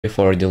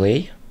For a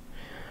delay.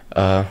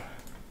 Uh,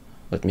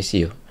 Let me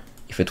see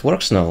if it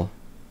works now.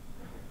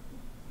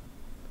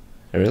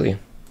 Really?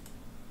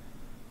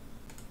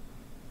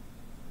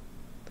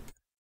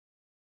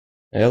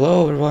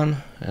 Hello,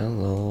 everyone.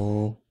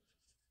 Hello.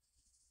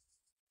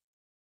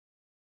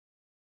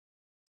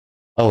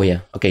 Oh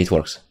yeah, okay, it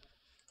works.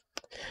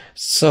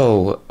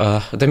 So,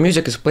 the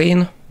music is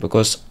playing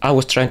because I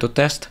was trying to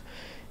test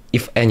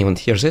if anyone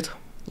hears it,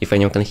 if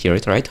anyone can hear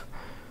it, right?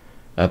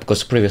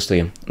 Because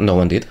previously no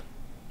one did,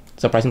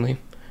 surprisingly.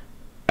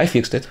 I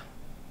fixed it,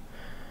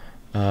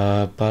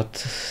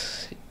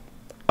 but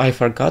I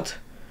forgot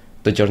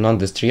to turn on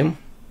the stream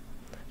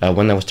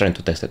when I was trying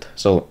to test it.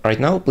 So right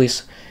now,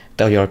 please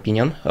tell your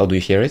opinion. How do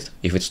you hear it?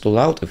 If it's too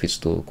loud, if it's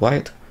too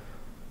quiet.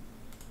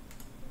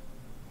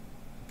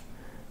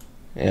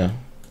 Yeah.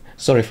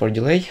 Sorry for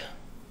delay.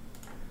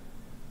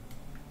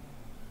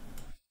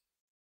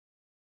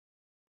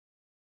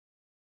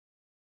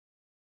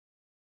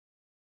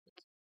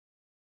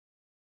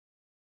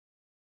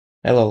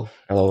 Hello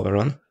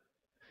everyone.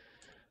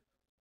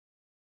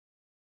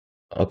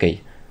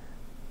 Okay.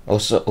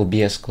 Also,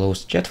 OBS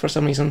closed chat for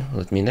some reason.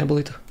 Let me enable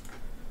it.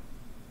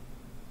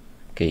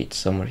 Okay, it's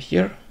somewhere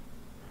here.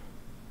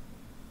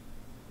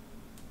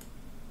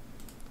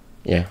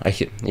 Yeah,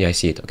 I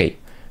see it. Okay,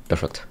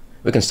 perfect.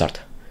 We can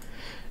start.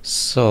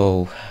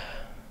 So,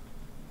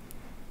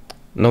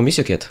 no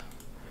music yet.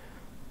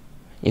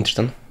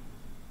 Interesting.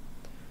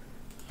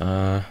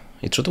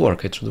 It should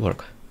work. It should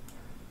work.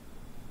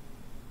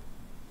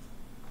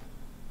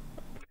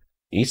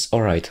 It's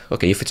alright.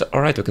 Okay, if it's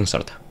alright, we can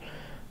start.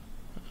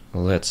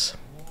 Let's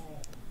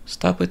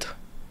stop it.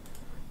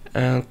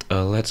 And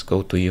let's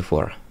go to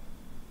U4.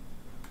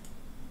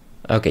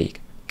 Okay,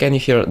 can you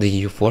hear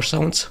the U4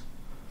 sounds?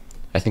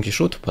 I think you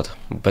should, but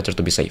better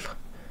to be safe.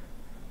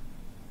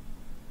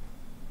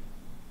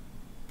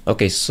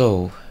 Okay,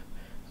 so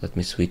let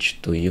me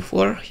switch to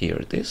U4. Here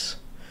it is.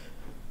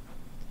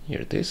 Here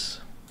it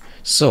is.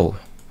 So,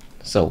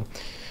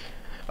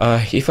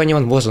 if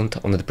anyone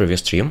wasn't on the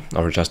previous stream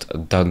or just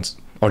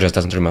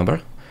doesn't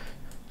remember,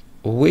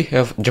 we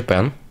have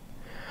Japan.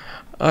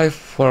 I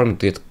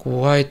formed it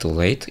quite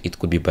late. It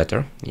could be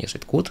better. Yes,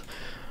 it could.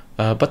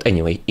 But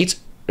anyway, it's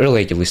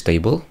relatively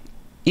stable.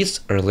 It's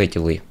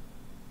relatively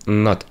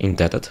not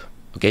indebted.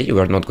 Okay, we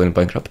are not going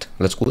bankrupt.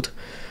 That's good.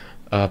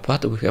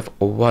 But we have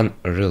one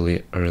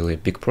really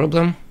big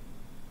problem.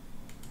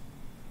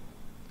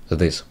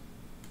 This.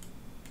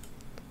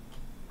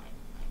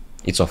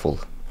 It's awful.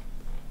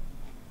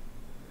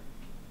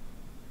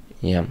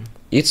 Yeah,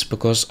 it's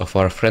because of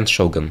our friend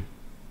Shogun.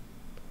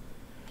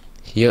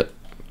 He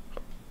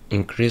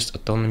increased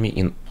autonomy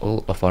in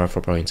all of our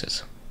 4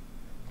 provinces.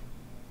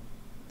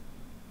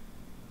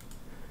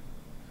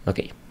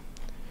 Okay.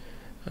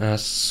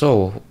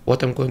 So,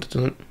 what I'm going to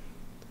do...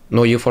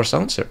 No U4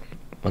 sounds, sir?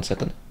 1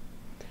 second.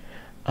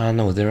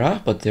 No, there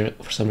are, but they're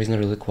for some reason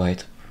really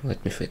quiet.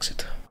 Let me fix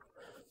it.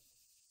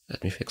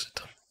 Let me fix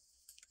it.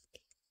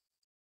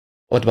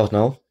 What about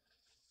now?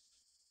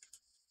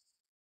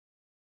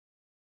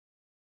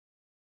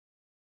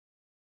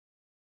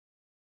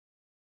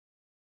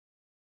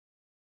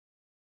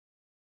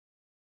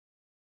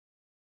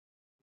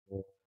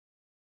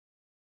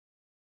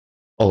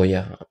 Oh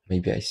yeah,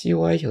 maybe I see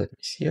why. Let me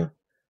see. Okay,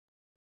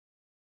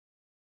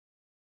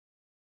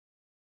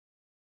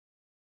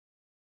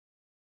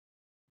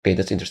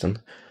 that's interesting.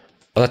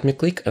 Let me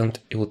click and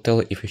it will tell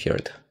if you hear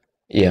it.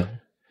 Yeah,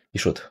 you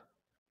should.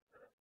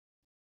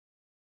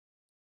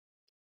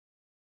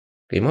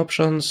 Game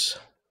options.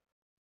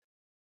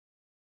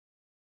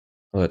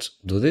 Let's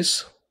do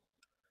this.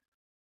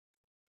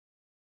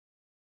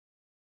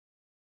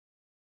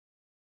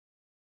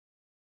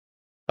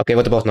 Okay,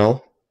 what about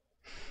now?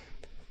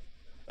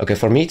 Okay,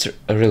 for me it's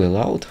really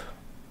loud.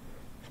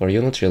 For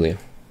you, not really.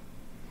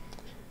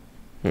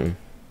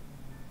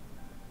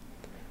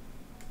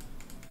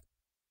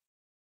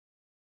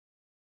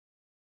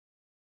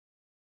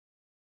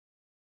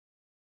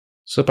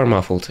 Super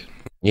muffled.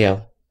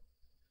 Yeah,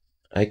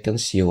 I can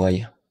see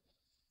why.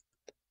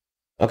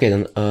 Okay,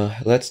 then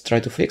let's try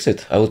to fix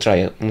it. I will try.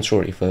 I'm not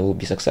sure if I will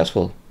be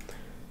successful.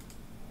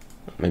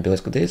 Maybe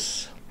let's do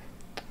this.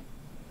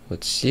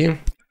 Let's see.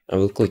 I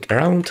will click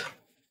around.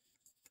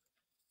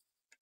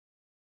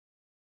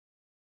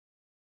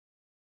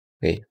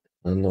 Okay,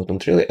 no,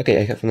 not really.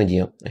 Okay, I have an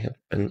idea. I have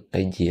an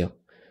idea.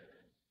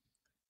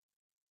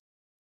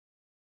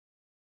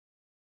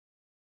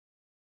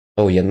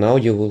 Oh yeah, now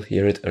you will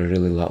hear it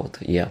really loud.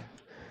 Yeah.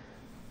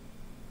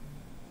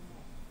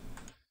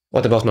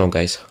 What about now,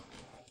 guys?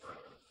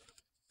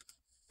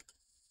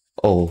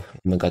 Oh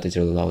my god, it's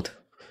really loud.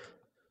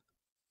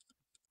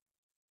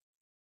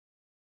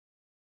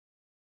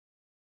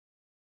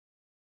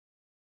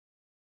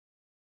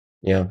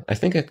 Yeah, I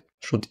think I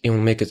should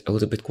even make it a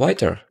little bit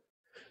quieter.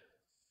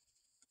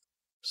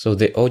 So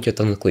the audio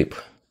doesn't clip.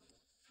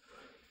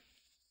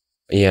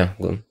 Yeah,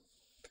 good.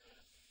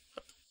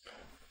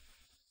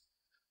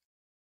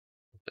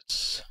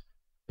 Let's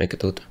make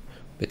it a little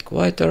bit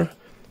quieter.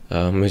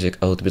 Music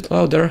a little bit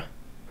louder.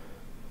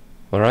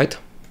 Alright.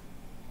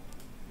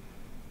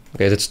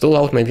 Okay, that's too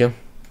loud maybe.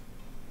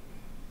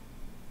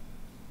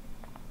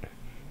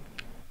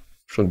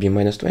 Should be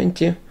minus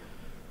 20.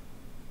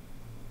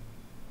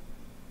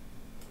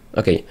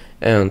 Okay,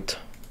 and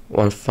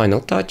one final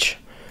touch,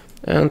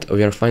 and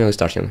we are finally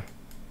starting.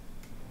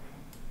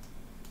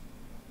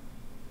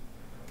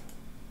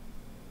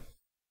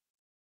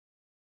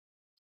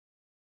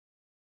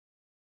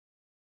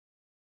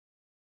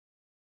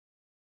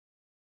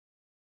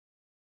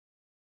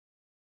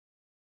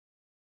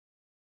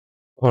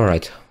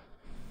 Alright,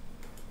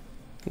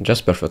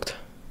 just perfect.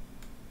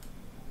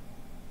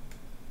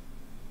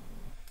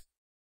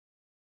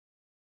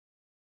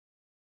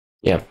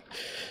 Yeah,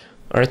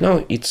 right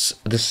now it's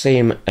the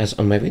same as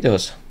on my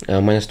videos,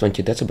 minus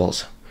 20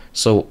 decibels,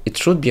 so it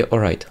should be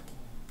alright.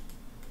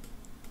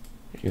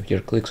 You hear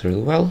clicks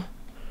really well.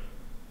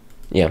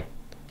 Yeah,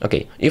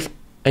 okay, if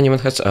anyone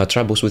has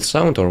troubles with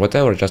sound or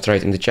whatever, just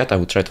write in the chat, I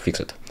will try to fix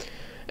it.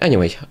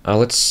 Anyway,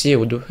 let's see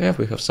what do we have.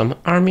 We have some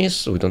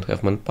armies, we don't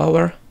have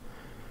manpower.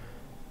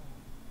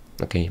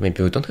 Okay,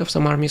 maybe we don't have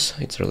some armies,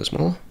 it's really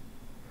small.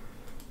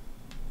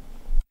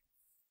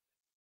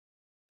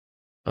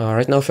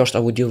 Right now, first I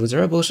will deal with the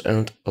rebels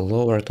and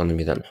lower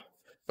autonomy then.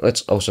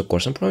 Let's also core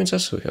some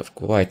provinces, we have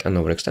quite an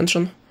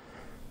overextension.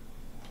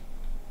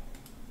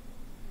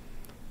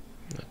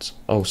 Let's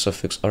also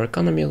fix our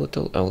economy a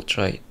little. I'll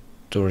try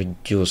to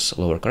reduce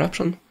lower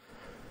corruption.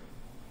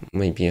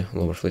 Maybe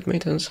lower fleet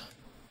maintenance.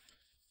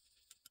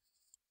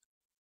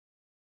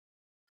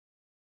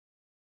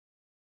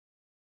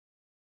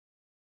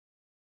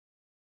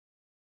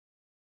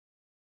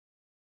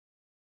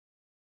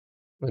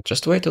 Let's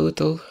just wait a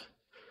little.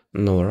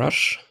 No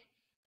rush.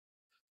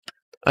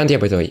 And yeah,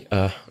 by the way,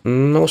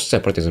 no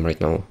separatism right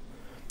now.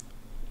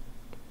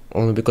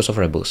 Only because of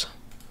rebels.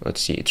 Let's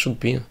see, it should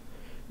be...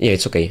 Yeah,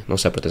 it's okay, no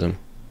separatism.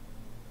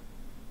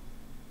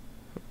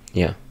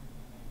 Yeah.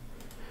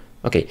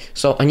 Okay,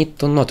 so I need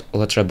to not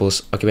let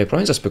rebels occupy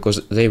provinces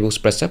because they will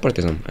spread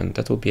separatism, and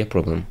that will be a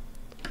problem.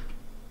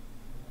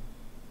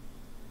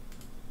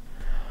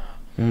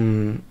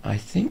 I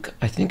think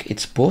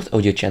it's both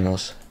audio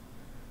channels.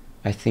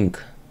 I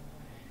think.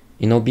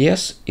 In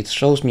OBS, it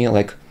shows me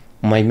like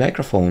my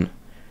microphone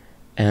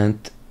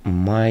and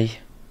my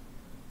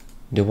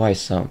device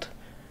sound.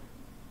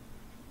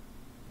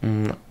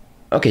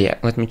 Okay, yeah,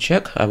 let me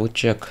check. I will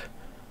check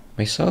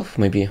myself.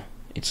 Maybe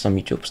it's some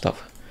YouTube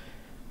stuff.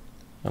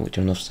 I will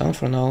turn off sound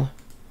for now.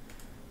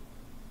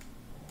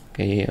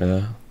 Okay,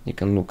 you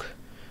can look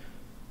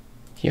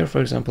here,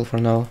 for example, for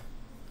now.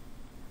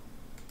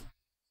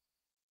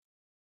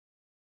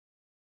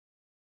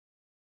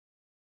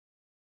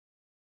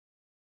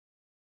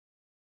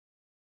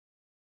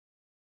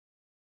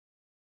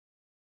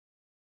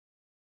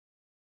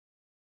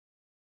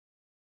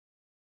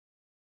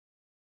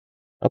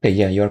 Okay,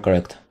 yeah, you're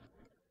correct.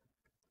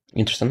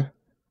 Interesting.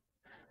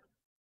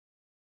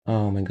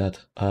 Oh my god.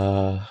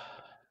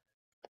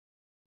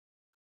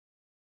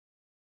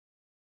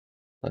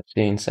 Let's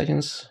see in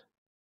settings.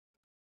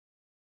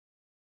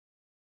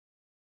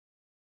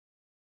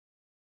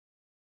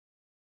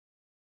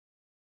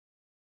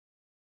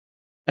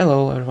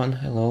 Hello, everyone.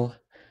 Hello.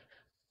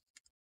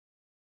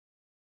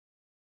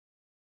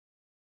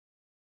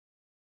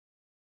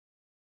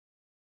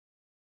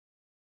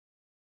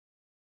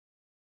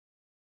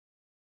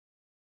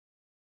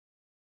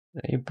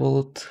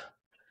 Enabled.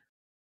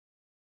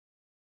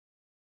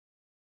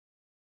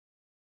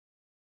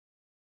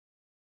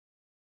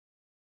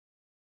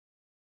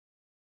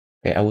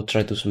 Okay, I will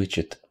try to switch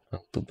it a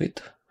little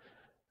bit.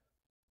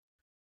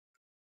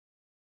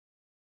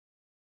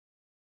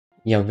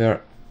 Yeah,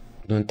 we're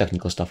doing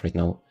technical stuff right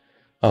now.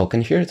 Oh,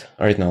 can you hear it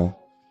right now?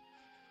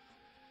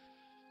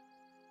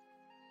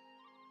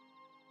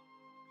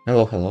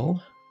 Hello,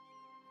 hello.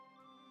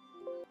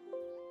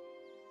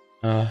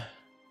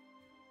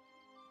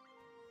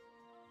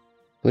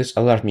 Please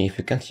alert me if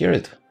you can't hear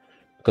it,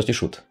 because you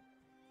should.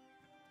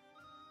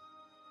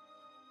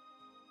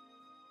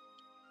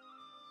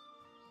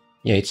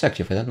 Yeah, it's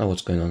active. I don't know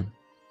what's going on.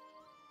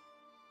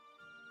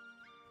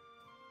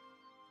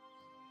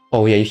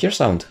 Oh yeah, you hear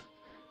sound?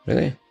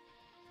 Really?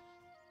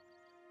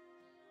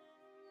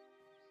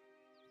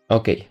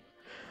 Okay.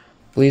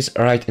 Please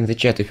write in the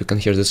chat if you can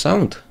hear the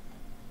sound.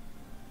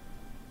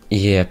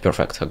 Yeah,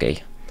 perfect.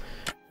 Okay.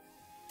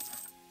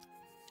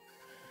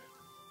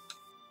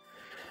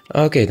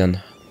 Okay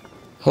then.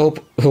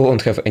 Hope we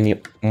won't have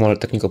any more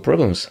technical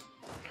problems.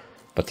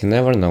 But you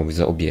never know with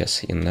the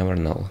OBS. You never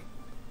know.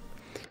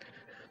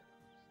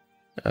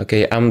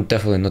 Okay, I'm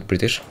definitely not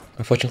British,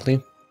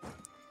 unfortunately.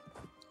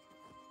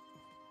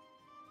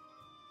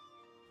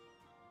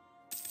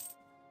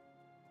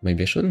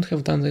 Maybe I shouldn't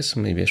have done this,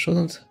 maybe I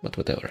shouldn't, but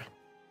whatever.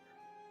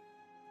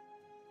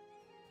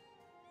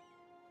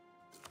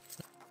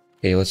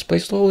 Okay, let's play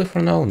slowly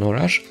for now, no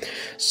rush.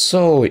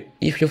 So,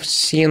 if you've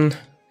seen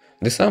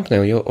the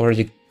thumbnail, you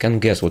already can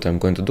guess what I'm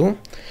going to do.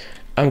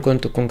 I'm going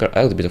to conquer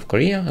a little bit of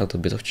Korea, a little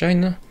bit of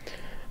China,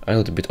 a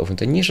little bit of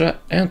Indonesia,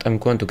 and I'm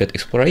going to get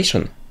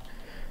exploration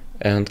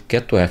and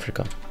get to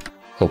Africa,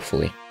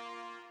 hopefully.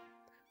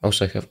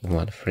 Also, I have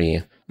one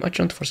free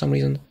merchant for some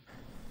reason.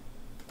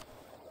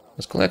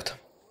 Let's collect.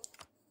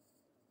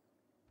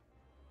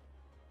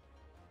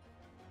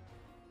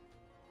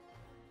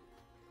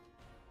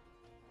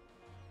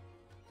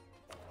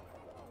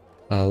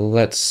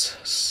 Let's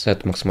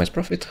set maximize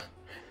profit.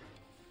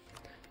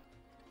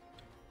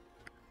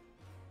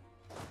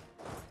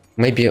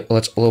 Maybe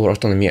let's lower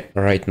autonomy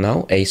right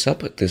now,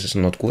 ASAP. This is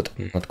not good,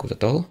 not good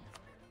at all.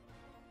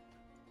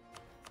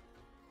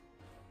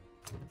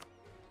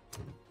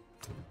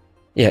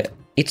 Yeah,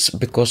 it's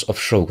because of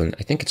Shogun.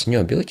 I think it's new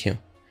ability.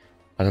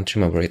 I don't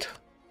remember it.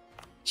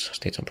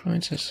 States and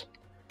provinces.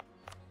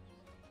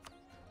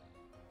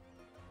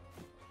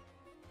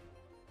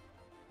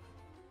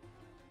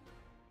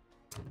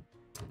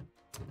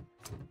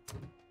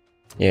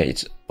 Yeah,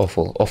 it's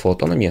awful. Awful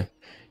autonomy. It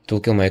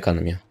will kill my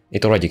economy.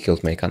 It already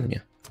killed my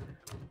economy.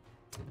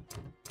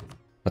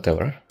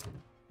 Whatever.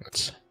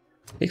 Let's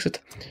fix it.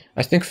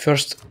 I think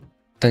first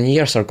 10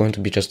 years are going to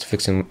be just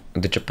fixing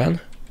the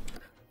Japan.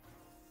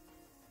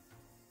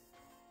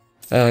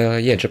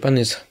 Yeah, Japan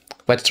is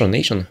quite a strong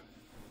nation.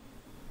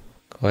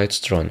 Quite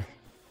strong.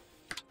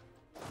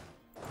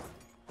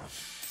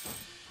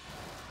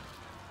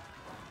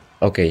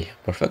 Okay,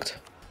 perfect.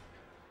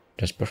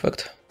 Just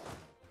perfect.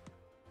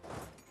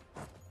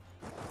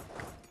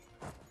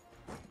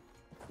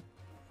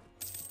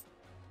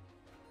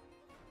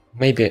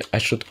 Maybe I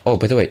should... Oh,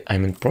 by the way,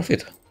 I'm in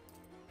profit.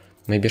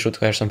 Maybe I should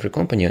hire some free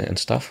company and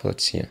stuff.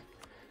 Let's see.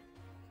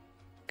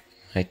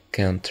 I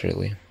can't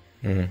really.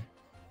 And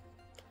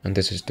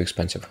this is too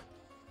expensive.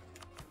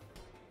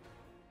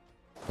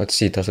 Let's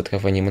see, does it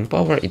have any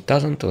manpower? It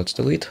doesn't. Let's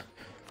delete.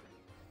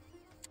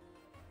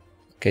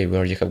 Okay, we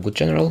already have good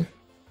general.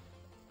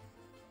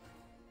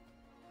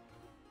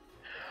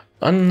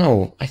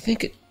 No, I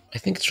think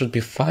it should be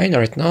fine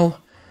right now.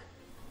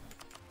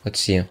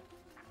 Let's see.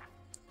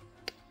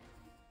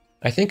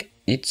 I think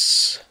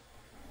it's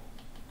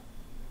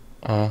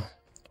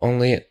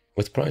only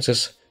with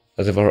provinces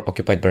that were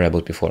occupied by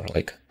rebels before.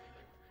 Like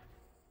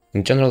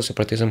in general,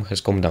 separatism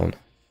has calmed down.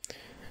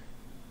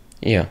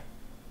 Yeah,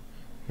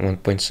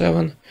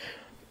 1.7.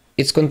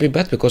 It's going to be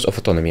bad because of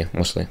autonomy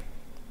mostly.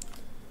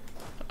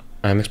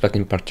 I'm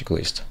expecting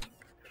particularist.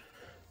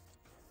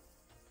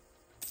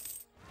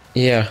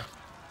 Yeah.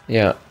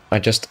 I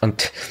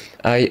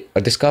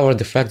discovered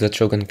the fact that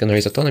Shogun can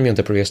raise autonomy on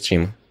the previous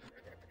stream.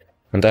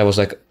 And I was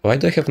like, why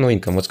do I have no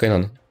income? What's going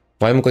on?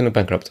 Why am I going to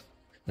bankrupt?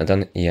 And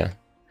then, yeah,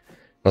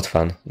 not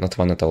fun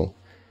at all.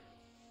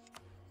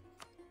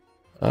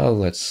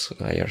 Let's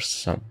hire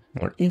some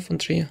more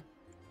infantry.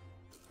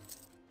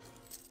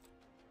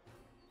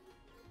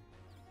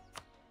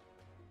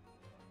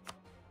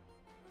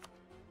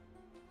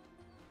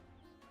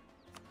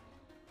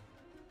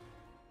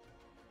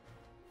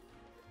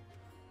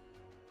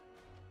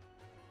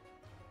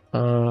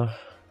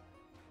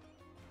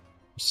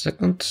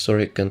 Second,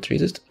 sorry, can't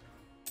read it.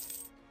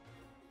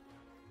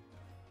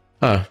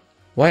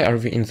 Why are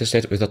we in the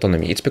state with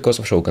autonomy? It's because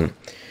of Shogun.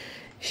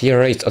 He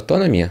raised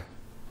autonomy,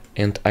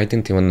 and I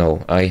didn't even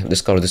know. I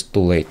discovered this too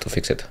late to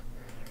fix it.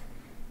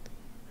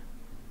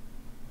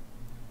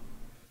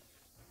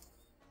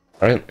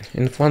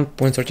 In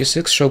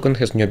 1.36, Shogun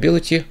has new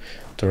ability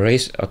to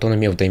raise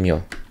autonomy of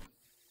daimyo.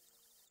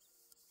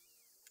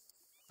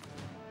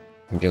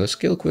 Build a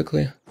skill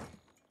quickly.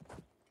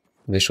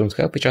 They should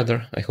help each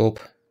other, I hope.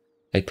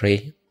 I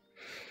pray.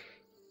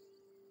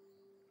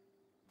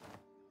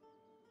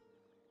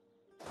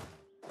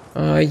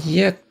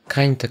 Yeah,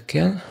 kinda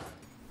can.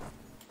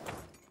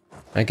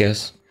 I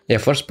guess. Yeah,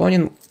 first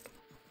spawning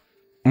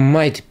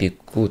might be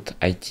good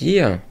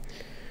idea,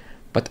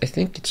 but I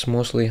think it's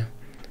mostly,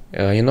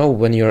 you know,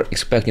 when you're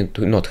expecting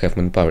to not have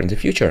manpower in the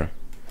future,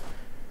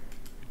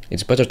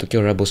 it's better to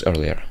kill rebels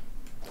earlier.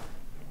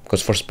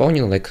 Because for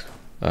spawning, like,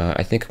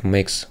 I think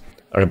makes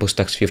rebel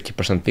stacks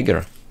 50%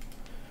 bigger.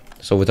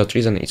 So without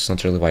reason, it's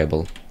not really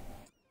viable.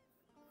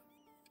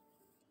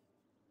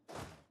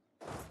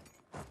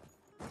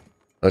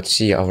 Let's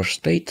see our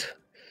state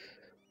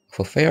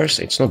of affairs.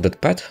 It's not that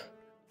bad.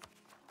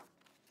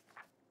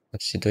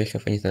 Let's see, do I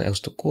have anything else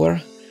to core?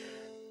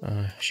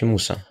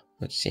 Shimusa.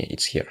 Let's see,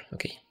 it's here.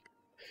 Okay.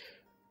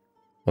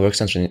 Our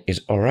extension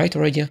is alright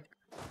already.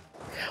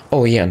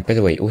 Oh yeah, and by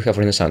the way, we have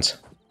Renaissance.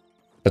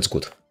 That's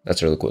good.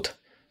 That's really good.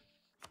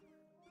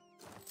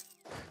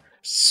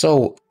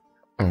 So...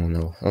 Oh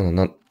no,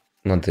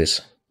 not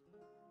this.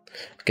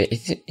 Okay,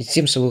 it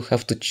seems we'll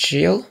have to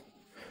chill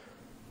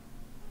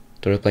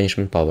to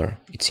replenishment power,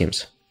 it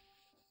seems.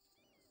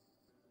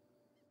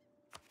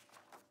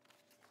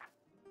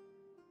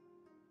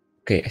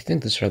 Okay, I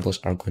think these rebels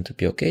are going to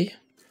be okay.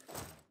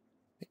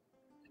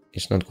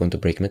 It's not going to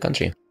break my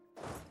country.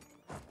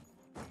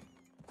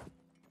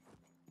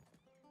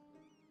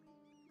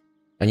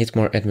 I need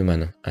more admin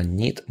mana. I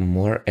need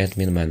more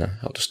admin mana.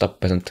 How to stop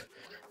peasant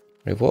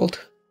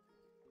revolt?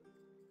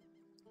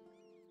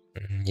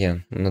 Yeah,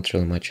 not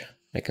really much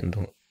I can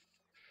do.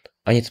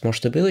 I need more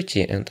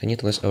stability and I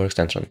need less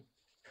overextension.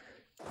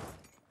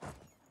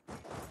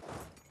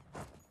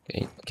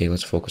 Okay,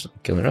 let's focus on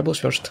killing rebels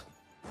first.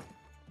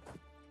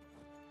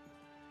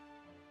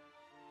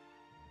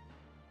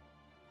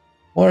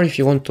 or if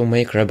you want to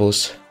make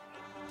rebels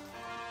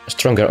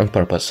stronger on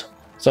purpose.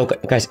 So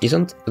guys,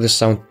 isn't this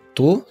sound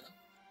too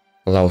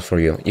loud for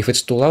you? If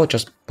it's too loud,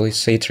 just please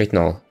say it right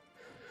now.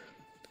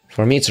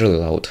 For me, it's really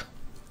loud.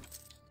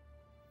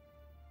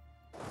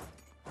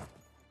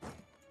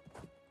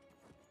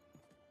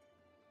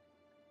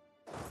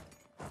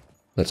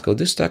 Let's go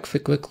this stack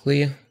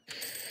quickly.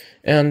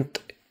 And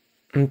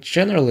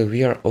generally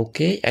we are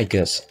okay, I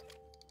guess.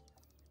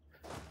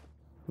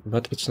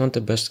 But it's not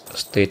the best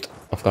state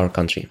of our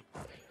country.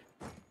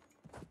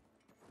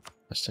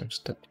 Let's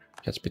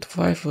speed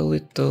 5 a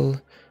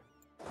little.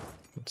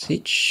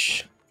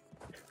 Siege.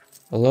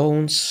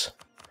 Loans.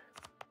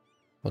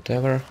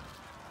 Whatever.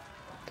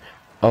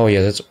 Oh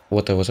yeah, that's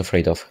what I was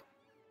afraid of.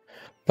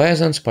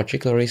 Peasants,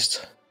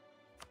 particularists.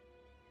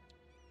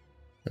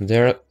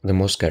 They're the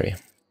most scary.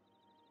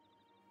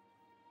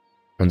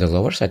 On the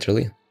lower side,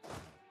 really?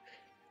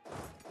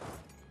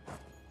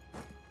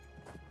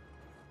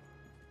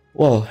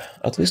 Well,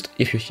 at least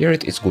if you hear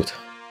it, it's good.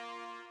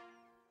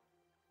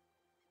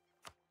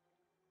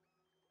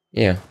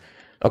 Yeah.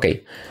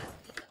 Okay.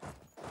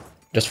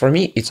 Just for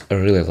me, it's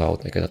really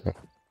loud, like I don't know.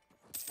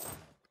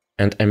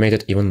 And I made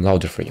it even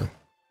louder for you.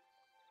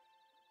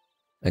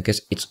 I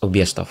guess it's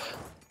obvious stuff.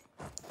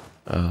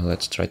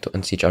 Let's try to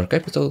unsiege our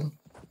capital.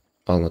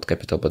 Well, not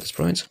capital, but its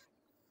province.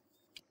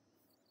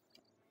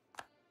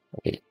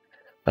 Okay.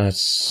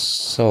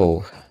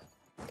 So,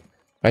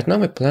 right now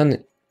my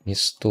plan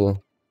is to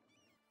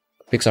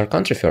fix our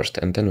country first,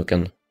 and then we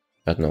can,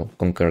 I don't know,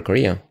 conquer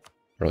Korea,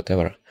 or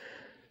whatever.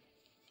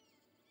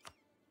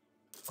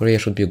 Korea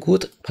should be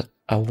good, but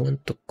I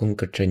want to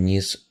conquer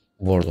Chinese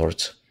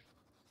warlords.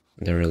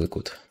 They're really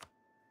good.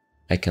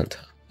 I can't.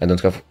 I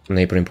don't have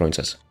neighboring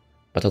provinces,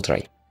 but I'll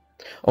try.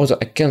 Also,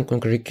 I can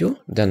conquer EQ,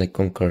 then I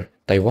conquer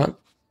Taiwan.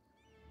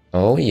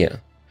 Oh yeah.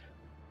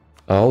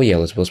 Oh yeah,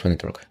 let's build my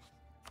network.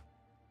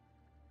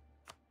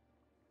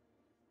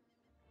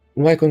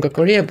 Why conquer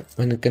Korea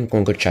when I can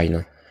conquer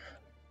China?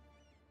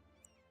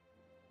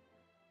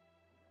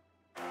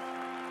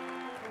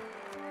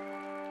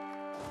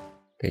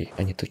 Okay,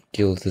 I need to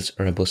kill this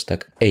rebel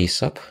stack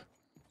ASAP.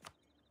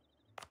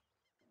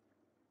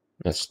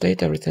 Let's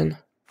state everything.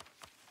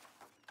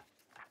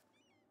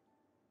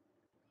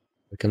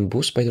 We can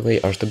boost, by the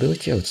way, our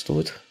stability. Let's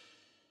do it.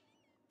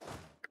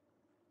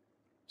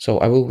 So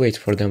I will wait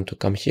for them to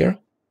come here.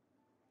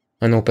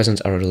 I know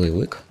peasants are really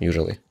weak,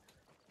 usually.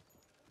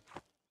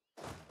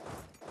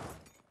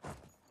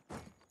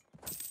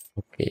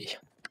 Okay.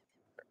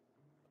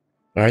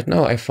 Right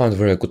now I found a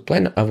very good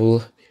plan. I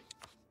will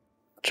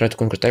try to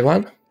conquer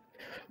Taiwan.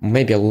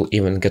 Maybe I will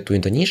even get to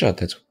Indonesia.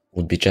 That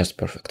would be just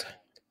perfect.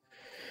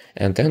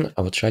 And then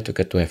I will try to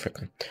get to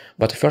Africa.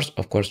 But first,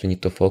 of course, we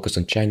need to focus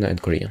on China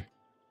and Korea.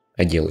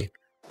 Ideally.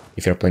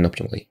 If you're playing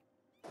optimally.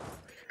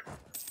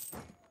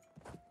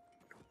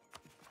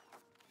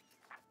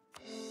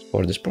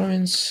 For this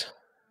province.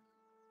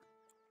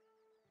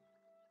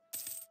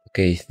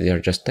 Okay, they are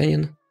just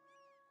 10.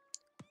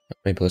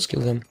 Maybe let's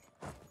kill them.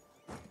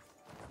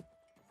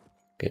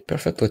 Okay,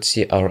 perfect. Let's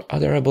see our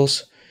other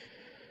rebels.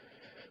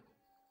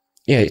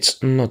 Yeah,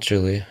 it's not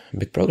really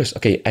big progress.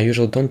 Okay, I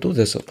usually don't do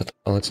this, but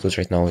let's do it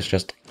right now. It's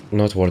just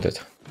not worth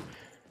it.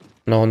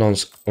 No one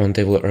knows when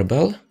they will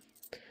rebel.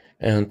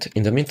 And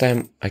in the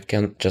meantime, I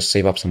can just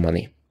save up some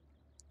money.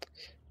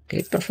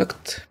 Okay,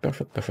 perfect.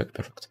 Perfect, perfect,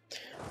 perfect.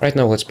 Right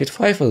now, let's speed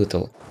 5 a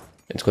little.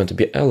 It's going to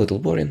be a little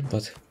boring,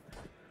 but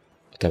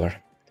whatever.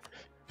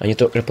 I need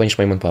to replenish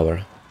my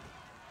manpower.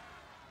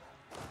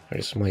 Where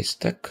is my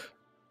stack?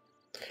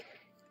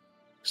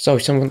 So,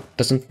 if someone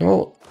doesn't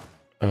know,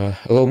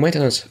 low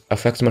maintenance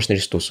affects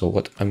mercenaries too, so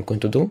what I'm going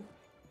to do,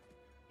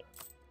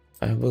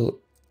 I will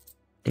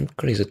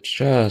increase it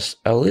just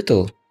a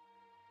little,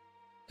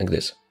 like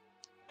this.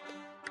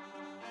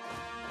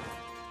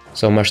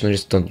 So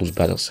mercenaries don't lose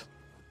battles.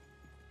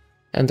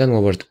 And then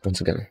lower it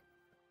once again.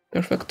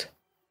 Perfect.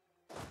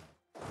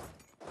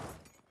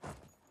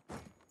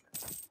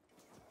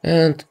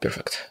 And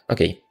perfect.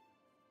 Okay.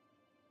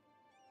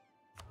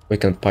 We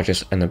can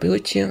purchase an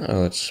ability.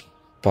 Let's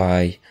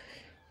buy...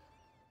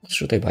 What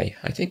should I buy?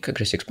 I think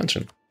aggressive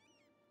expansion.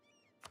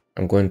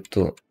 I'm going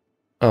to...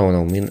 Oh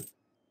no, Min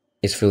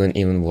is feeling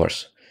even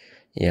worse.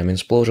 Yeah, Min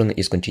explosion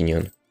is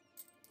continuing.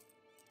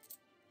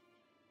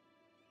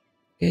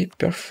 Okay,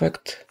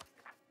 perfect.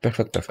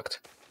 Perfect,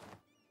 perfect.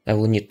 I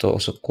will need to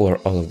also core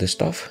all of this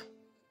stuff.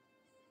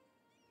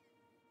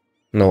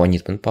 No, I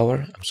need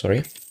manpower, I'm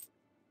sorry.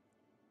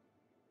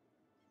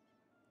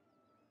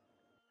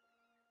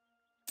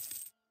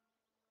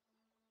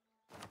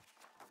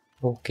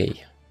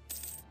 Okay.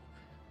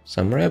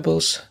 Some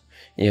rebels.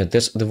 Yeah,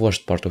 that's the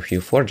worst part of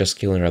U4, just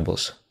killing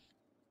rebels.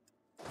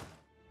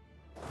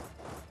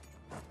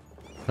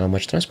 How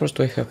much transport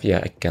do I have? Yeah,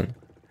 I can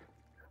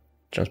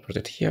transport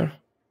it here.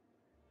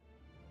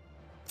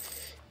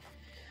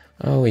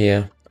 Oh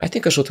yeah, I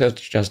think I should have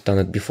just done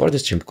it before the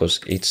stream, because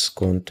it's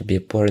going to be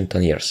poor in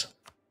 10 years.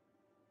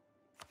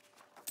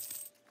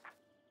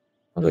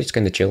 Although it's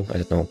kinda chill, I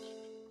don't know.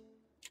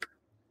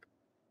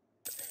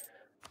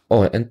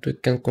 Oh, and we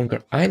can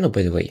conquer Aino,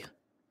 by the way.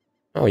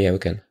 Oh yeah, we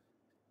can.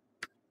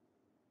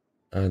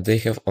 They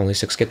have only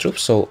 6k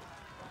troops, so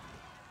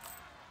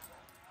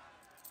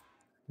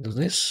do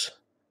this.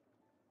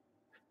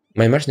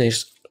 My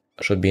mercenaries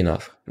should be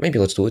enough. Maybe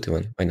let's do it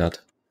even. Why not?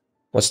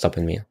 What's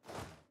stopping me?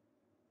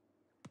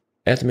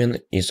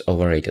 Admin is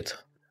overrated.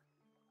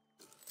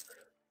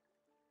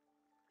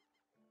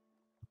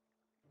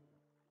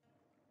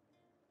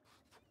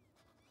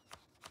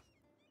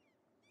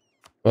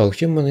 Well,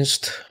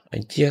 humanist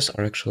ideas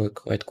are actually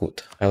quite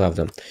good. I love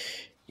them.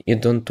 You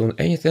don't do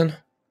anything.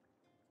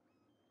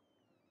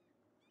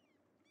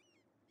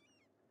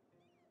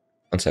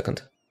 1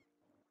 second.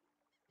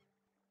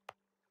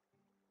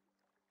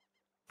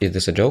 Is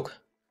this a joke?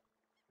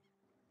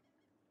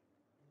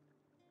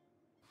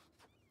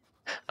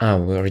 Ah,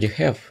 we already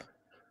have.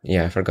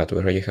 Yeah, I forgot. We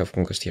already have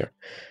conquest here.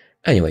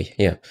 Anyway,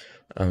 yeah,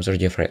 I'm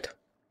already afraid.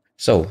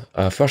 So,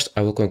 first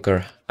I will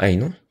conquer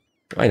Ainu.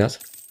 Why not?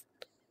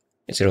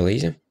 It's really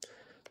easy.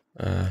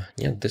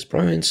 Yeah, this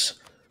province.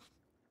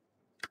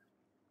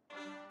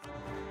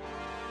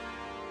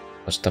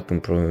 I'll stop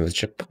improving with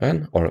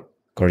Japan or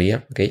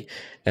Korea, okay?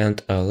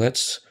 And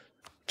let's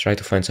try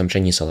to find some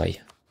Chinese ally.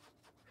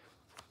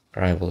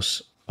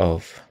 Rivals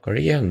of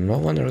Korea, no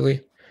one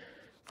really.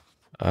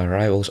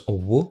 Rivals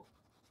of Wu.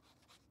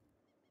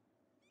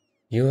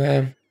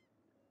 Yue.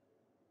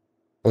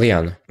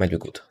 Lian might be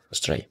good. Let's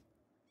try.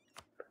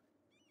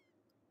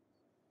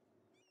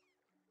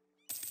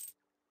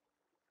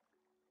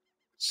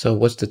 So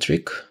what's the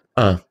trick?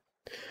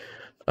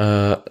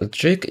 The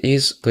trick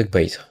is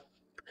clickbait.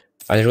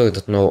 I really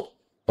don't know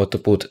what to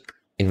put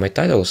in my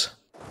titles,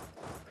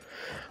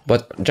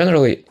 but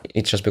generally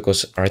it's just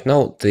because right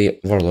now the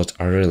warlords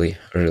are really,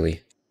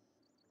 really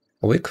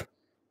weak,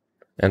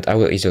 and I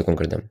will easily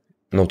conquer them.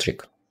 No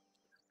trick.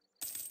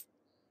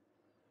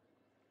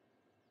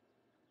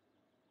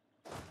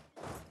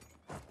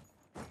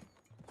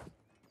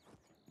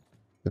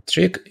 The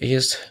trick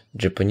is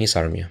Japanese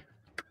army.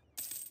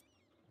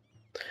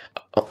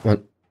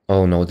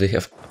 Oh no, they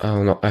have...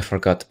 Oh no, I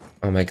forgot.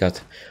 Oh my god.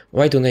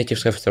 Why do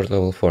natives have third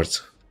level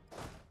forts?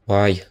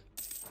 Why?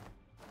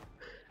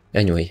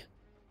 Anyway.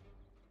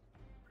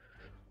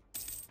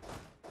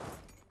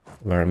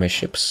 Where are my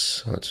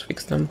ships? Let's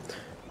fix them.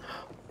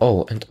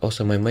 Oh, and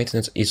also my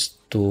maintenance is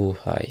too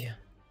high.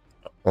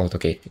 Oh, it's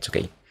okay, it's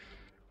okay.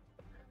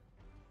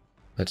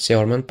 Let's see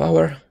our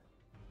manpower.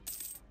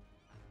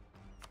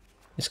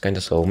 It's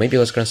kinda slow. Maybe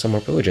let's grant some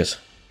more privileges.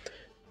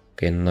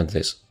 Okay, not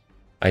this.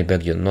 I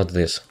beg you, not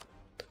this.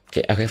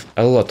 Okay, I have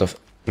a lot of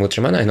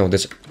military mana. I know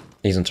this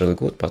isn't really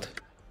good, but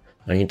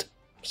I need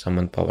some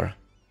manpower.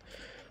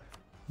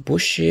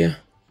 Bushi.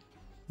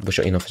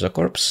 Bushi in officer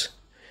corps.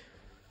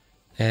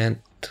 And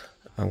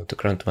I want to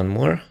grant one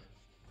more.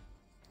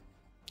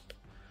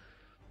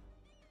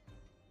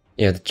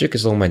 Yeah, the trick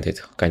is low-minded,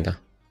 kinda.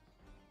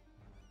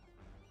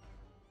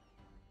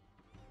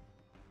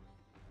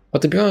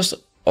 But to be honest,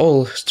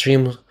 all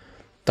stream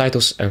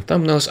titles and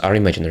thumbnails are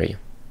imaginary.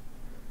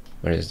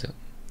 Where is the...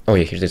 Oh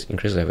yeah, here's this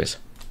increase levies.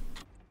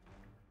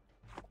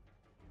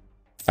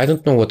 I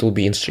don't know what will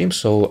be in stream,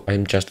 so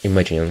I'm just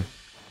imagining.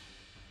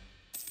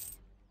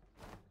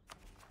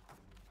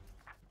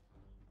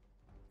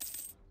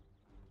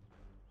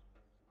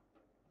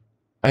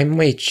 I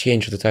may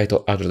change the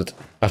title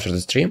after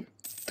the stream,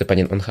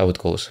 depending on how it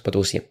goes, but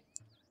we'll see.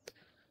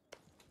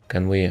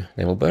 Can we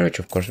naval barrage?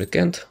 Of course we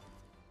can't.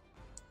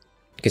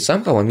 Okay,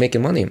 somehow I'm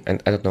making money,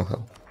 and I don't know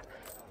how.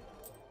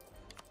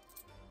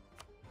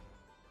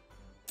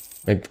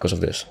 Maybe because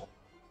of this.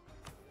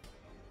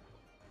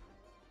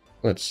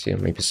 Let's see,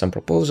 maybe some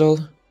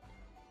proposal.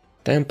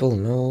 Temple,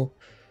 no.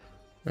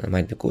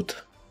 Might be good.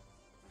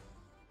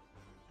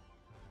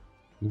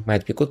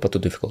 Might be good, but too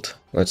difficult.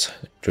 Let's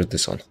choose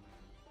this one.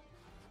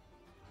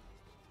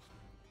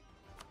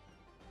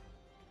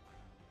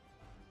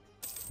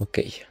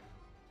 Okay.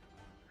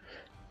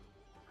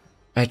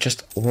 I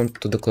just want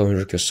to declare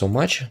request so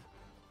much,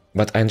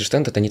 but I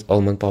understand that I need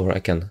all manpower I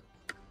can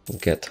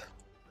get.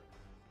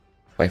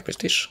 5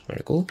 prestige,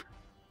 very cool.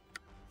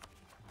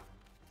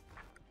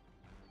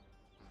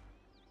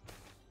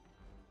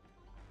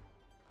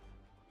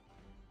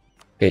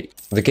 Okay,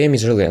 the game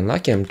is really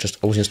unlucky, I'm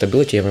just losing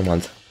stability every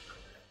month.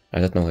 I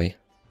don't know why.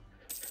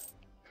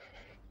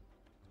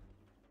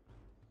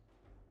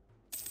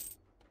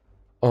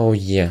 Oh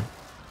yeah.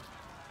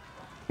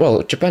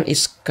 Well, Japan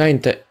is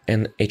kinda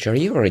an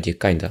HRE already,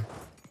 kinda.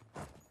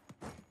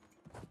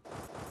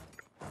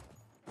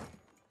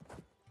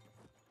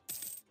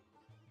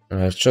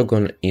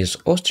 Shogun is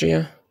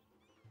Austria.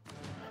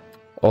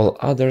 All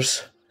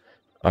others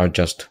are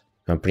just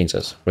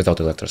princes without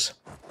electors.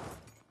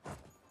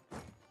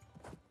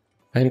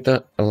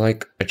 Kinda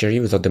like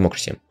HRE without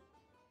democracy.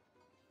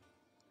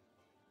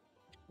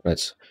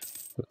 Let's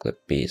quickly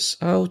peace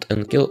out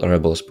and kill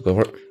rebels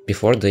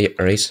before they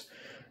raise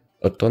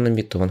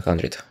autonomy to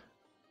 100.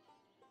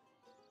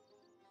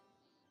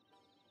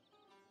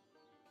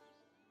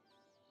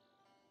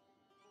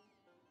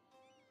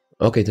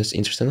 Okay, that's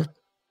interesting.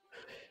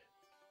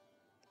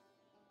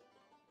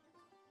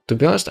 To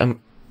be honest,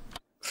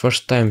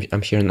 first time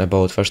I'm hearing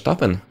about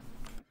Verstappen.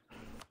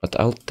 but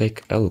I'll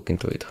take a look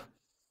into it.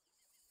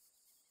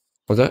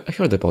 Although I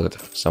heard about it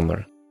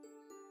somewhere.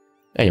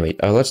 Anyway,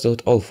 let's do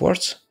it all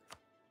forts.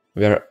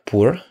 We are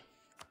poor.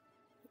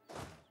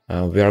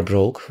 We are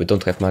broke. We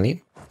don't have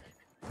money.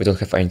 We don't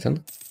have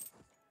anything.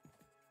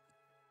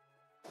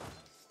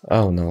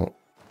 Oh no.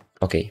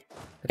 Okay.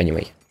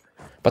 Anyway.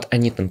 But I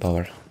need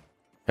manpower.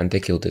 And they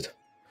killed it.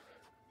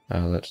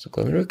 Let's do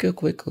Glamruku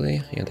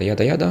quickly. Yada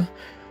yada yada.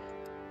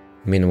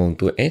 Min won't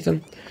do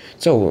anything.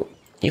 So,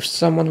 if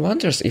someone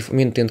wonders if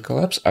Min didn't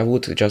collapse, I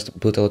would just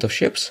build a lot of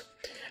ships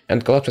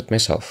and collapse it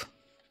myself.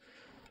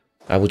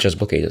 I would just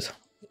blockade it.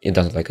 It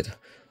doesn't like it.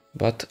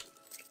 But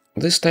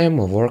this time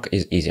work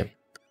is easy.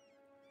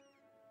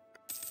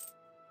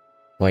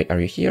 Why are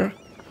you here?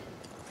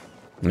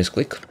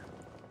 Misclick.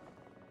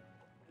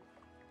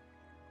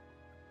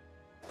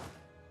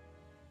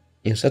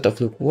 Instead of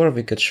Luke War,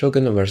 we get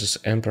Shogun versus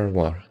Emperor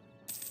War.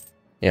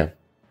 Yeah.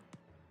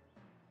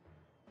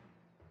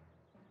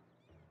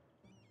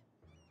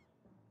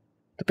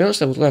 To be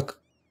honest, I would like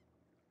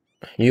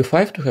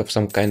U5 to have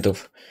some kind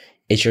of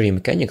HRE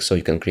mechanics so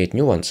you can create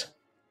new ones.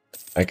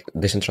 Like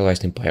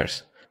decentralized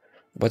empires.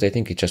 But I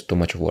think it's just too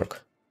much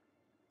work.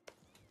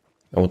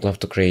 I would love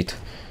to create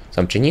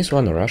some Chinese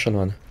one or Russian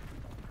one.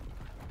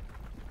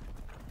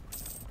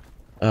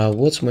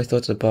 What's my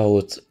thoughts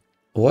about...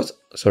 What?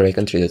 Sorry, I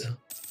can't read it.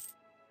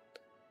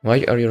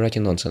 Why are you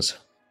writing nonsense?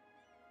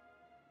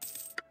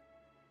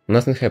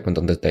 Nothing happened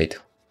on that date.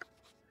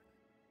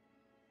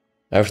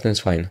 Everything's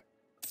fine.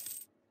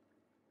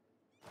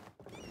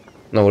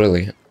 No,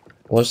 really.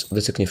 What's the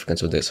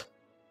significance of this?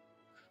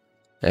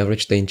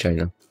 Average day in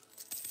China.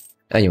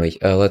 Anyway,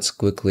 let's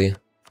quickly...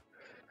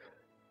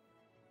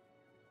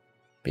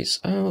 Peace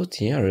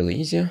out. Yeah, really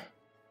easy.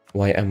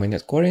 Why am I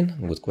not coring?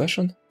 Good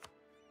question.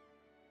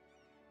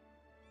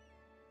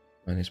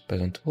 Minus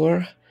Peasant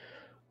War.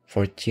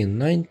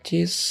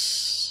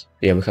 1490s.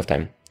 Yeah, we have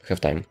time. We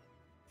have time.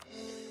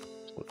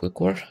 Quickly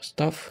core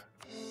stuff.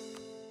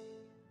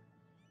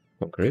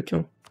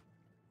 Curriculum.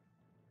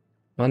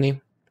 Money.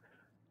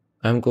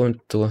 I'm going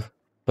to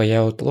pay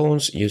out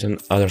loans using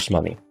others'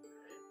 money.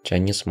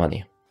 Chinese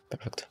money.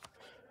 Perfect.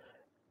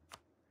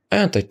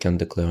 And I can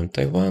declare on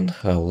Taiwan.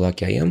 How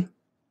lucky I am.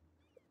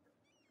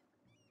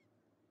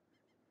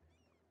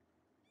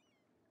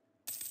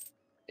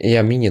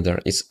 Yeah, me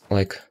neither. It's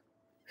like...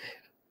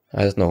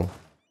 I don't know.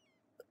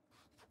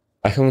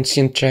 I haven't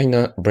seen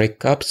China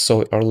break up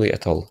so early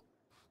at all.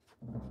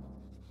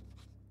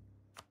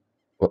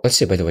 Well, let's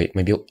see, by the way,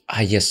 maybe...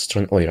 Ah, yes,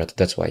 strong Oirat,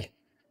 that's why.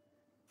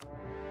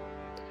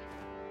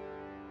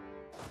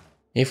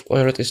 If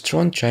Oirat is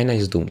strong, China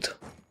is doomed.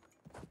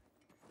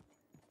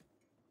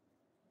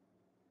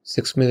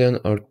 6 million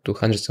or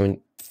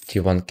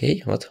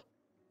 271k? What?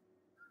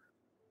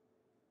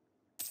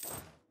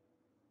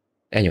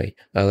 Anyway,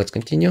 let's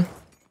continue.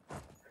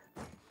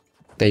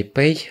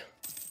 Taipei.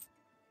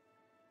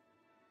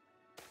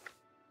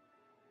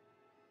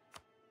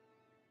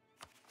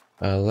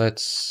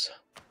 Let's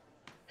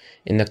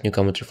enact new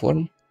government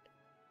reform.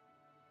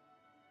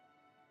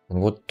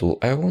 What do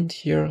I want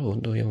here?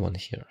 What do I want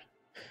here?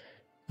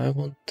 I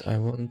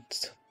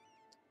want...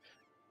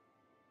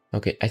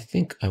 Okay, I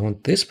think I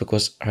want this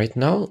because right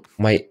now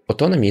my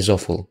autonomy is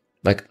awful.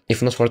 Like,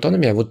 if not for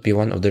autonomy, I would be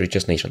one of the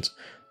richest nations.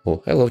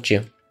 Oh, hello,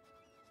 Chi.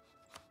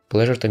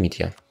 Pleasure to meet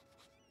you.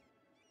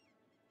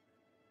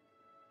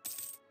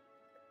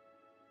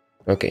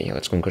 Okay,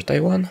 let's conquer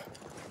Taiwan.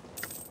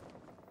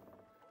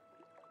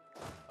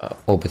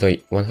 Oh, by the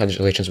way, 100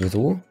 relations with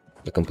Wu.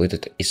 We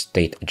completed a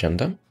state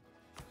agenda.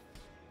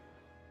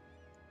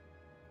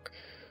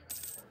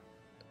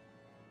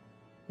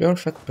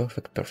 Perfect,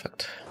 perfect,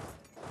 perfect.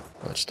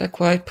 Let's stack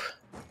wipe.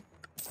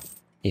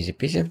 Easy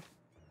peasy.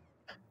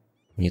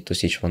 Need to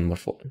siege one more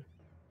phone.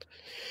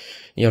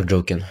 You're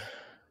joking.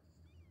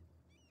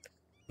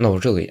 No,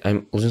 really,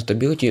 I'm losing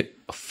stability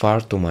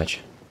far too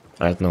much.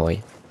 I don't know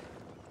why.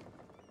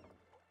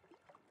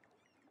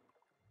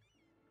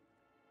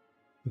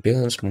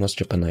 Billions must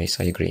Japanize,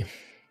 I agree.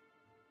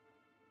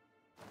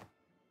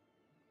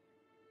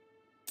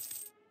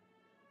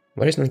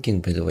 Where is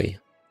Nanking, by the way?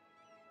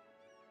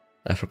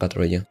 I forgot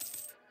already.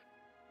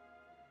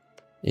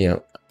 Yeah,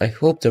 I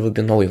hope there will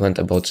be no event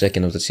about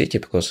sacking of the city,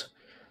 because...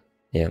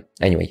 Yeah,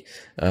 anyway.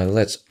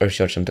 Let's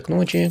research some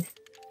technology.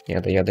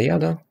 Yada yada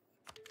yada.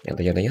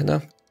 Yada yada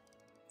yada.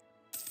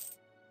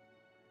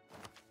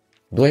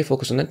 Do I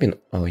focus on admin?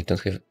 Oh, I don't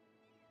have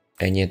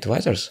any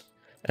advisors.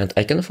 And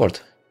I can afford.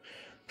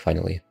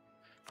 Finally.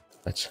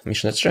 Let's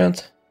mission at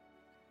strength.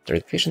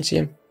 Trade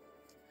efficiency.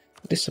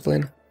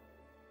 Discipline.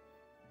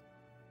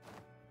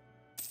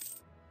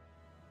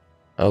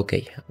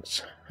 Okay,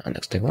 let's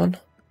annex Taiwan.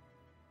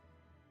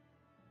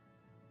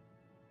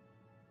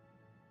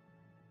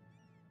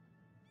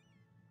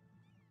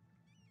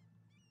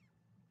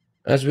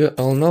 As we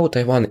all know,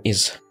 Taiwan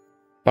is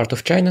part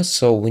of China,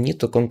 so we need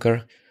to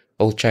conquer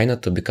all China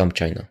to become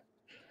China.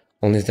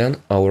 Only then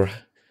our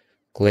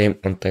claim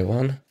on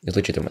Taiwan is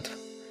legitimate.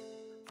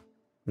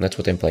 That's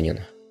what I'm planning.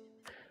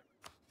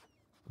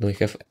 Do we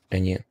have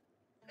any...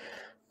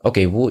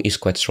 Okay, Wu is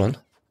quite strong.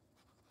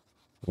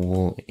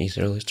 Wu is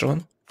really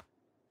strong.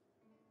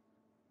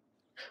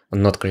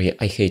 Not Korea.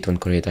 I hate when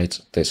Korea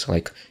does this.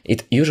 Like,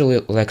 it usually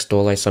likes to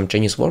ally some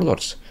Chinese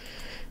warlords,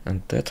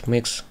 and that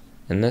makes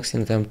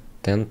annexing them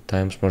 10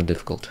 times more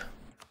difficult.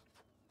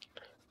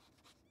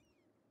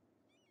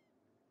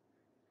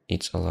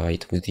 It's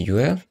allied with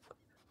UA.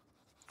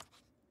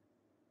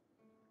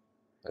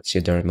 Let's see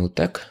their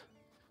miltech.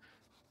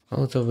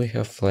 Although we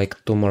have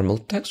like 2 more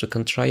miltechs, we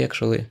can try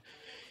actually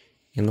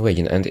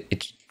invading, and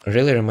it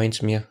really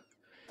reminds me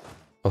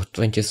of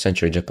 20th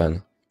century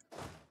Japan.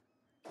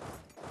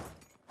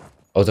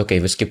 Oh, okay,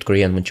 we skipped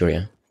Korea and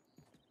Manchuria.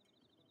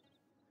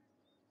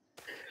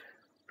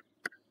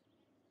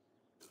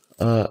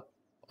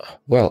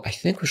 Well, I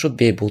think we should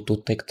be able to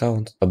take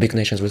down big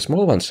nations with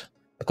small ones,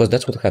 because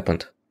that's what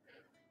happened.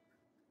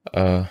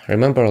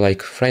 Remember,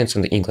 like, France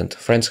and England.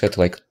 France had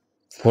like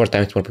 4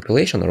 times more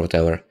population or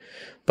whatever,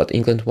 but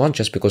England won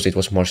just because it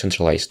was more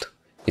centralized.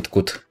 It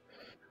could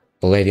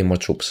levy more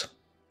troops,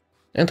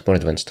 and more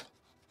advanced.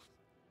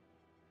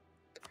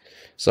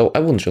 So I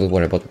wouldn't really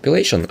worry about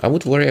population, I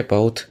would worry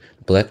about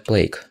Black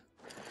Plague.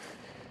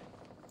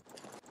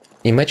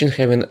 Imagine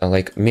having a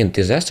like mint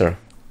disaster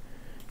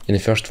in the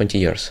first 20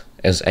 years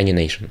as any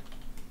nation.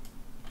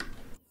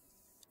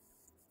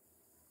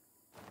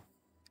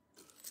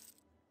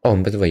 Oh,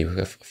 and by the way, we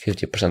have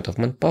 50% of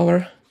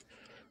manpower.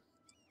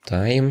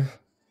 Time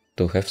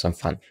to have some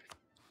fun.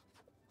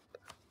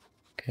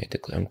 Okay,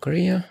 declare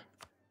Korea.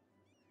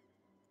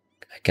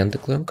 I can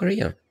declare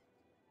Korea.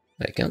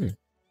 I can.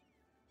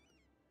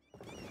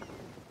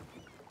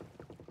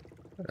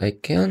 I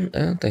can,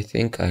 and I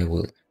think I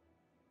will.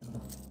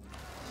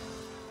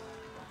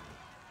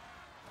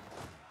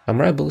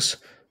 I'm rebels.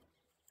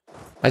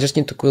 I just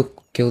need to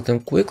kill them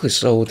quickly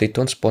so they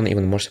don't spawn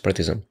even more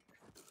separatism.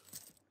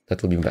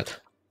 That will be bad.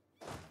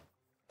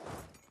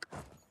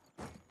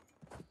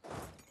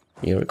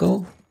 Here we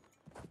go.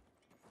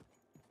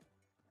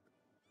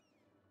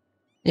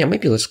 Yeah,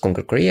 maybe let's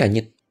conquer Korea. I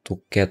need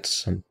to get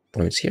some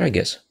points here, I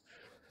guess.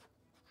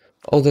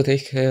 Although they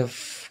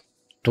have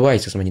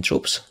twice as many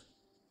troops.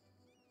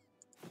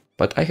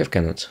 But I have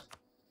cannons.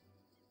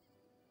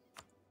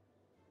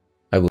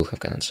 I will have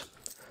cannons.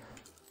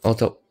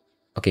 Although,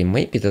 okay,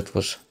 maybe that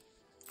was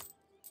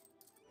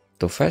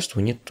too fast.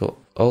 We need to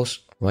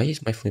also... Why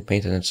is my fleet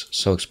maintenance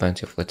so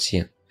expensive? Let's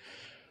see.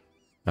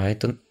 I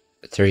don't...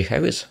 3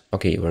 heavies?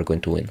 Okay, we're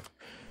going to win.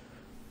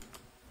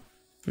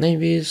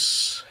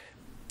 Navies...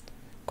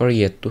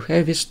 Korea 2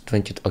 heavies,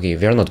 20... Okay,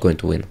 we're not going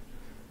to win.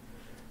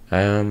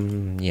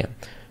 Yeah.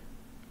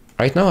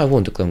 Right now I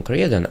won't declare on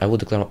Korea, then I will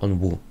declare on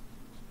Wu.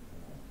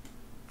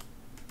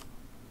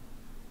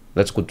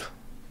 That's good.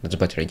 That's a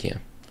better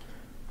idea.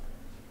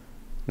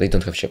 They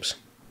don't have ships.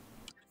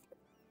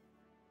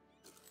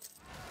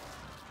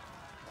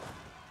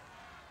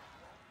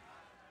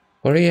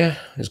 Korea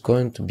is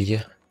going to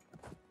be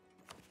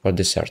for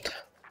dessert.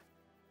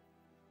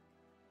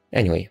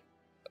 Anyway,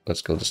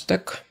 let's kill the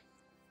stack.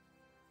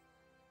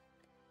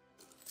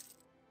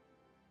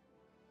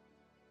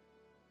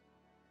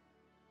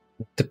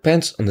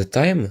 Depends on the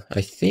time,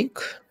 I think.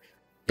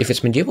 If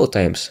it's medieval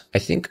times, I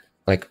think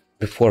like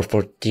before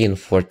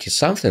 1440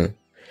 something,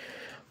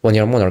 when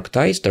your monarch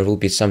dies, there will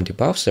be some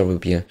debuffs, there will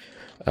be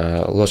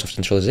loss of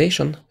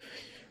centralization.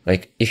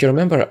 Like, if you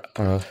remember,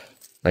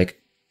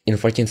 like in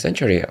 14th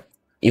century,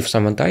 if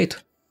someone died,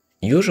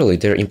 usually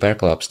their empire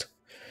collapsed.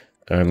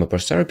 Remember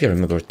Serbia,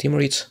 remember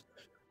Timurids,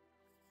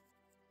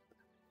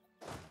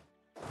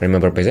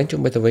 remember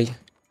Byzantium, by the way.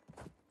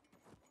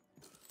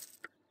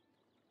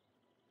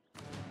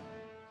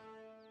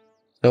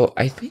 So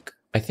I think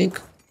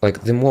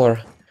like the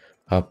more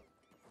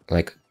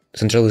like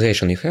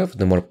centralization you have,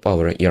 the more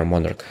power your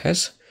monarch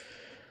has,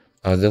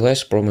 the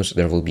less problems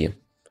there will be.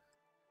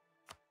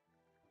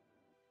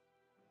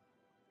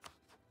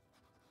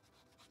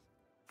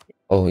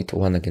 Oh, it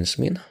won against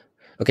me.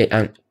 Okay,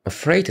 I'm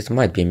afraid it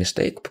might be a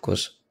mistake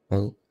because,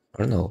 well,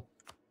 or no,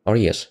 or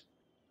yes,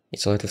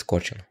 it's a little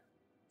scorching.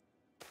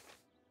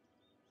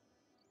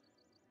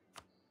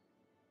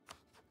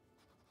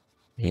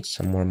 Need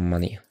some more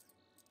money.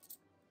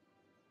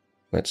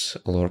 Let's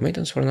lower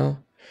maintenance for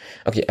now.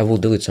 Okay, I will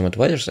delete some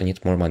advisors, I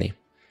need more money.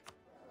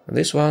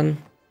 This one.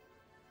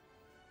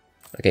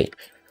 Okay.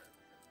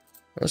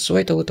 Let's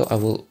wait a little, I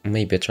will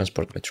maybe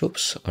transport my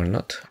troops, or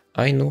not.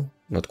 I know,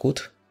 not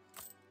good.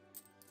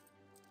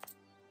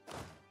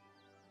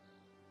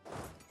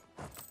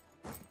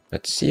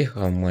 Let's see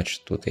how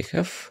much do they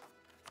have.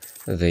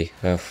 They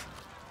have...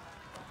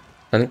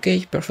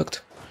 Okay,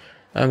 perfect.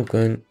 I'm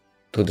going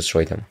to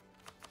destroy them.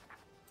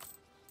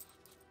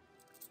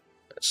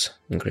 Let's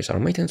increase our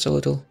maintenance a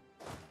little.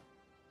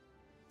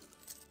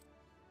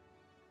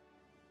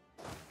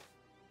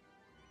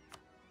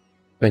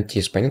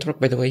 Is spy network,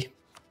 by the way.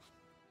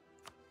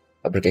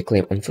 Fabricate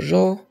claim on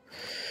Fuzhou.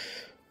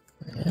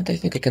 And I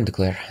think I can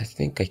declare. I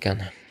think I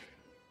can.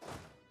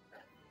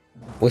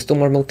 With 2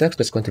 more miltechs,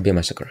 it's going to be a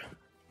massacre.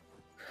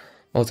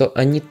 Although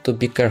I need to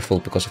be careful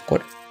because of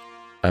course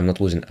I'm not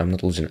losing, I'm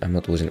not losing, I'm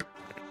not losing,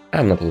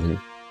 I'm not losing.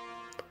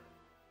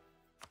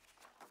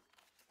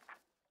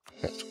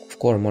 Of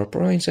core more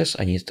provinces,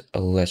 I need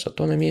less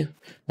autonomy,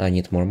 I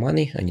need more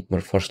money, I need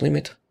more force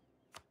limit.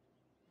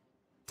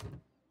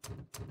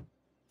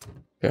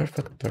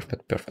 Perfect,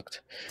 perfect,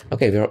 perfect.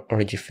 Okay, we're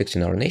already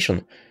fixing our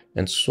nation,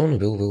 and soon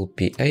we will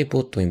be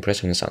able to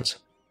impress Renaissance,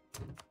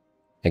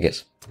 I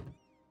guess.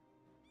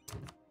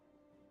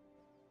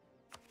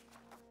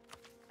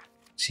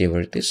 See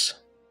where it is.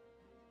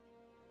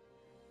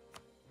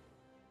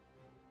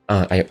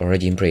 Ah, I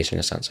already embraced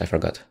Renaissance, I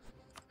forgot.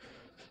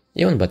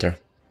 Even better.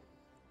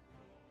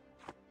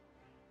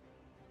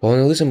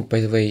 Colonialism,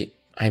 by the way,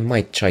 I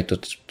might try to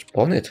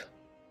spawn it,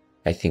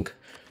 I think.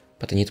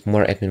 But I need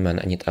more admin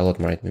mana, I need a lot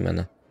more admin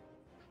mana.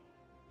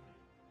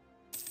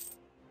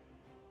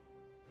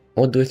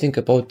 What do you think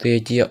about the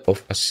idea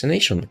of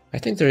assassination? I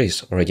think there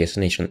is already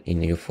assassination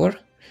in U4.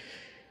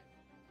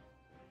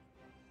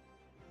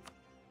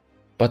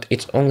 But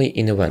it's only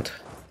in event.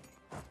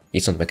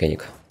 It's not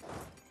mechanic.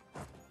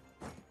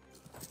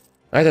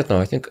 I don't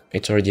know, I think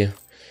it's already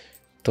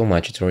too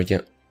much, it's already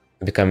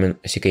becoming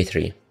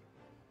CK3.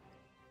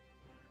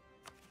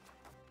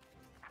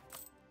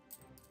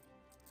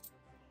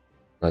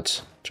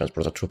 Let's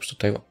transport the troops to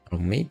Taiwan, or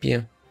maybe...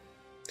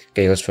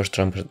 Okay, let's first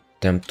transport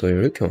them to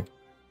Ryukyu,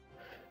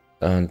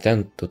 and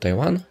then to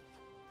Taiwan,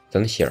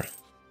 then here.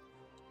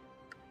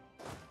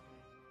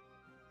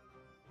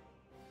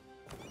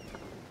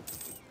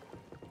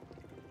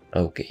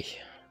 Okay.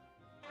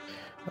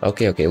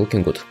 Okay,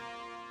 looking good.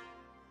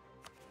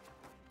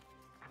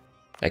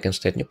 I can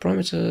state new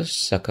promises,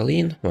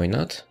 Sakhalin, why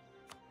not?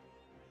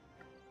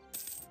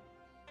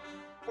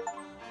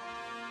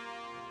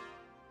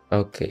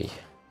 Okay.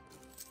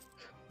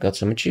 Got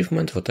some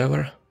achievement,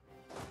 whatever.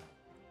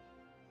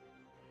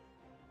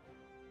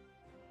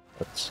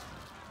 That's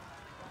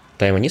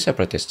Taiwanese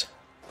separatist.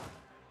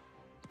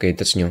 Okay,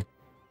 that's new.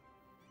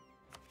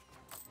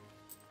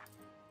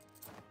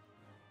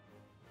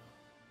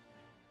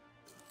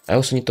 I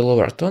also need to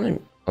lower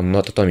autonomy,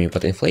 not autonomy,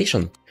 but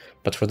inflation.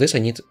 But for this I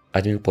need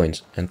admin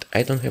points, and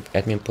I don't have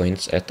admin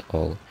points at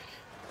all.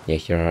 Yeah,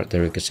 here are the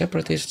Ryukyu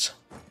separatists.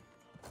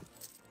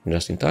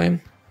 Just in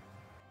time.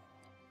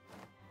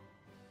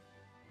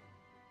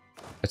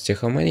 Let's see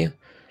how many.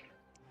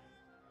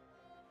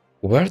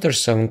 Were there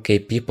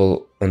 7k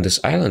people on this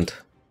island?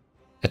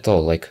 At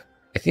all, like,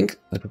 I think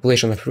the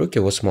population of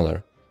Ryukyu was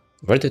smaller.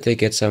 Where did they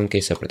get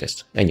 7k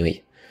separatists?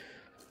 Anyway.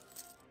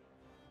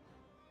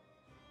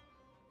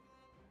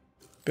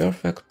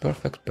 Perfect,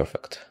 perfect,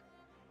 perfect.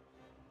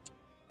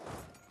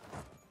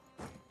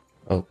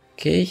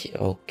 Okay,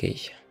 okay.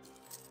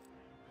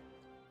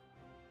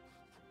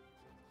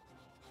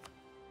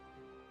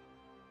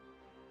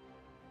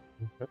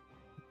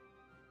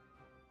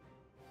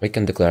 We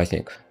can declare, I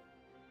think.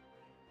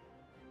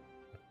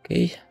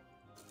 Okay.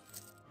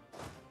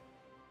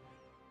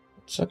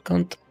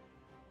 Second.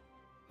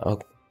 Oh,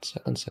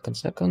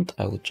 second.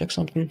 I will check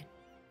something.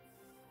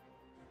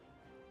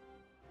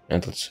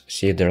 And let's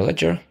see their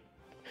ledger.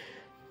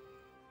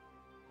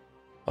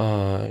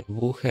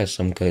 Who has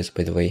some guys,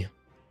 by the way?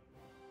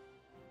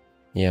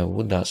 Yeah,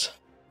 who does?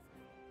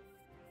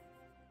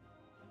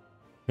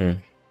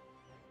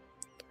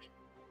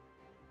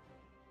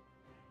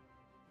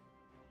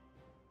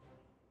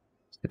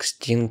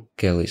 16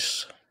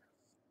 galleys.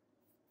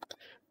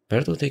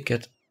 Where do they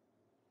get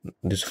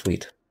this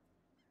fleet?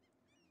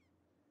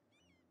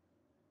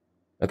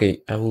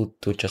 Okay, I will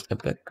do just a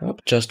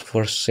backup, just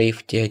for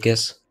safety, I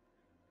guess.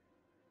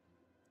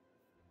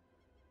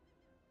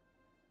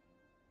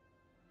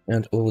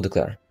 And we will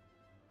declare.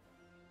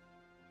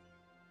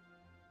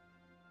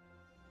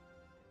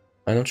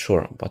 I'm not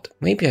sure, but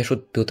maybe I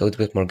should build a little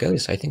bit more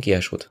galleys. I think, yeah, I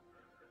should.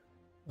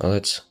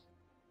 Let's...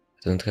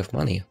 I don't have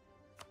money.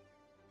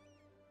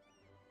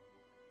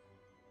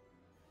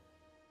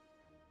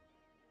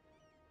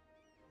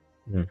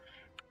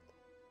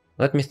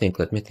 Let me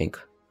think.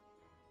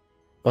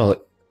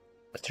 Well,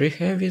 3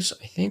 heavies,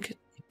 I think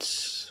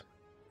it's...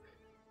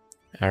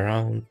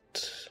 around...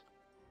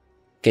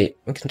 Okay,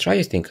 we can try,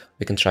 I think.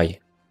 We can try.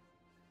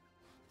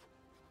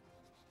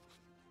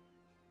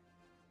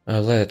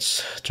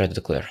 Let's try to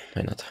declare.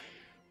 Why not?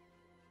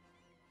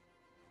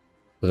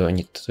 Do I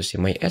need to see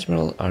my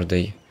admiral? Are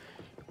they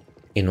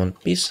in one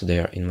piece? They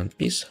are in one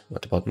piece.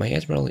 What about my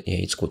admiral? Yeah,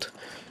 it's good.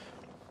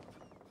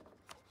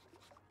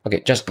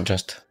 Okay, just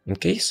in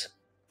case.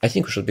 I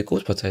think we should be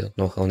good, but I don't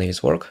know how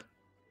navies work.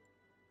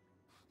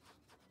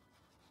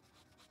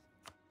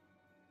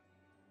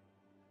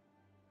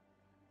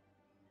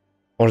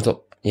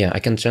 Although, yeah, I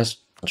can just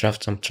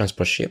draft some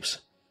transport ships.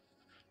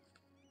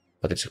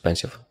 But it's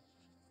expensive.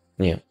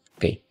 Yeah,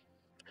 okay.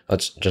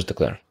 Let's just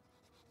declare.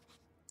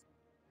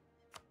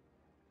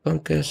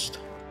 Conquest.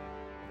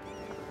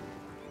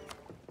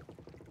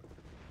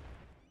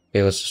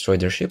 Okay, let's destroy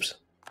their ships.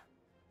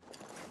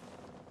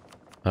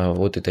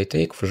 What did I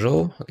take?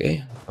 Fuzhou,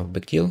 okay, no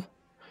big deal.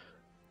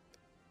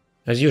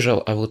 As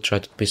usual, I will try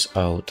to piece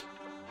out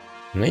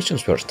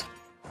nations first.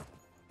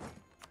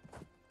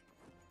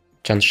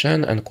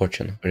 Chanshan and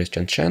Cochin. Where is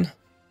Chanshan?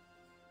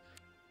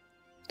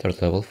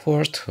 Third level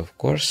fort, of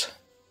course.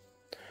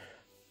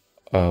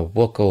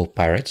 Woko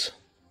pirates.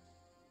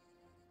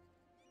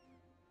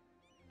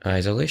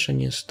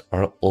 Isolationist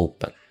or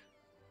open?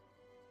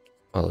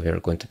 Well, we are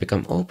going to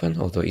become open,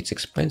 although it's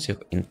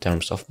expensive in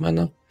terms of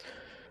mana.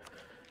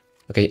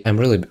 Okay, I'm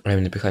really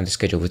running behind the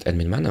schedule with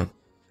admin mana.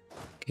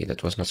 Okay,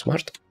 that was not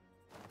smart.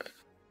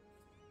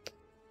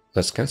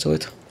 Let's cancel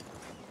it.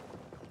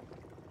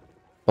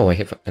 Oh, I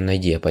have an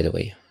idea, by the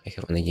way. I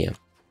have an idea.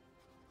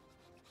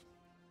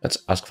 Let's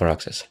ask for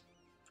access.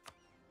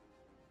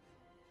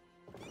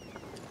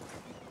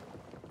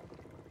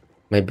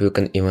 Maybe we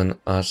can even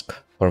ask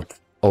for...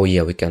 Oh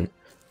yeah, we can.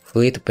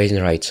 Fleet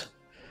basin rights.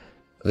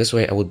 This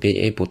way I would be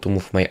able to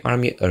move my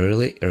army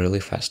really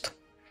fast.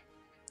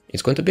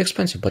 It's going to be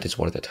expensive, but it's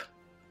worth it.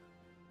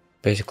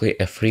 Basically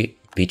a free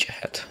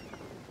beachhead.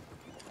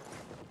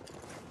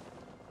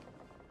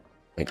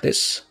 Like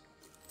this.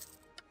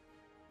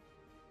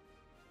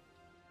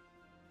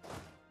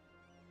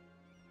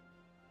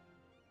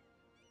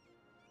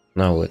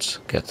 Now let's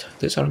get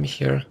this army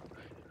here.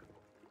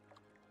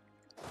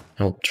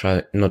 I'll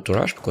try not to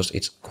rush because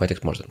it's quite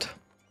important.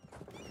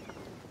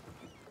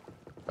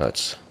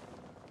 Let's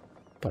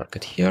park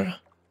it here.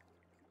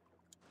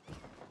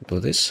 Do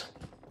this.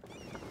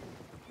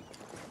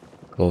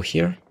 Go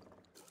here.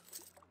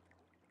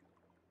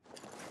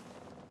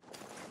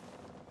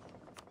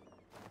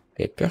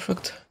 Okay,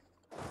 perfect.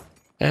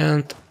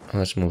 And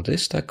let's move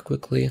this stack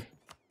quickly.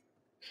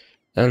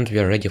 And we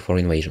are ready for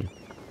invasion.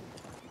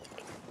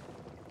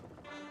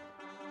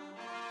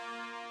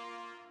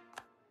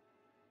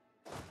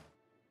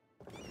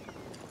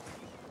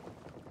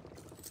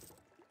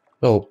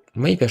 So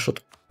maybe I should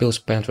build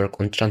spend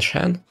work on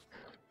Chanshan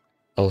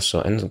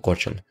also and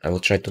Gorchan. I will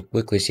try to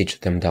quickly siege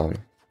them down.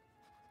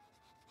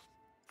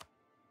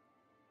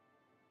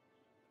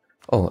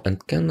 Oh,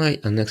 and can I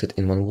annex it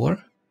in one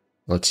war?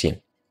 Let's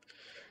see.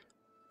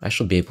 I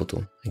should be able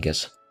to, I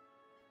guess.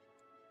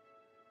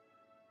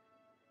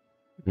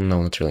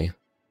 No, not really.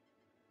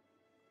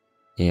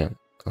 Yeah,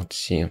 let's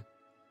see.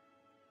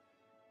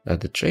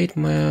 The trade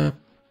map...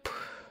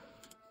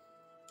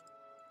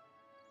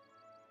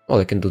 Oh,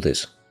 I can do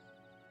this.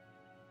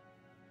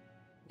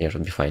 Yeah,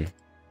 should be fine.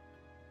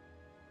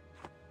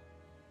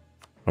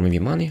 Or maybe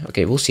money?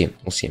 Okay, we'll see.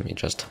 We'll see. I'm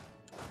just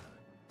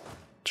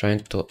trying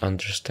to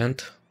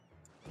understand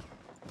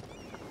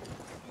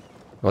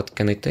what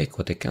can I take,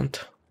 what I can't.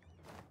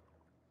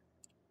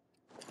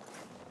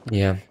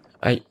 Yeah,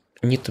 I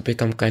need to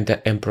become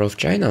kinda Emperor of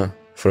China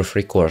for a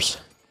free course,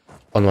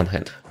 on one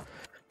hand.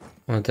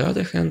 On the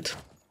other hand,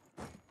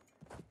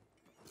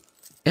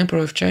 Emperor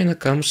of China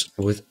comes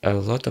with a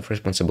lot of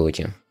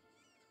responsibility.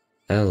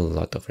 A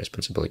lot of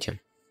responsibility.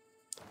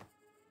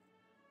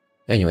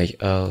 Anyway,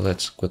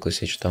 let's quickly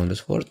siege down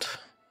this fort.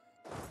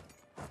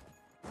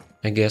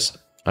 I guess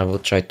I will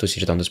try to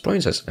siege down these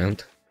provinces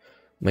and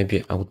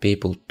maybe I would be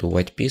able to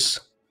white peace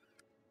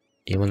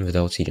even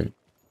without sieging.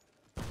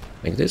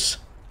 Like this.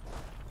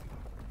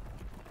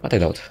 But I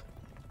doubt.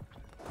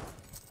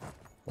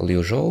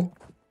 Liu Zhou.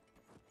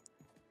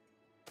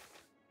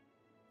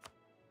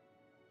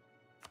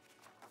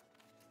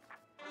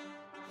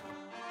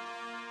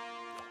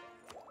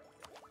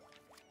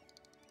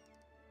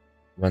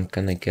 When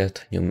can I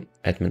get new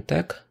admin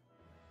tag?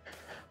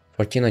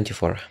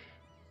 1494.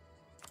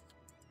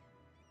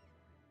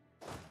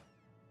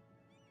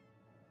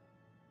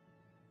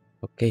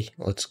 Okay,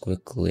 let's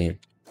quickly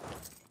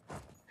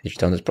siege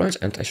down this province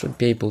and I should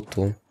be able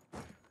to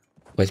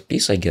white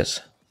peace, I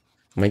guess.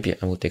 Maybe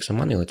I will take some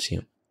money, let's see.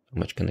 How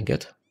much can I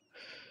get?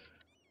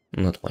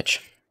 Not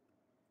much.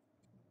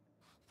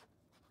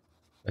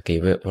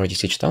 Okay, we already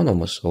sieged down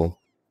almost, so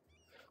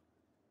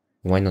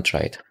why not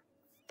try it?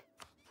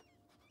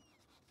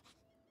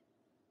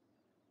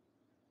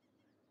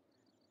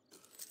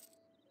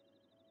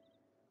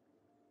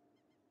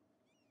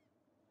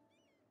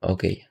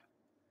 Okay.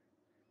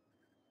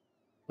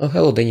 Oh,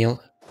 hello,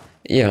 Daniel.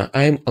 Yeah,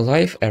 I'm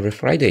live every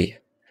Friday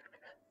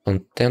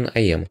on 10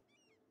 AM.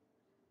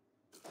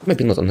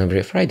 Maybe not on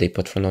every Friday,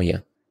 but for now, yeah.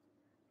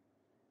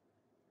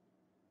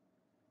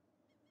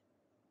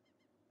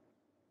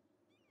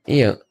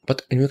 Yeah,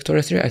 but in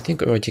Victoria 3, I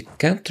think we already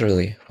can't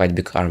really fight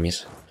big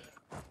armies.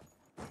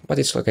 But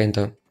it's like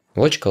kinda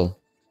logical.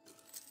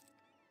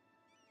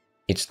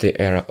 It's the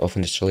era of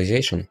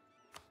industrialization.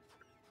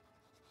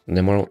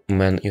 The more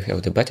men you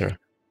have, the better.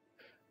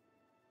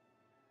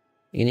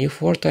 In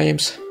U4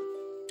 times,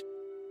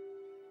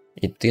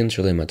 it didn't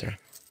really matter.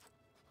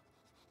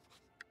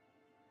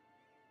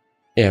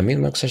 Yeah,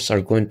 min-maxers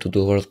are going to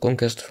do World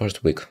Conquest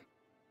first week.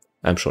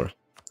 I'm sure.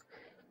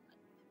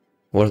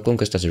 World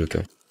Conquest as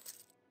Ryukyu.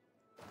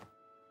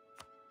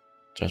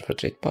 Transfer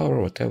trade power,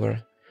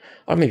 whatever.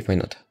 Or maybe why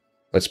not?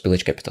 Let's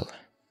pillage capital.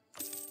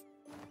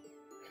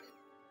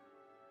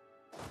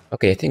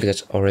 Okay, I think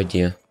that's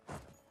already a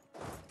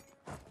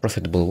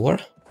profitable war.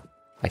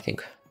 I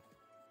think.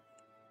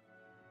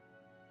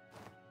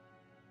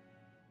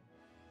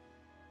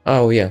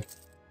 Oh, yeah.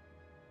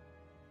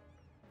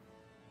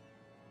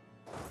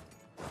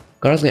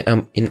 Currently,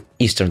 I'm in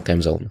Eastern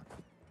time zone.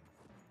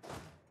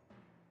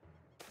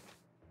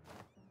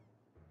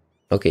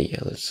 Okay, yeah,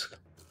 let's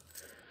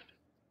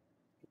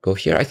go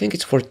here. I think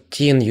it's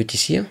 14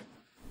 UTC.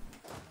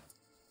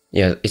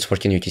 Yeah, it's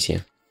 14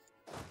 UTC.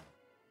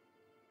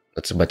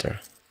 That's better.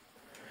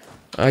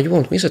 You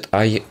won't miss it.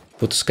 I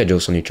put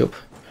schedules on YouTube,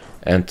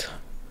 and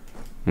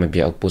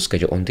maybe I'll put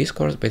schedule on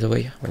Discord, by the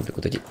way. Might be a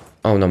good idea.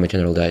 Oh no, my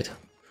general died.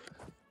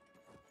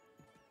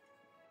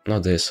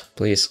 Not this,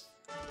 please.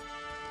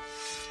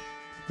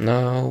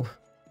 No.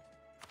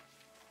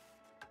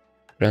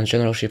 Grand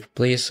generalship,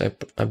 please,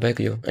 I beg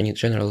you, I need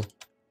general.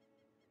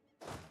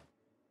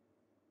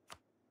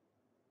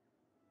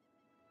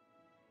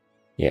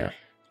 Yeah,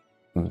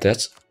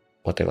 that's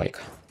what I like.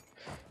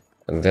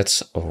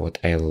 That's what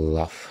I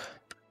love.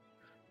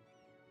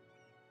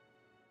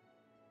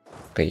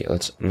 Okay,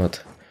 let's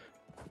not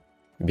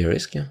be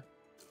risky.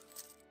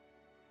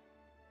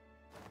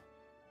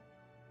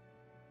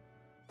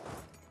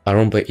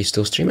 Arumba is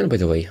still streaming, by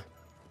the way.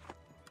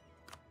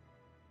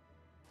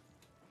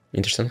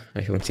 Interesting,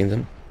 I haven't seen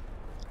them.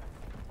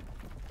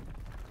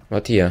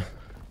 But yeah.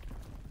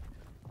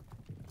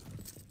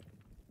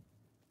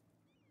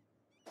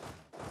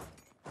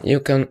 You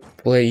can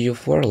play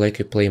U4 like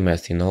you play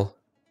math, you know?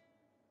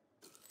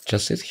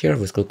 Just sit here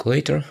with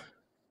calculator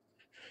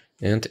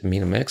and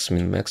min-max,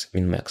 min-max,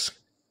 min-max.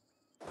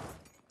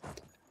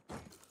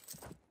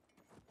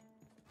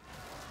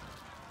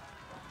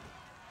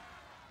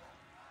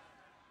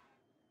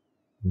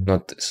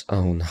 Not this.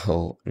 Oh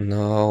no,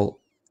 no.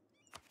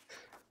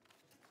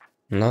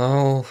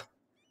 No.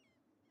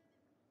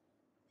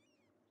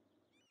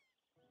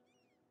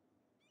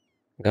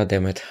 God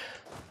damn it.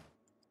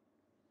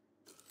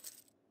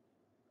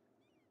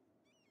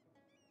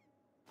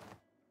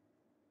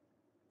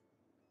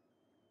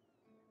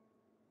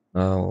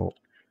 Oh.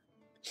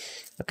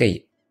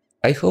 Okay.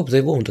 I hope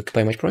they won't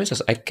occupy much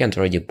provinces. I can't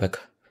already back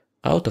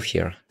out of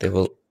here. They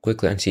will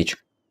quickly unsiege.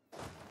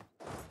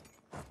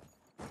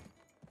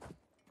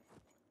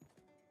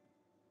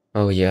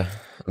 Oh yeah.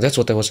 That's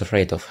what I was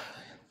afraid of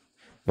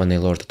when I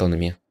lowered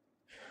autonomy.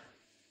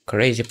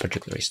 Crazy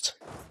particularists.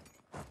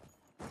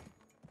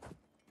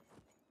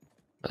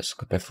 Let's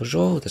occupy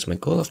Fuzhou. That's my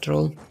goal after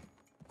all.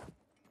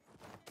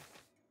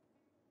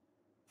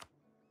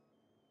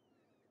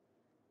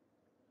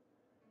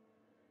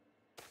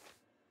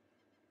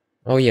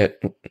 Oh yeah,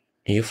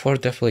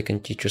 U4 definitely can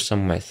teach you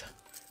some math.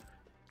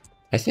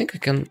 I think I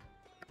can...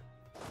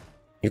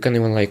 You can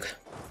even like...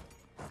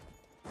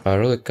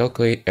 really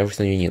calculate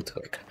everything you need,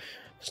 like...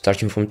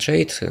 Starting from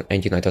trade,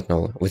 ending, I don't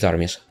know, with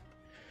armies.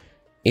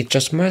 It's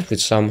just math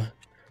with some...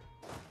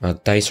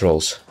 dice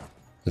rolls,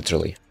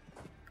 literally.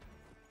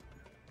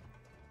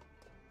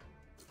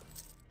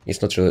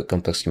 It's not really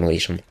complex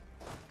simulation.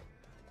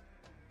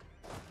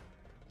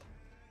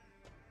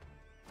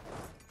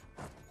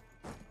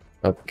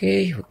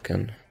 Okay, we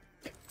can...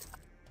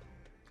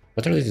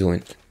 What are they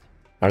doing?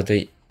 Are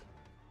they...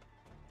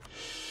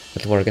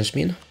 at war against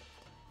me?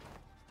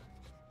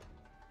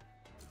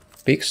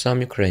 Speak some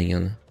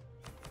Ukrainian.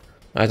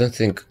 I don't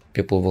think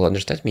people will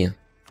understand me,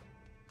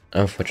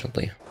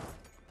 unfortunately.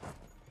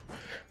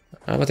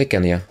 But I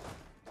can, yeah.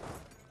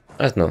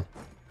 I don't know.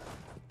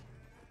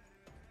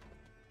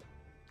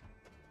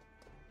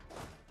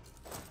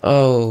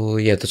 Oh,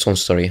 yeah, that's one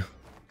story.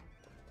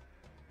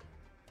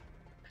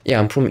 Yeah,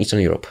 I'm from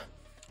Eastern Europe.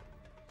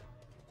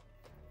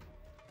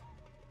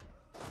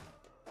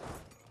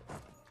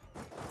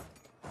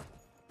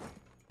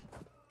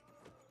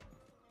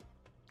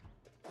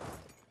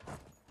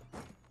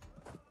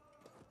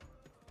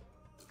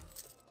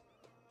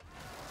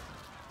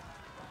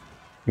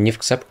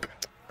 Nivksep.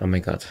 Oh my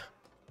god.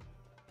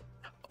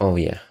 Oh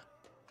yeah.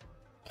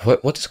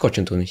 What is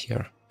Cochin doing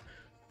here?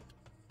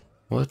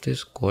 What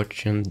is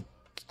Cochin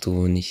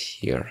doing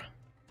here?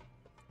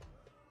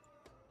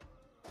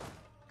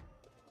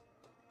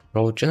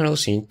 Road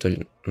generals need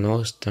to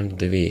know standard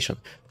deviation.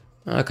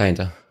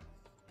 Kinda.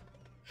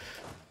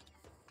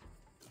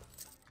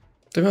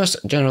 To be honest,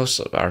 generals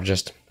are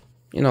just,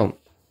 you know,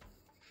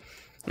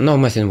 no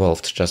math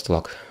involved, just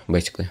luck,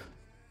 basically.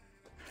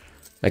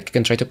 Like, you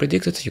can try to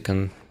predict it, you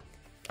can...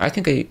 I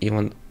think I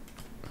even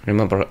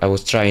remember I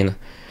was trying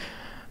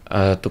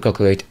to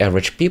calculate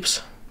average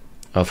pips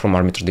from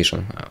army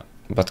tradition,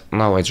 but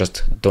now I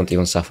just don't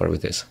even suffer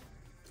with this.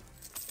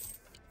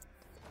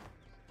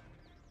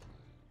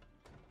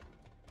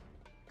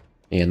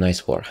 Yeah,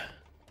 nice war.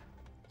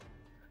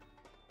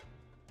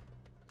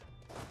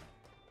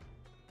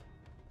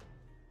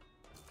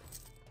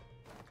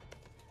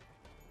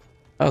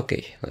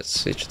 Okay,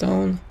 let's switch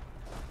down.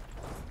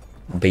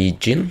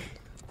 Beijing.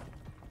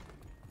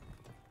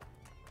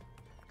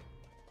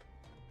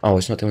 Oh,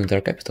 it's not even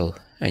their capital.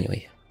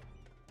 Anyway,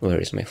 where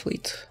is my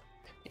fleet?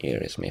 Here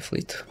is my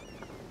fleet.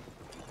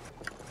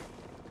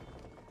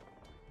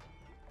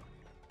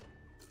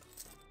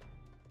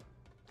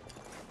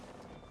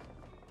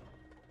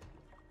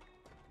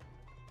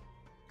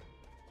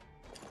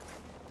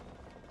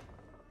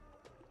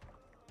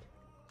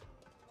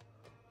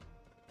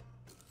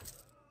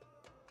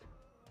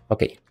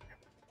 Okay.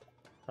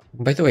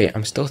 By the way,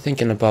 I'm still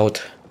thinking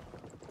about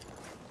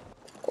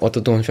what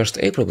to do on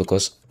 1st April,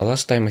 because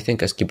last time I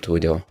think I skipped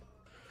video.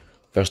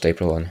 1st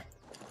April one.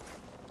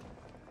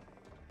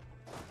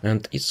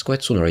 And it's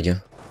quite soon already.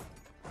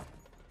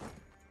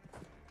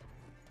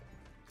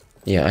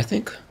 Yeah, I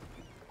think...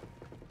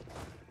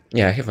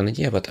 Yeah, I have an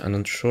idea, but I'm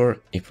not sure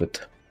if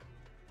it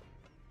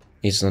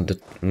is not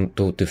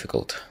too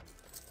difficult.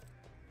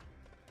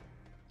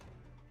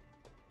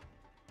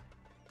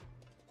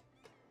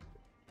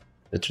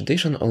 The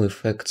tradition only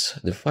affects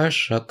the fire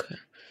shock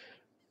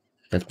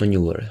and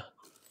maneuver.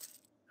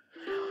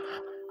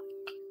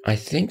 I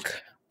think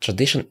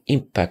tradition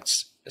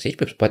impacts siege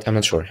pips, but I'm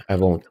not sure. I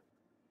won't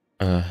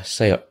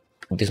say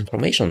this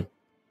information.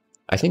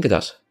 I think it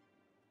does.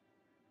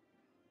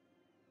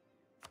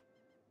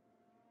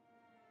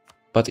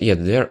 But yeah,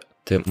 they're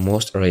the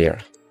most rare.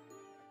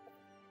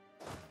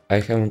 I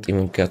haven't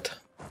even got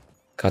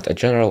a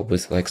general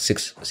with like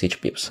 6 siege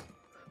pips.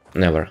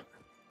 Never.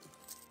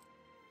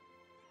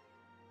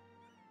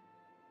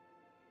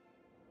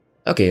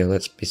 Okay,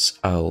 let's piece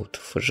out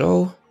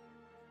Fuzhou.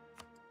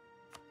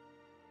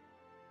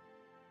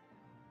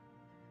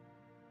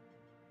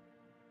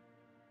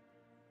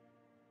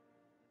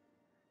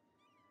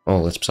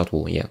 Oh, let's piece out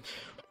Wu, yeah.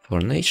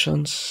 4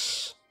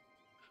 nations.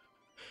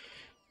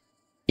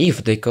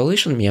 If they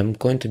coalition me, I'm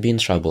going to be in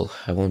trouble.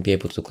 I won't be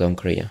able to claim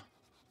Korea.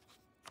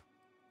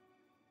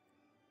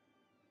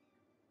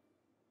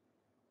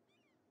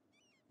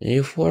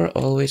 U4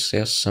 always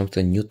has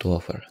something new to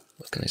offer.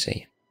 What can I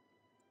say?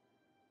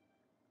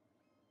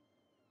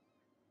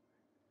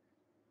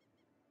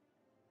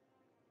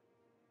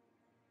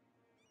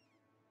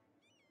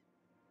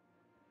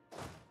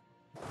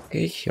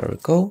 Okay, here we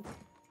go.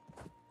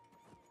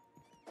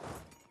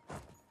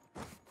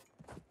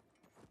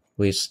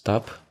 Please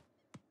stop.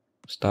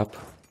 Stop.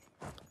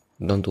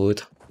 Don't do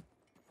it.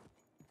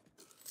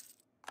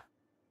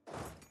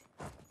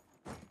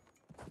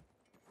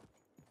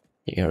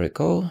 Here we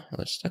go.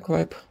 Let's stack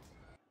wipe.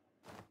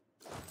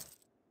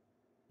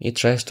 It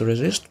tries to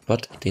resist,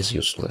 but it is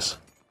useless.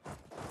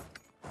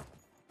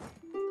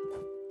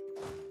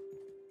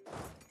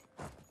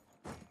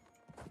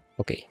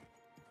 Okay.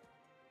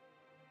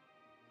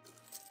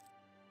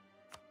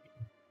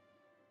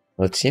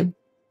 Let's see.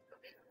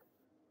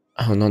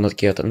 Oh no, not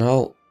Kyoto.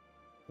 No,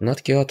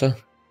 not Kyoto.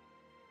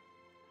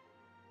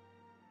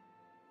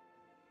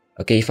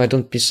 Okay, if I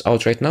don't piece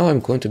out right now,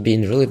 I'm going to be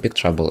in really big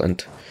trouble,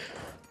 and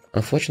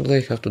unfortunately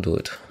I have to do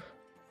it.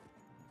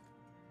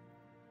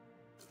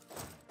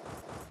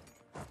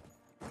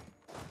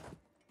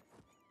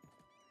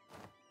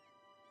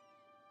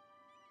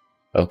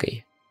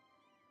 Okay.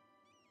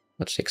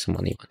 Let's take some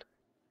money.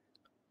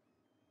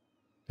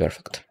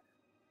 Perfect.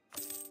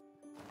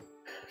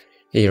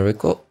 Here we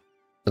go.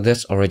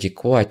 That's already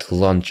quite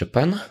long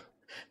Japan,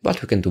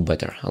 but we can do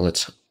better.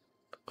 Let's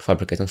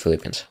fabricate in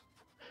Philippines.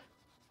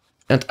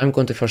 And I'm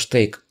going to first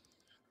take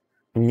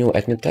new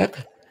ethnic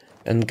tag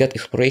and get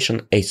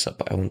exploration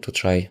ASAP. I want to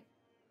try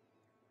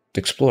to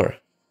explore.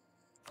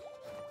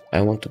 I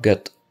want to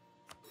get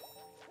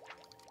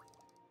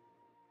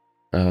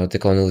the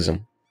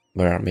colonialism.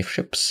 Where are my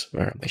ships?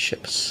 Where are my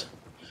ships?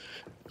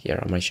 Here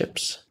are my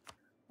ships.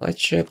 Light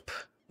ship,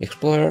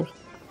 explorer.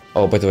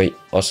 Oh, by the way,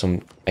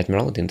 awesome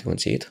admiral, didn't even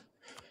see it.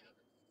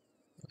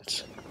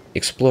 Let's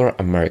explore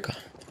America.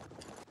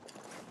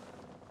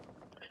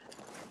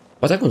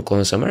 But I won't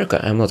colonize America,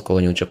 I'm not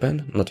colonial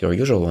Japan, not your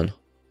usual one.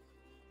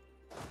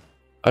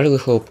 I really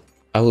hope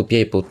I will be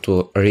able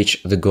to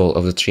reach the goal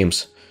of the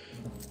streams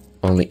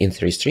only in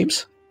 3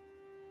 streams.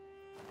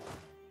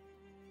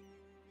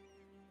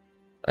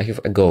 I have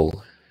a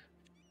goal.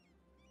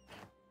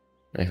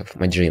 I have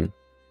my dream.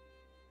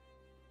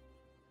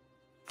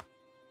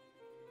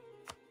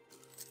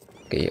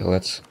 Okay,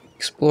 let's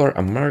explore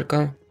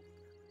America,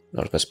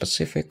 Northwest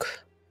Pacific.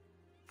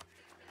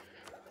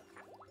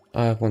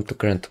 I want to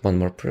grant one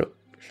more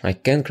I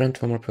can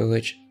grant one more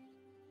privilege.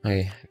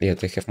 I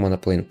have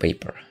monopoly in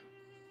paper.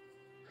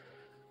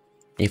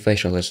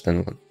 Inflation less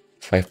than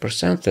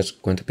 5%, that's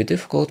going to be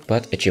difficult,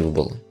 but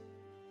achievable.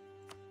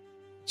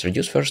 Let's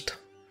reduce first.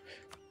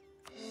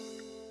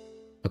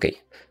 Okay.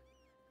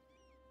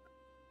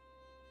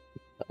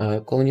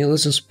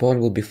 Colonialism spawn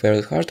will be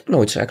fairly hard.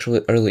 No, it's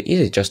actually really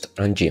easy, just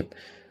RNG.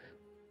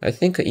 I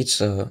think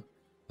it's oh.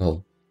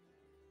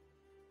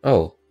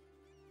 Oh.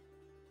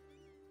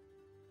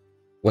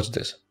 What's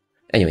this?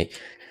 Anyway,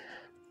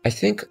 I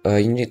think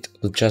you need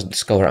to just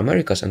discover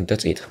Americas and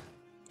that's it.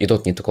 You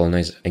don't need to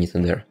colonize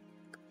anything there.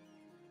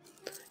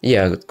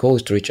 Yeah, the goal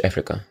is to reach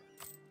Africa.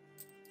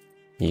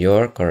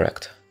 You're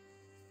correct.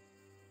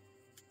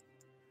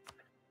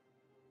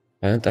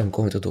 And I'm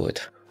going to do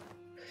it.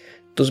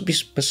 To be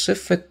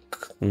specific,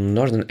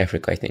 Northern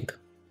Africa, I think.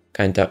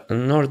 Kinda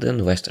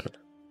Northern Western.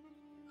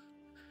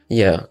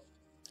 Yeah,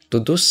 to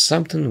do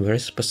something very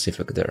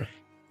specific there.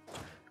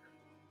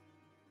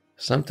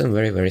 Something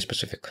very, very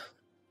specific.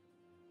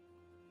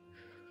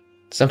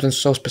 Something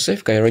so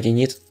specific I already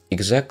need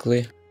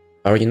exactly...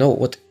 I already know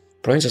what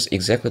provinces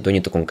exactly do I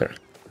need to conquer.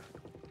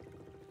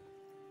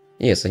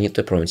 Yes, I need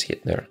 2 provinces here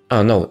there.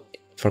 Ah, no.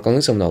 For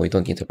colonialism, no, we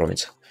don't need a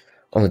province.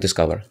 Only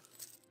discover.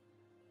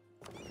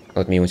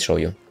 Let me even show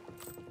you.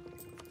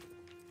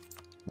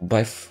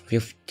 By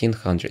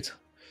 1500.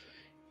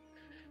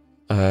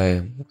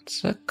 1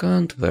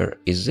 second, where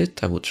is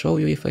it? I would show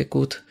you if I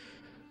could.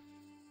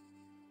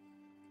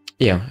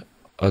 Yeah,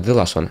 the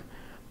last one.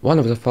 One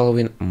of the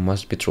following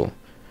must be true.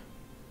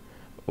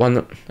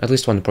 At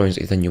least one province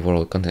in the New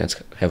World continents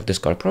have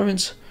discard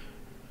province,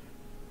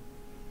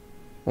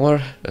 or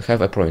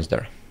have a province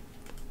there.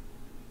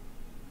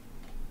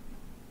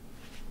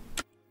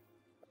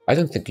 I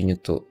don't think you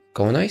need to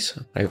colonize.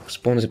 I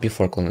spawned it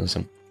before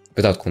colonizing,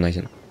 without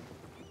colonizing.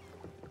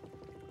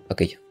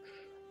 Okay.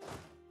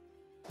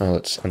 Now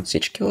let's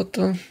unsiege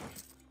Kyoto.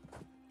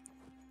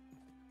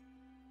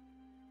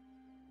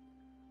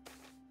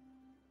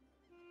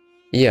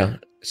 Yeah,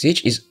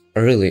 siege is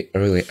really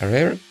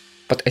rare,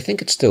 but I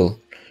think it's still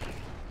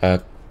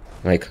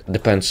like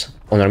depends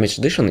on army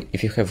tradition.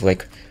 If you have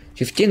like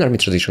 15 army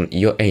tradition,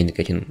 you ain't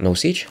getting no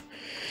siege.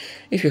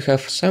 If you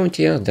have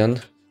 70,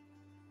 then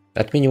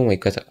at minimum you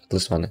get at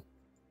least one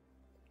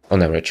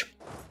on average,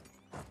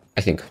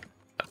 I think.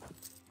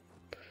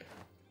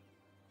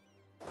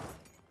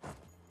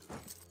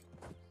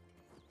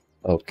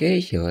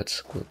 Okay,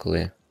 let's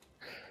quickly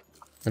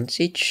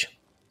unsiege.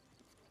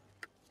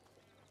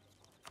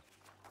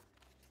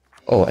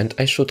 Oh, and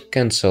I should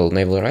cancel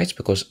naval rights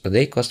because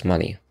they cost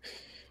money.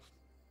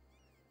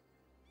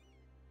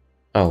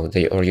 Oh,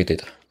 they already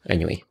did.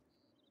 Anyway.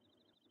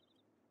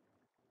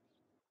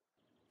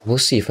 We'll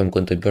see if I'm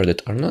going to build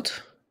it or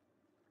not.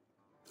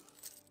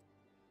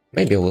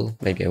 Maybe I will,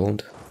 maybe I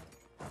won't.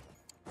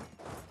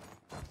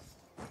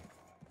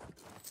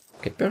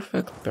 Okay,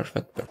 perfect.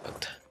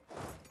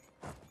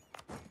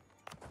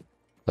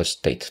 Let's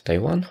take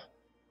Taiwan.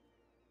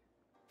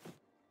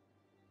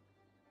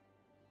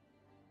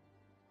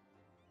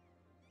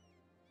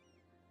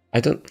 I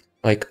don't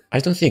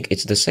think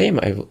it's the same.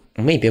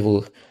 Maybe I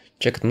will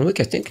check it on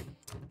wiki. I think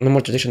the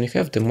more tradition you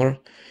have, the more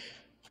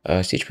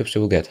siege pips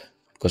you will get.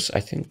 Because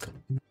I think,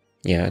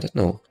 yeah, I don't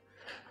know.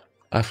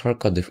 I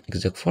forgot the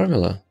exact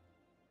formula.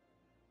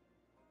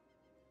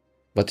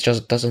 But it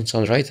just doesn't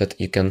sound right that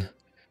you can...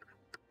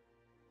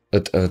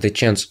 That the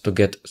chance to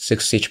get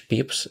 6 siege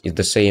pips is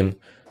the same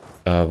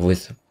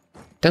with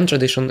 10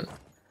 tradition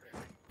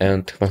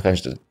and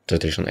 100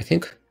 tradition, I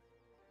think.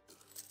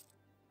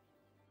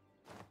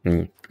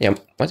 Yeah,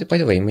 but by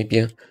the way,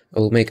 maybe I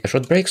will make a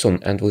short break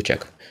soon and we'll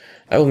check.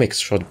 I will make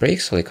short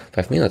breaks, like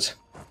 5 minutes,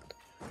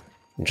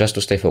 just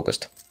to stay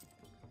focused.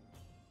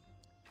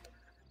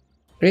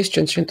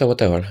 Christian, Shinto,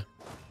 whatever.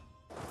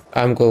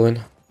 I'm going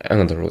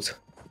another route.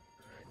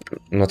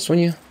 Not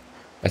Sunny.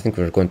 I think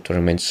we're going to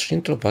remain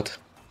Shinto, but...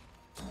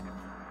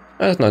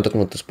 I don't know, I don't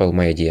want to spoil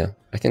my idea.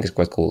 I think it's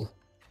quite cool.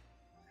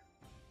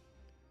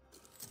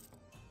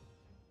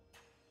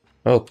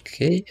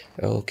 Okay.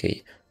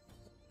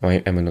 Why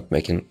am I not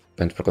making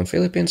Pentagon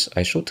Philippines?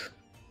 I should.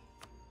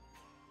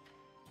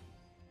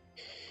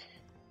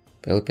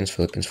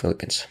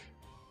 Philippines.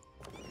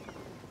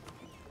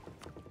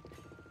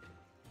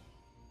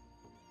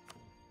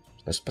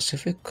 That's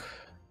Pacific.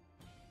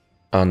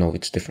 Ah, no,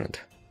 it's different.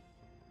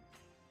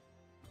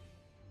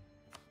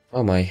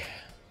 Oh my.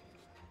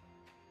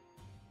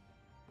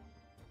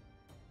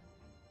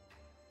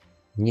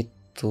 Need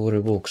to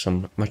revoke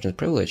some merchant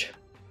privilege.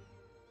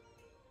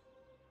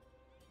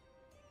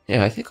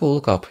 Yeah, I think I'll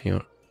look up.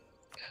 You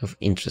have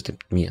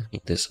interested me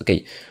in this.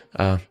 Okay,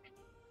 I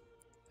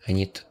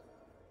need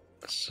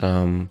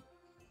some...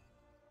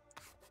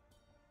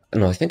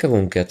 No, I think I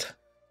won't get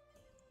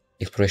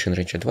exploration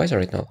range advisor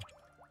right now.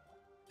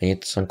 I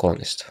need some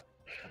colonist,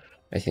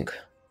 I think.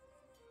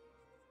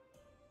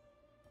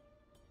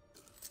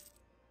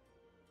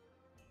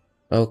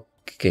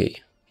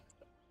 Okay.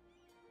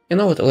 You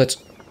know what, let's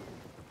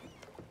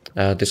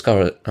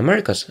discover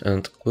Americas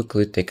and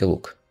quickly take a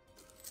look.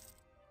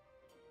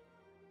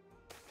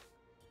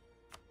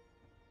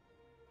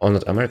 Oh,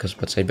 not Americas,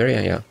 but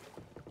Siberia, yeah.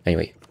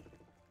 Anyway.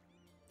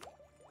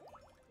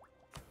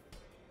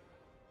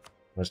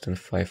 Less than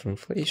 5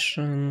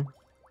 inflation.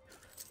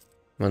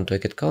 Want to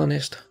get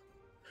colonist.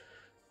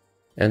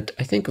 And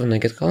I think when I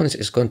get colonist,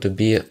 it's going to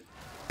be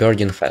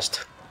burning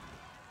fast.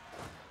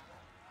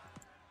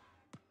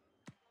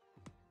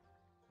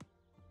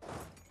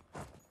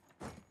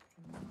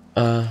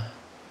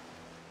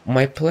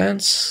 My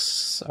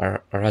plans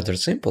are rather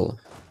simple.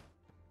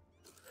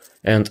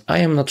 And I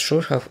am not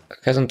sure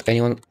hasn't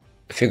anyone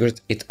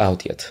figured it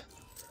out yet.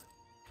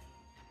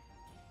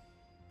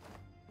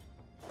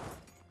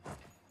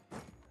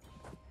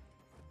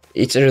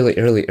 It's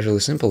really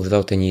simple,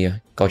 without any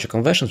culture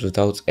conventions,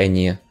 without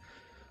any...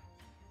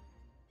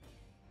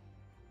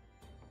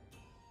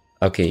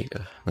 Okay,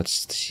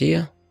 let's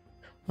see.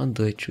 What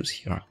do I choose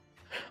here?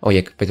 Oh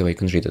yeah, by the way, you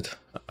can read it.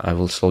 I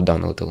will slow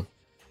down a little.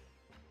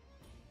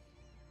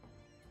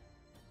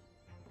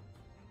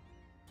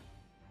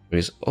 Here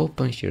is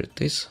open, here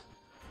it is.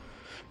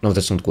 No,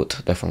 that's not good,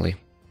 definitely.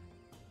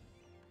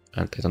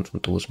 And I don't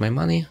want to lose my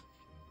money.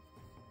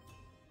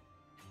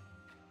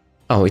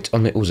 Oh, it's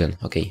only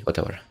Uzen. Okay,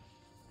 whatever.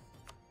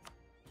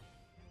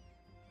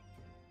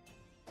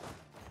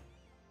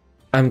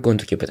 I'm going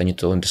to keep it. I need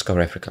to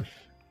discover Africa.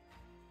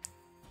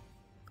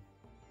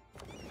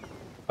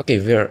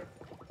 Okay, we're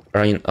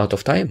running out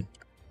of time.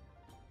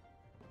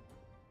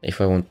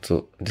 If I want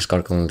to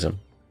discard colonialism.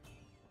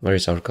 Where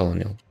is our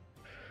colonial?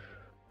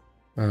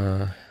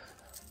 Here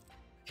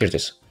it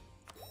is.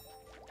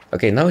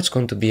 Okay, now it's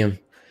going to be a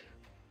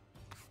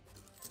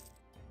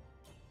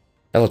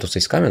lot of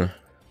things coming.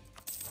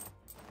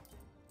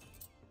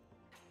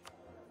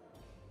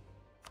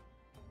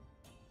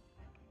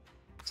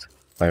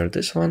 Fire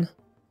this one.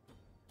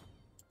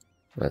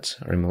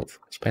 Let's remove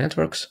spy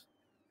networks.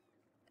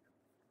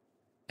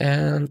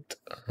 And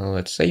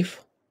let's save.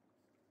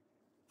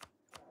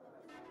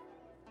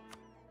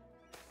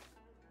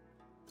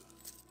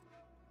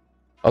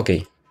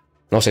 Okay,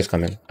 no saves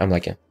coming. I'm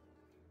lucky.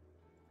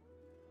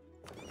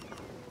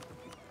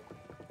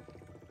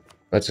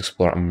 Let's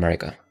explore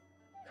America.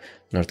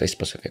 Northeast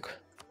Pacific.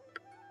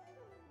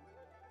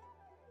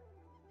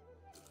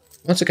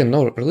 Once again,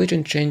 no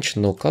religion change,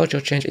 no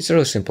culture change. It's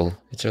really simple.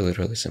 It's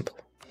really simple.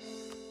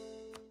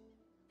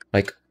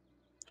 Like,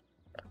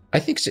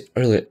 I think it's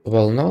really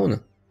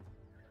well-known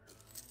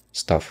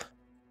stuff.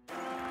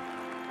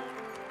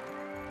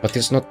 But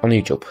it's not on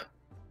YouTube.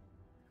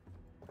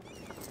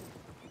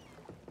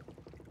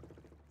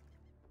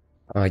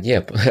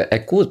 Yeah, I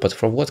could, but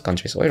from what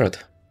countries? Why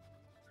not?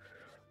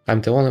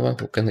 I'm the only one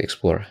who can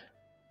explore.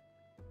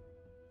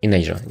 In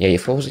Asia. Yeah,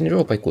 if I was in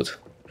Europe, I could.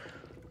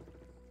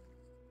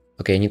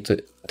 Okay, I need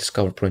to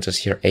discover provinces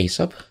here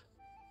ASAP.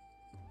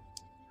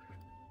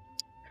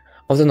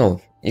 Although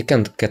no, you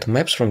can't get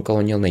maps from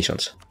colonial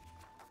nations.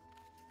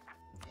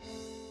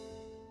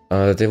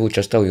 They will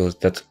just tell you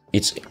that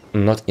it's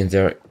not in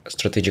their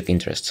strategic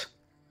interests.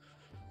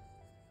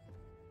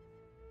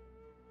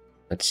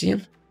 Let's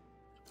see.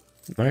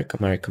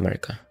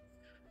 America.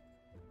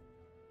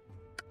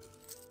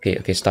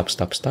 Okay,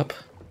 stop.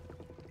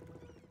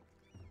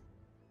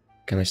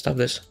 Can I stop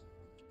this?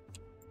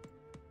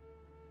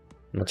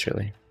 Not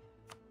really.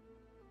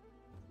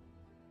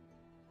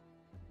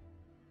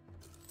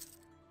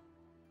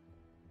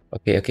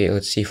 Okay,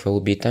 let's see if I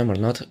will beat time or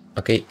not.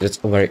 Okay, that's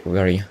a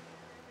very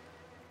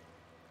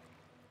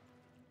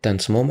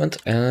tense moment,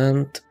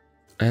 and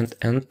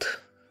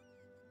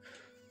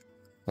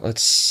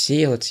let's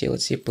see,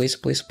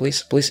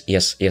 please.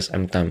 Yes,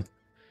 I'm time.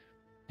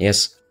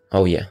 Yes,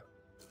 oh yeah.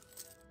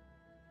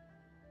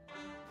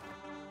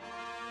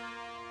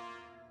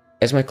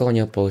 As my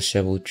colonial policy,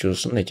 I will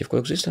choose native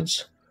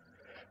coexistence.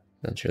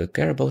 Don't really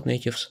care about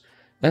natives.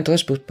 And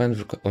let's put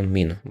Penwork on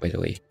Min, by the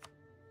way.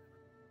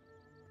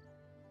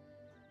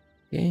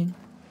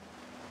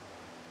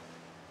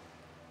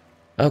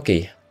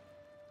 Okay.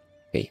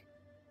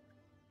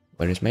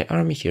 Where is my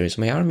army? Here is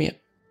my army.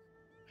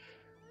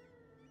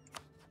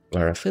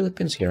 Where are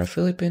Philippines? Here are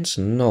Philippines.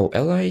 No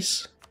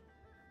allies.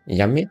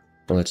 Yummy.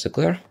 Let's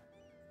declare.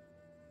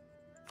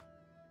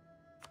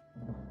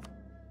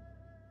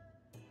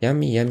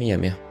 Yummy.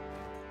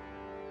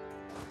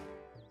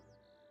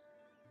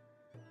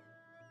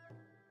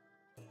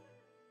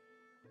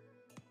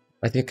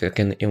 I think I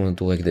can even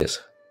do like this.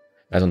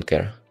 I don't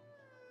care.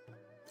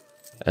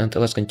 And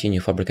let's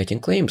continue fabricating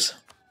claims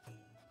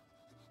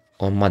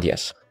on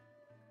Madhyas.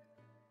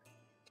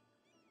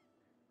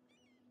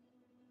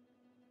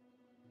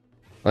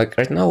 Like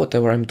right now,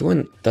 whatever I'm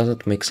doing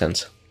doesn't make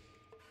sense.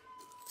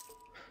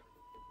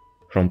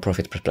 From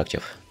profit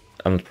perspective.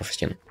 I'm not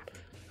profiting.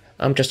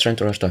 I'm just trying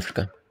to rush to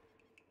Africa.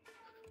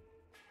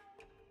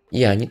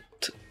 Yeah, I need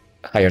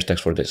higher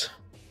tax for this.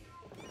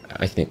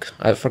 I think.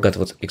 I forgot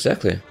what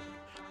exactly.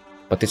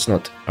 But it's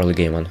not early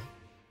game one.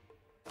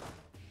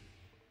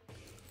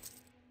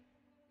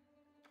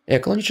 Yeah,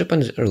 colony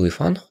Japan is really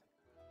fun.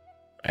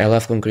 I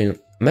love conquering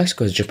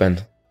Mexico as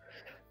Japan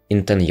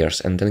in 10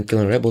 years and then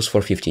killing rebels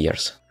for 50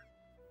 years.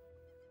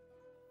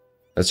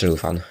 That's really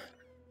fun.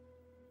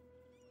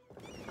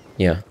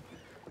 Yeah,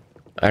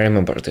 I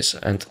remember this,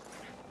 and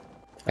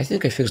I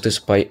think I fixed this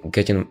by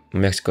getting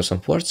Mexico some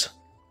ports.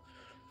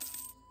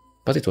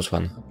 But it was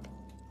fun.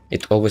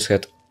 It always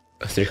had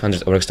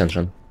 300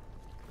 overextension.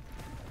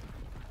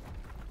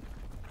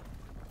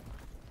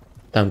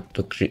 Time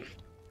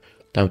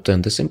to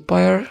end this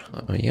empire.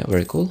 Yeah,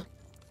 very cool.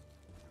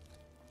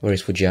 Where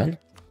is Fujian?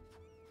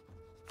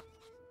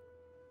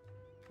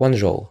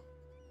 Guangzhou.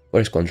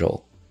 Where is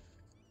Guangzhou?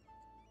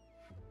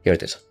 Here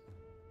it is.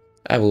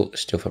 I will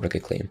still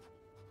fabricate claim.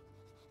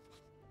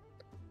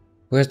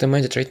 Where's the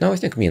mandate right now? I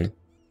think Min.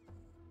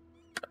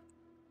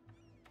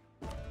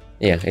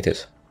 Yeah, it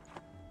is.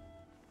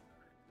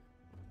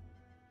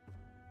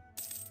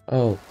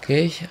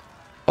 Okay.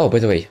 Oh, by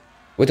the way,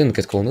 we didn't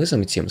get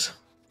colonialism, it seems.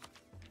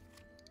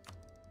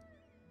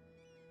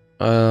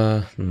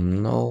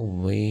 No,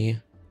 we...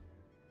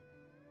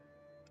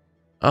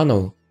 Oh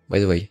no, by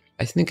the way,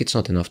 I think it's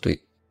not enough to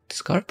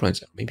discard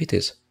points. Maybe it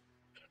is.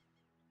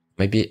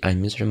 Maybe I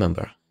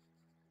misremember.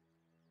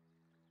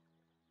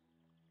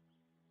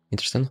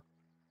 Interesting.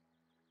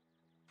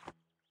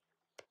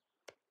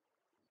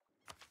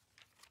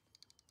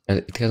 And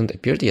it hasn't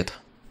appeared yet.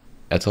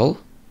 At all?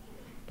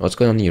 What's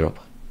going on in Europe?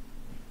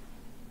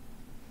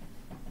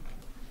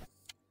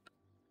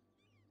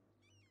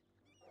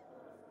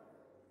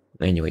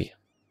 Anyway.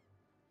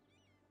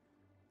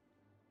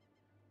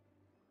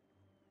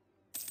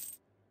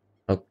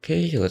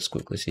 Okay, let's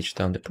quickly siege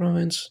down the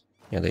province.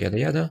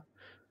 Yada.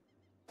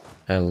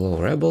 Hello,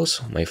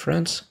 rebels, my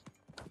friends.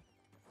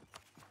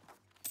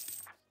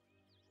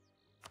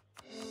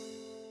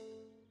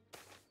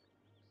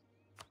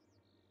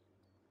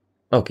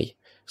 Okay,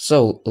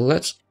 so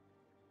let's...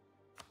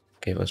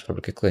 Okay, let's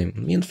probably claim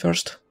Min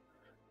first.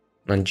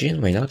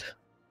 Nanjin, why not?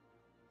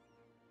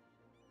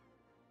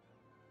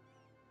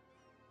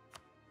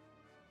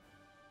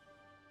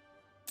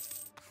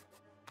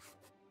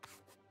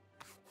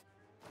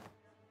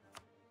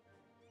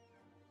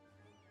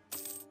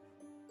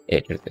 Yeah,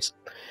 here it is.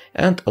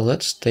 And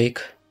let's take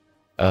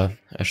a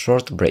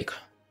short break.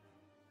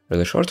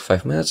 Really short,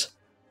 5 minutes.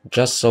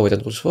 Just so we can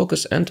lose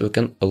focus and we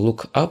can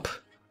look up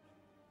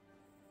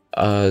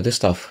the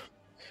stuff.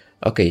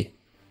 Okay.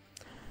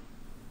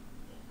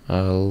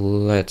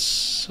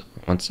 Let's...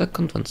 One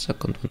second.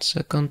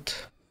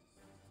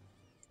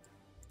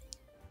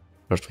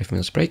 First 5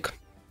 minutes break.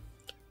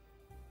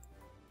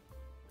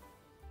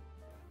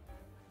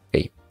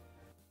 Okay.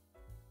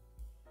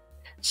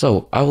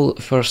 So I will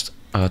first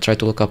try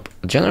to look up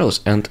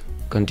generals and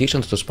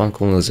conditions to spawn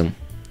colonialism.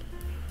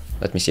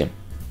 Let me see.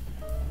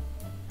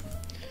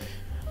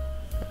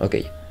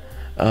 Okay.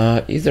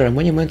 Is there a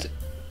monument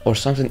or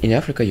something in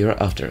Africa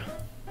you're after?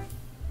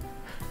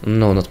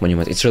 No, not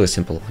monument. It's really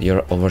simple.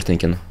 You're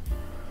overthinking.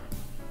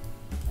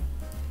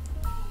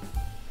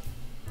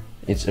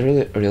 It's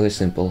really, really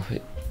simple.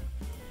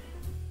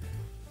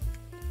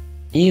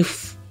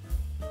 If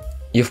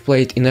you've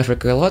played in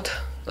Africa a lot,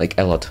 like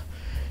a lot,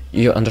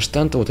 you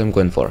understand what I'm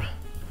going for.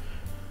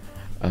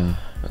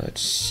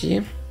 Let's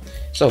see.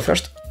 So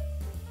first,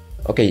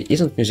 okay,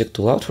 isn't music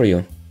too loud for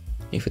you?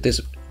 If it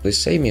is, please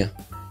say me.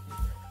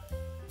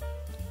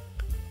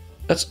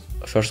 Let's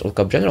first look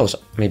up generals.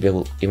 Maybe I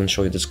will even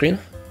show you the screen.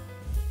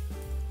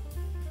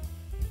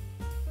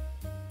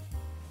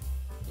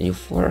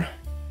 U4.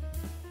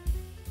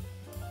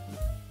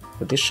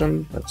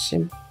 Addition, let's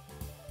see.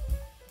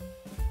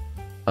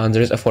 And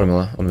there is a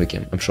formula on wiki,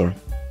 I'm sure.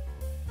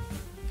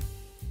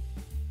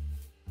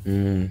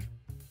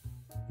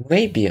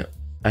 Maybe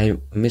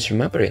I'm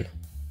misremembering,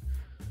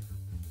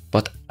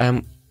 but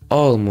I'm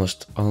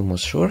almost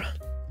sure.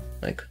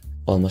 Like,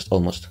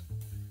 almost.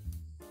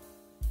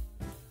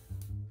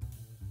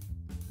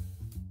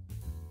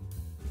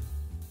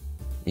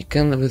 You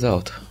can live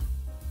without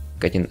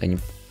getting any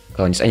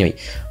colonies. Anyway,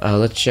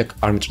 let's check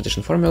army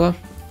tradition formula.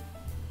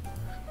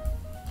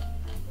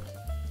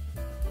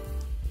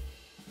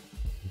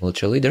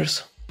 Military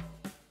leaders.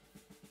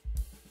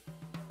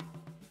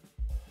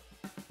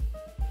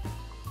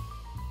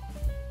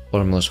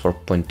 Formulas for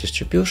point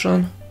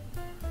distribution.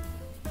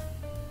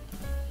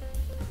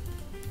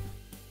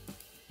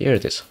 Here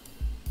it is.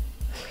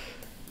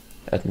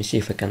 Let me see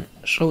if I can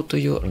show to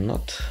you or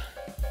not.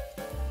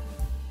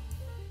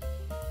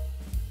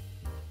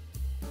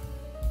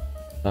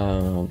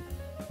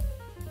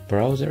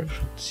 Browser,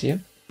 see.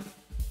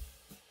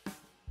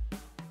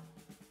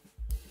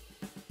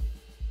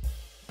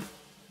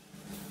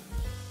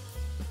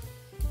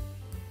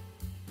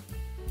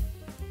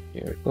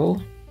 Here we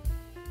go.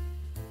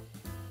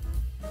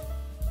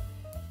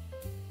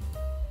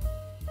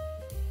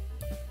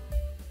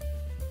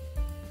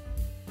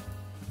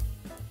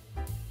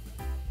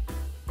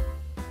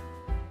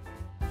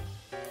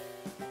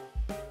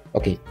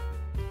 Okay,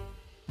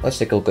 let's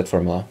take a look at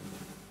formula.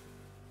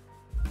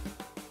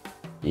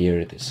 Here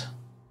it is.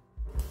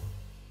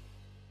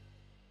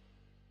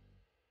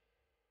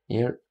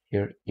 Here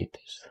it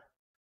is.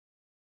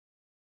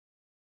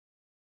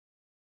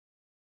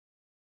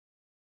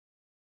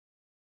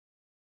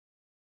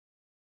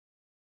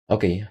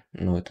 Okay,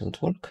 no, it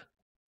doesn't work.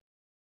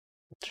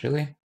 Not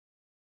really.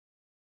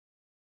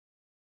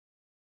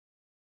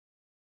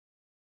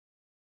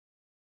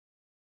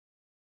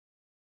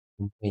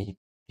 Maybe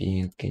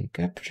you can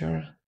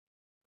capture.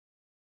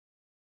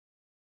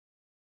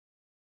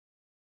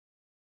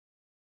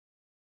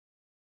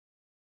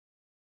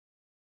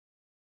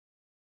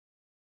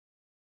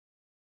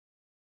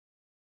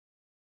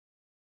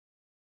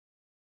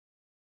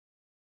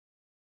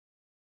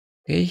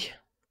 Okay.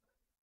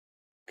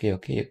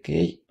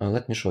 Okay.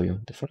 Let me show you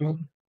the formula.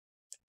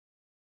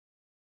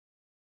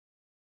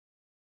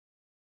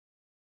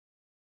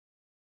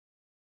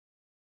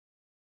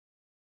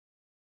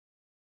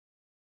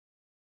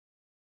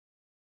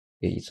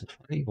 Okay, it's not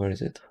funny. Where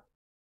is it?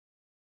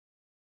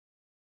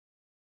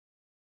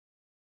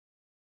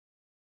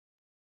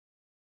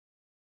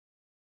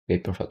 Okay,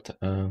 perfect.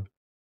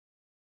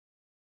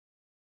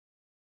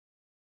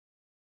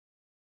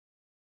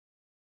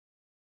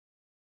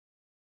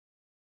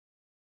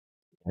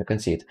 I can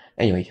see it.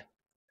 Anyway,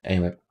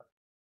 I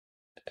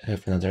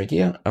have another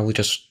idea. I will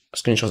just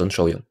screenshot and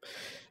show you.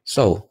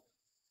 So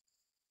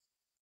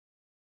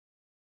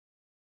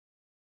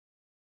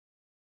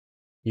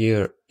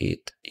here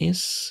it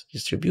is,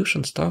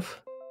 distribution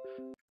stuff.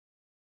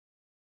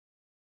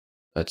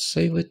 Let's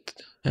save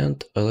it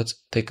and let's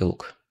take a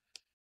look.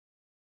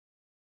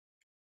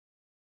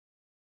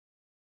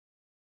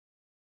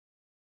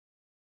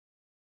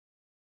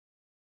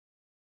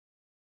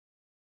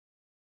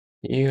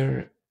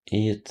 Here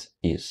it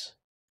is.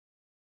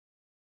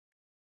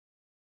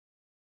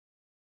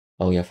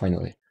 Oh yeah,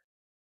 finally.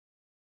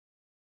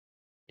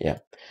 Yeah.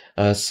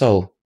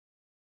 So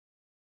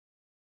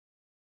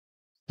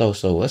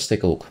let's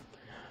take a look.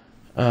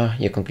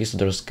 Yeah,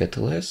 conquistadors get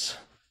less.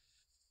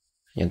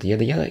 Yada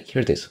yada yada.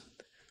 Here it is.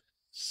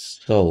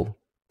 So,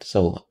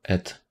 so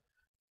at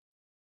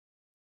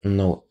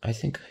no, I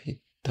think it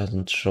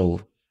doesn't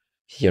show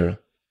here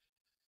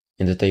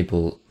in the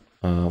table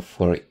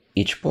for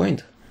each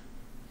point.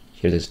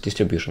 Here it is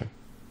distribution.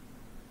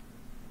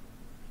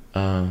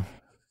 Uh,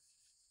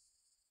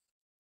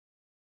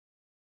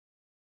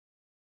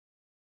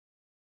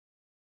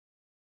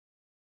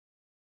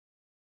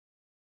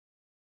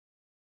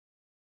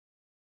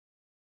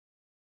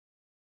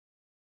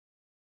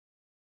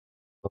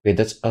 okay,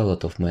 that's a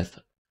lot of math.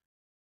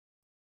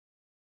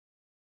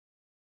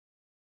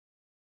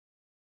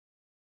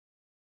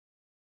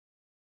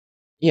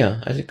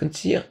 Yeah, as you can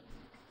see,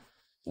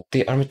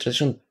 the army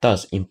tradition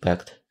does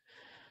impact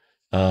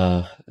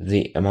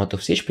the amount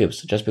of siege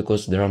pips just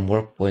because there are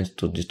more points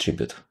to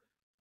distribute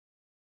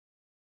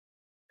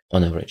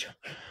on average.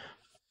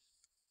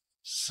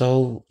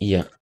 So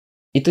yeah,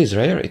 it is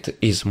rare. It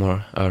is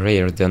more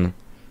rare than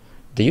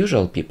the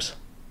usual pips.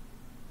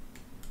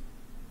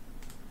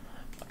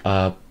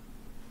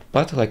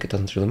 But like it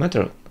doesn't really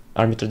matter.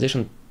 Army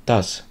tradition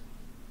does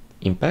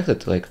impact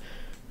it. Like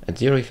at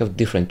 0 you have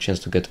different chance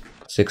to get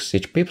 6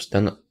 siege pips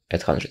than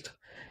at 100.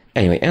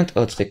 Anyway, and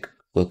let's take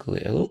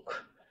quickly a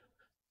look.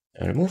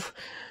 Remove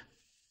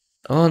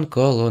on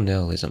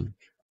colonialism.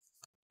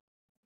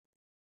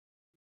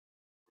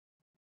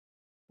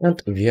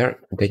 And we are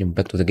getting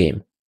back to the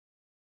game.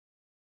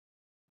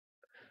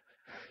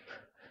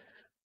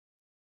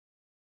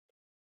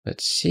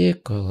 Let's see,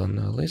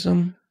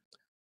 colonialism.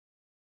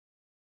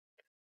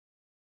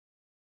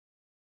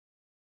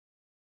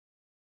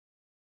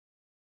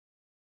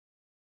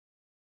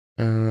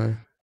 Uh,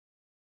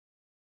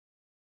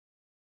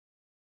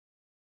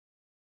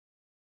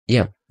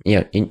 yeah,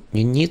 yeah, you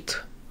need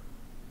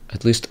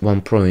at least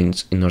one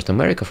province in North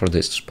America for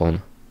this to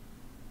spawn.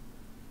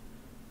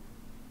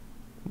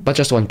 But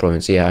just one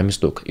province, yeah, I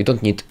mistook. You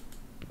don't need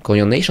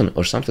colonial nation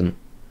or something,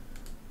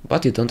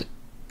 but you don't.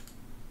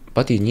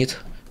 But you need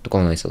to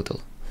colonize a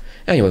little.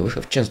 Anyway, we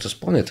have chance to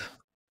spawn it.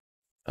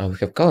 We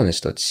have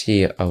colonists. Let's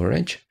see our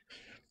range,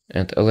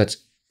 and let's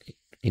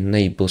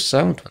enable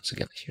sound once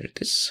again. Here it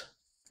is.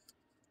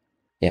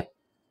 Yeah.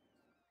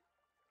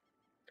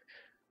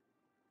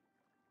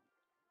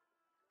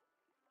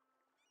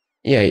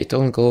 Yeah, it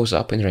only goes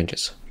up in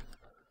ranges.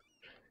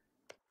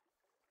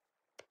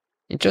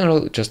 In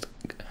general, just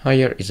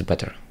higher is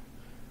better.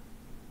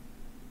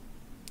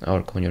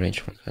 Our colony range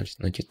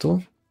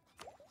 192.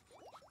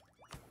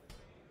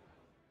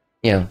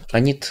 Yeah, I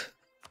need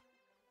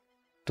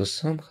to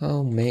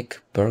somehow make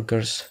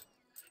burgers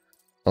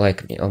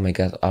like me. Oh my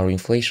god, our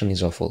inflation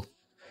is awful.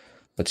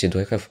 Let's see, do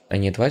I have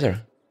any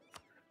advisor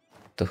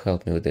to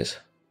help me with this?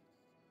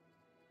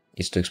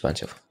 It's too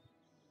expensive.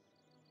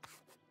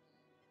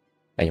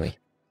 Anyway.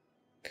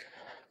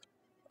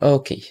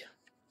 Okay.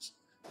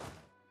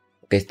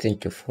 Okay,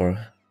 thank you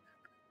for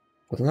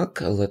good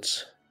luck.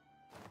 Let's...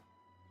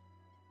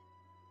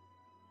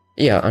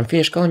 Yeah,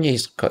 unfinished colony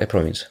is a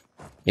province.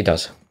 It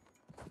does.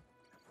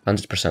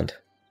 100%.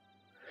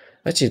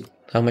 Let's see,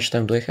 how much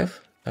time do I have?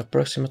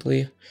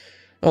 Approximately...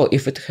 Oh,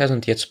 if it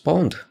hasn't yet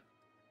spawned,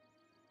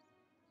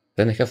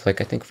 then I have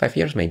like, I think 5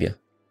 years maybe,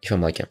 if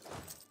I'm lucky.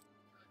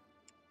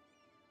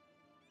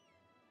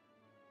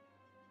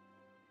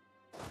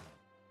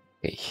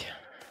 Okay.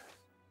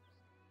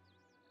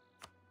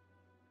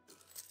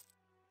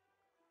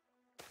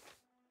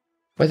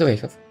 By the way, I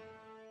have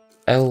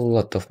a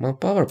lot of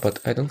manpower, but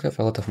I don't have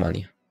a lot of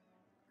money.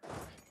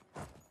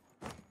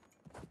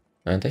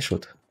 And I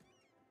should.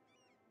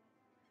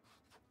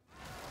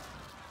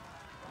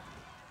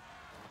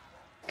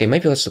 Okay,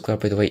 maybe let's declare,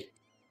 by the way,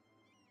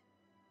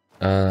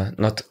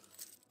 not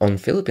on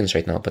Philippines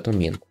right now, but on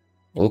Min.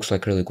 Looks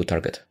like really good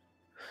target.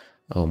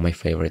 Oh, my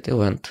favorite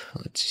event.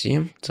 Let's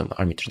see, some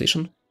army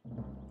tradition.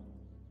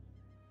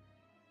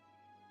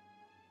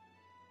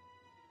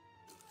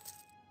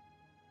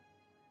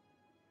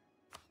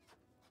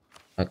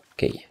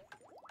 Okay.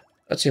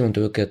 Let's see when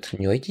do we get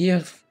new idea.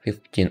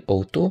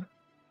 1502.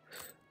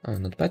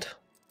 Not bad.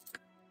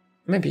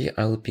 Maybe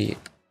I'll be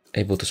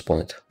able to spawn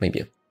it.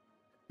 Maybe.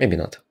 Maybe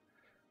not.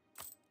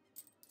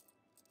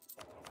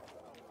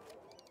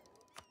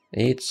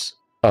 It's...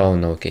 Oh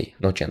no, okay.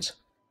 No chance.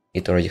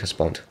 It already has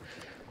spawned.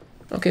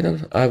 Okay,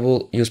 then I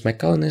will use my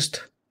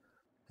colonist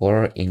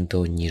for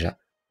Indonesia.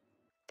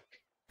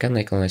 Can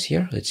I colonize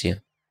here? Let's see.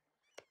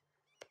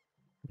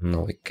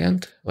 No, I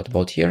can't. What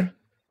about here?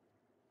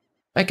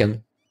 I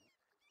can.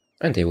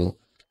 And they will.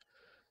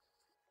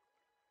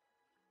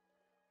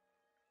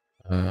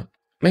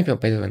 Maybe I'll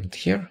pay them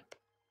here.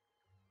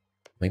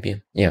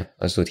 Maybe. Yeah,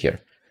 let's do it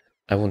here.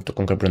 I want to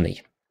conquer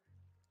Brunei.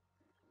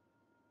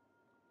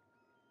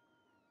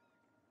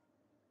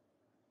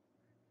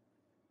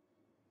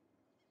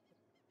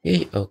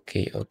 Okay,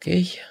 okay,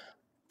 okay.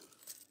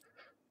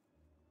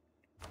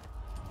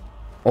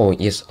 Oh,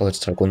 yes, let's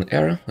Dragoon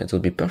Air. It will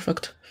be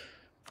perfect.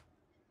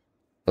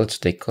 Let's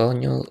take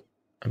colonial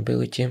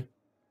ability.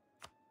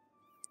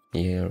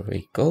 Here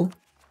we go.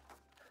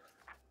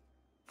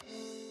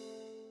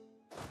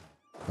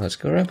 Let's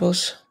go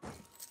rebels.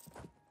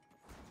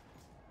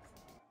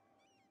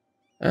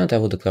 And I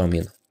will declare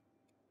min.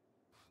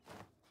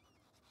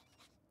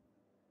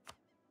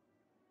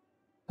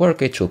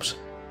 4k troops.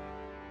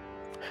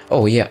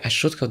 Oh yeah, I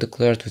should have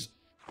declared with...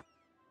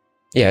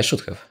 Yeah, I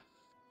should have.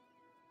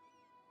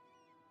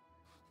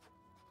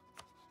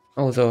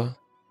 Although,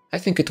 I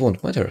think it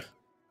won't matter.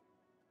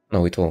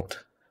 No, it won't.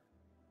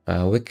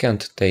 We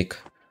can't take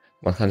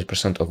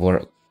 100% of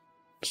war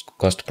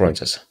cost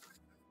provinces.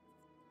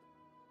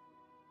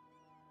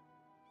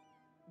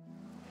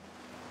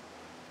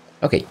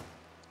 Okay.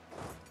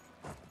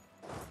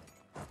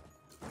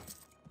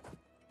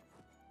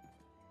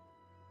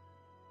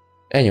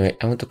 Anyway,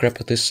 I want to grab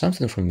at least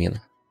something from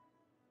Min.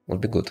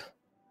 Would be good.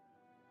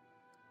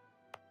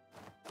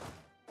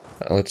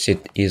 Let's see,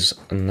 is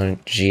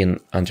Nanjing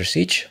under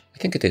siege? I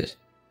think it is.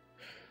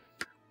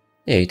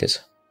 Yeah, it is.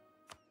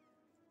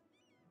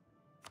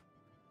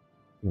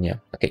 Yeah,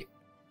 okay.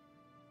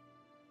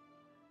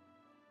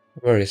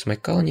 Where is my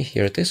colony?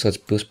 Here it is. Let's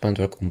boost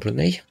Pandwork on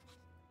Brunei.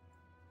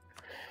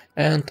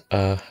 And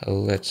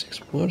let's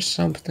explore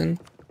something.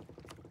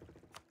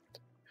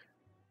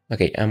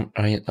 Okay, I'm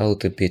running a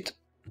little bit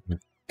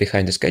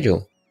behind the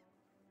schedule.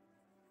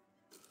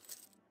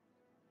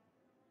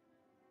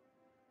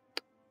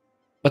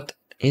 But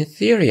in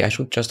theory, I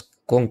should just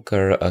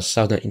conquer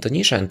southern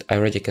Indonesia and I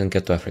already can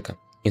get to Africa.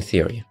 In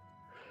theory.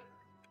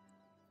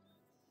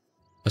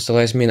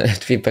 Hostilize Min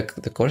and feedback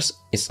the course.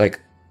 It's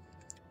like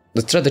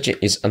the strategy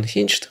is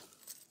unhinged,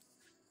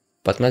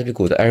 but might be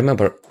good. I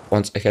remember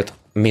once I had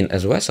Min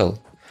as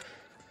vassal,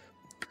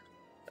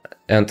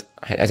 and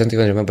I don't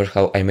even remember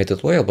how I made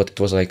it loyal, but it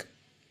was like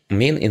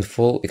Min in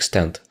full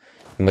extent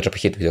in my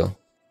hit video.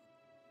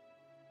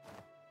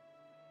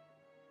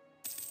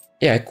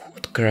 Yeah, I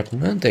could grab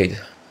mandate.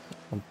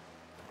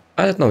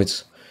 I don't know,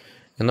 it's,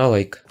 you know,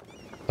 like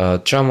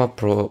trauma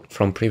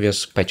from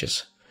previous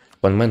patches,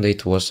 when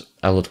mandate was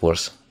a lot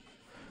worse.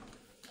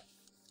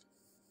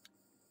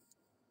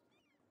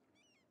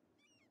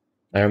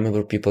 I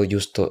remember people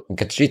used to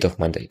get rid of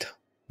mandate,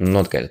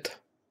 not get it.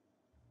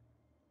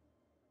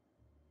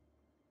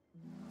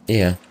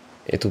 Yeah,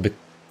 it will be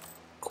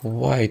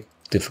quite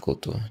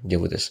difficult to deal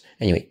with this.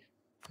 Anyway,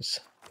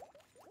 let's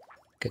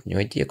get new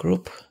idea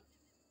group.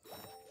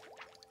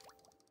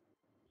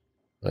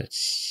 Let's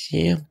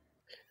see.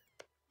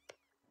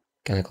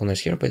 Can I colonize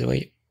here, by the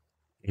way?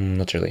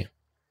 Not really.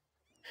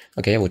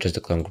 Okay, I will just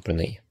declare group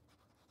Brunei.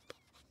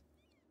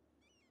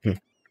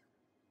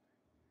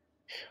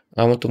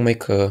 I want to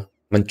make a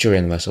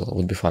Manchurian vessel, it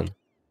would be fun.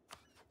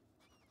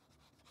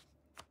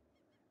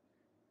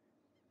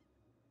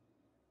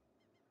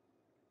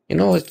 You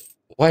know what?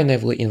 Why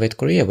naively invade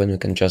Korea when we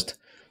can just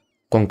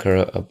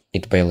conquer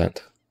it by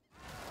land?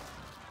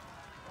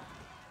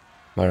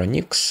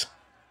 Maronix.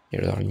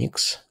 Here are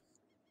Nix.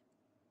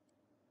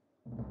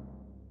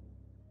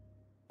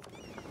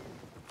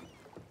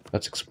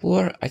 Let's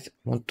explore. I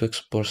want to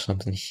explore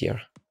something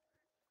here.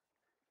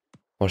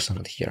 Or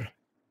something here.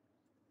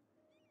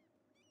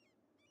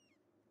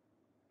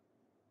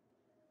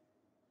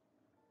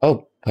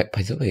 Oh,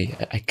 by the way,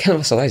 I can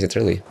vassalize it,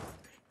 really.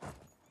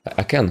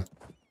 I can.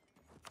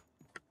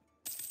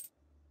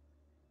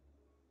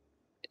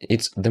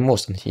 It's the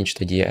most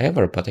unhinged idea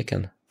ever, but I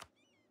can.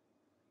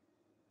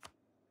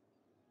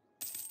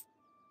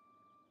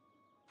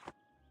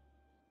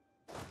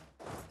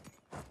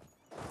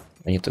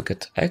 I need to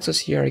get access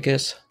here, I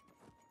guess.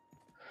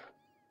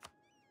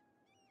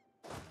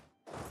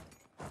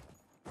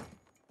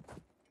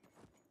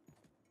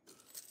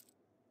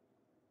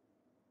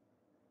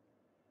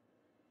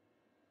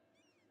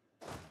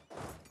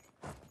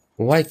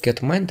 Why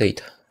get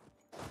mandate?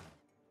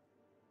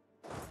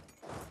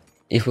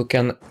 If we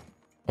can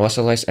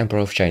vassalize Emperor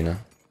of China.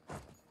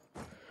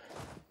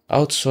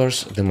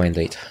 Outsource the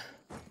mandate.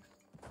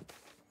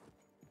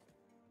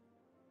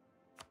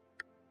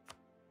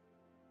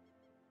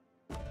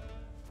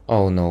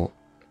 Oh no.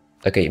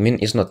 Okay, Min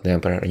is not the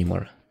Emperor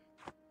anymore.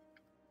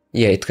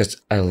 Yeah, it has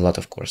a lot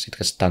of cores. It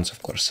has tons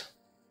of cores.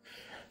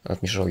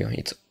 Let me show you.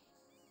 It's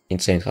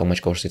insane how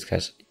much cores it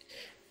has.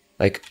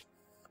 Like,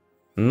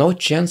 no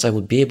chance I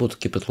would be able to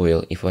keep it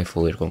loyal if I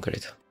fully conquer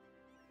it.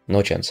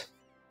 No chance.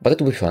 But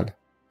it would be fun.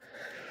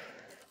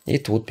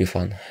 It would be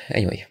fun.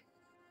 Anyway.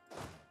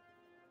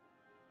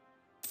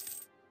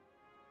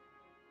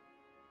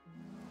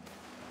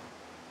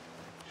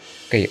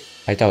 Okay,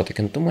 I thought I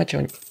can do much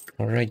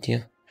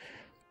already.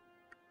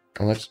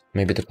 Let's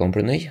maybe the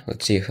Brunei.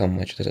 Let's see how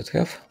much does it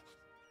have.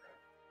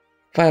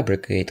 Fire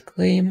Brigade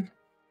claim.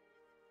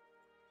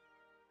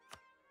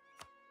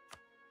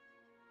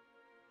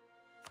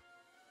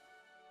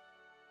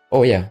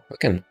 Oh yeah, we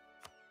can.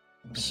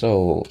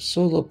 So,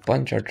 Sulu,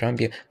 Punjab,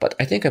 Drambi, but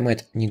I think I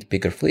might need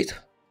bigger fleet.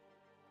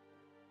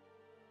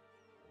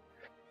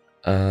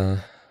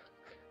 One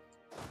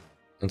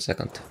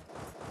second.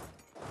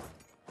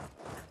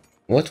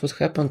 What would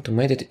happen to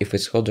Medit if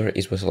its holder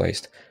is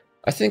vassalized?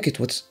 I think it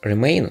would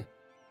remain,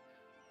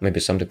 Maybe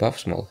some debuff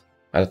small.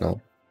 I don't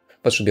know.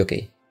 But should be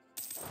okay.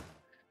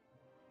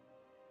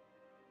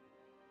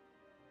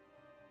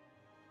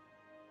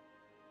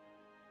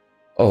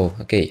 Oh,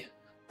 okay.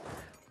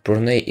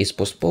 Brunei is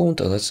postponed.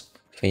 Let's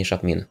finish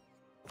up Min.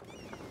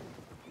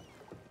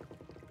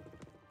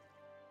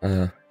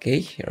 Okay,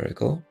 here we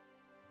go.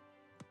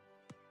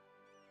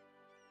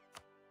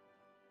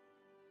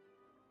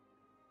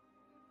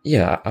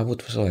 Yeah, I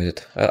would solve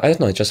it. I don't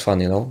know, it's just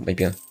fun, you know,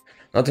 maybe.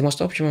 Not the most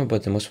optimal,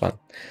 but the most fun.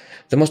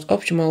 The most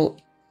optimal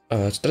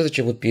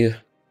strategy would be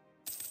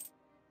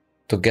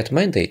to get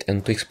mandate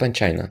and to expand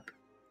China.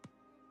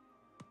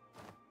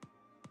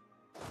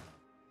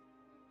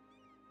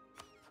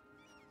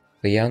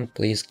 Lian,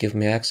 please give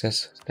me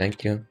access.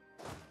 Thank you.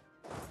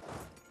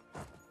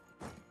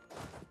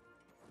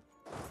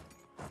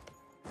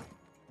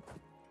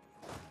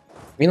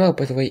 Meanwhile,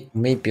 by the way,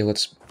 maybe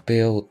let's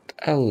build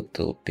a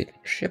little bit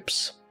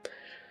ships.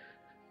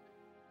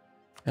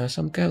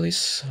 Some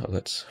galleys.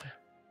 Let's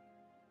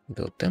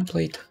build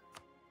template.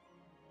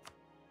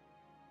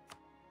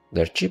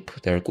 They're cheap,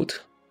 they're good,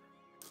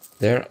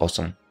 they're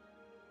awesome.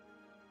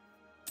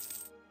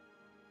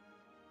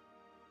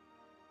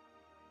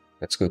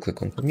 Let's quickly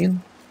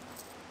confirm.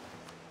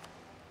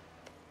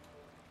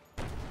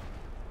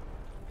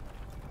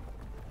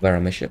 Where are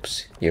my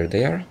ships? Here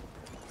they are.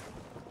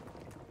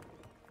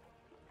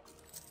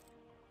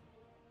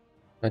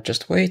 Let's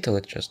just wait,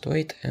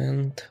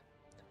 and...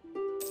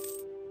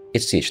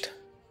 It's sieged.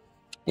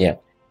 Yeah.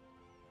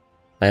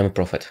 I am a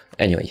prophet.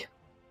 Anyway.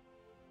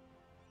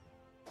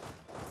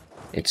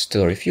 It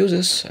still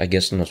refuses, I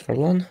guess not for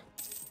long.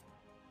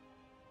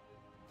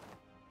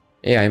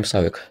 Yeah, I'm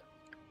Savik.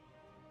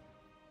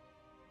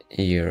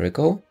 Here we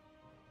go.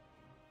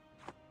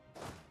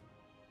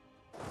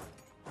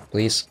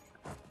 Please.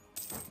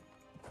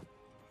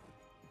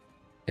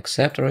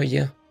 Accept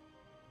already.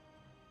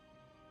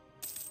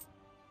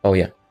 Oh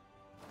yeah.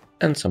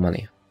 And some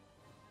money.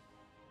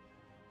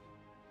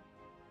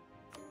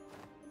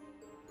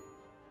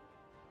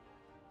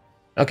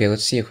 Okay,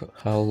 let's see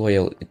how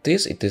loyal it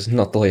is. It is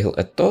not loyal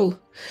at all.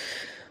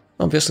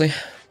 Obviously.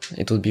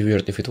 It would be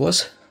weird if it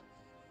was.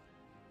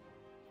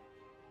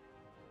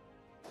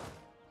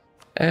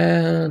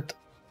 And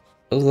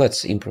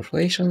let's improve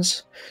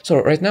relations.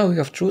 So right now we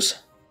have truce.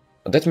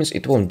 That means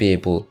it won't be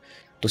able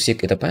to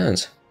seek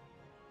independence.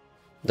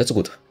 That's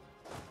good.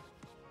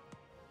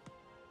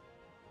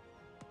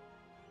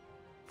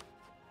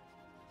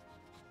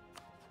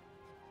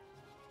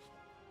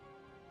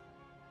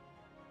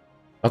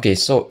 Okay,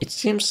 so it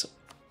seems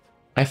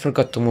I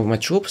forgot to move my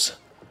troops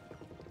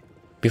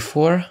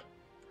before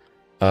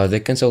they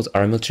cancelled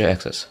our military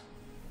access.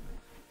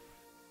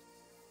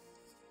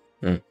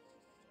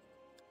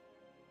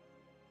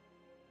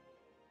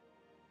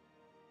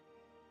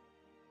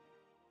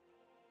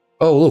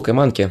 Oh, look, a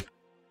monkey.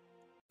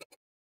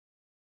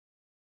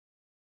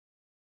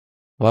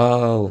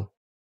 Wow,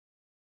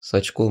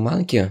 such cool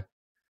monkey.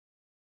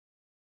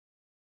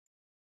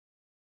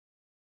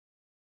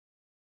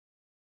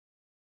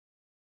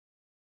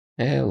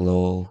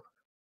 Hello.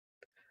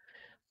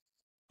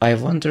 I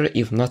wonder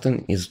if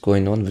nothing is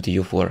going on with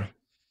U4.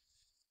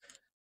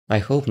 I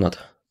hope not.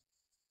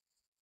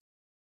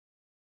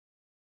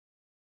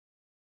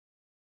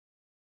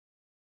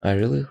 I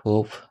really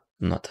hope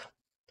not.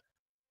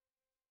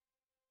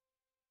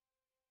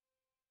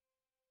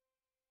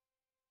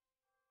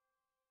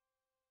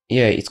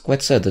 Yeah, it's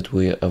quite sad that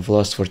we have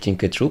lost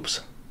 14k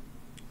troops.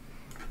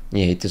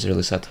 Yeah, it is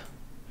really sad.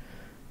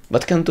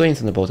 But can't do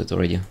anything about it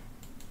already.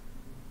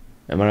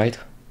 Am I right?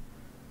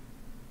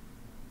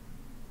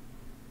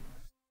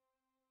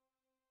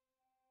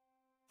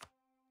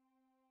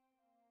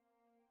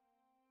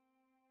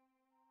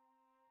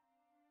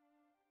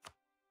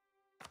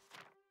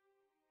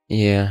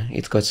 Yeah,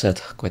 it's quite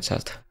sad, quite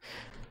sad.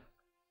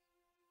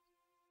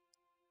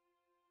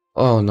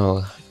 Oh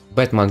no,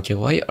 bad monkey,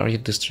 why are you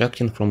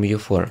distracting from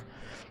U4?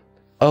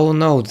 Oh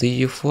no,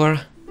 the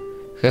U4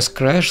 has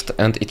crashed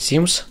and it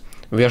seems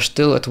we are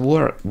still at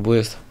war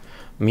with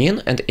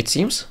Min and it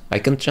seems I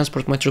can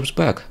transport my troops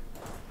back.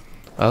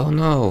 Oh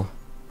no.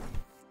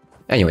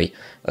 Anyway,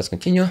 let's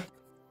continue.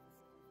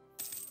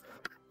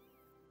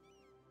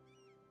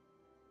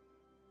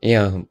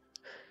 Yeah,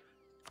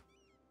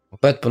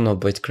 bad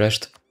Bonobite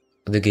crashed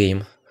the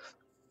game.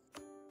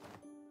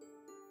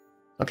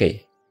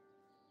 Okay.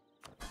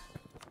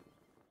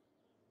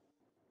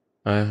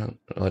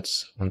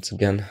 Let's once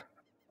again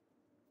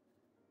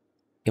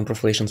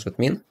improve relations with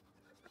Min.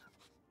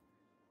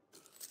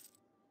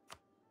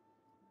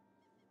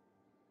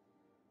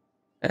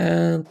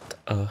 And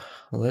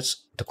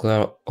let's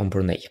declare on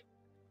Brunei.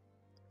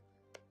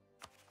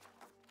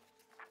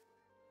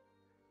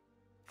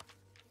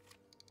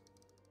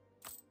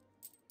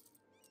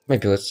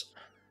 Maybe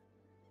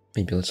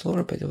let's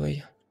lower, by the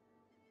way.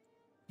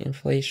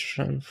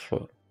 Inflation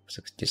for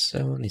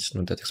 67, it's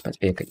not that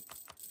expensive. Okay,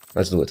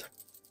 let's do it.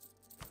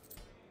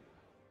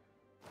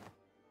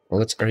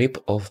 Let's rip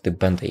off the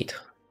band-aid.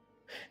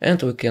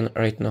 And we can,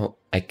 right now,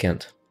 I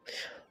can't.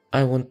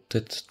 I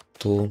wanted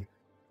to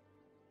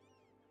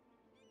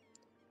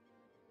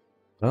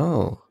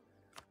Oh.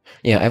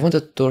 Yeah, I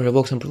wanted to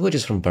revoke some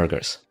privileges from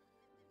burghers.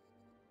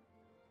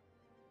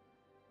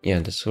 Yeah,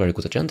 that's a very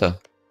good agenda.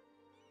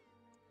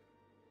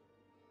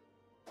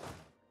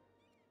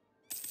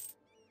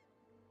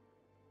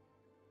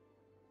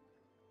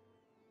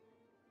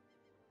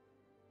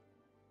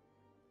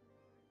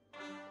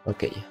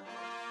 Okay.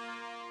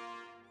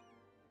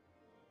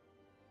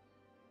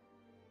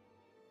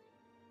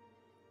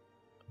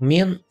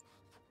 Men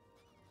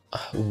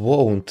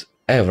won't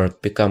ever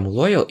become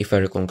loyal if I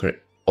reconquer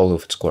all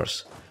of its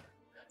cores.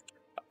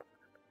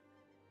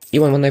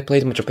 Even when I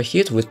played Metropa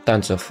Heat with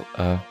tons of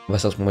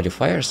vessels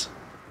modifiers,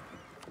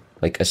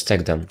 like I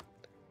stacked them,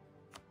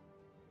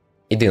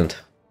 it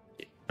didn't.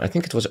 I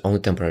think it was only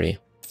temporary.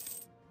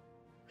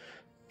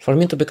 For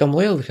me to become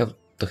loyal, we have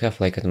to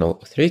have like, I don't know,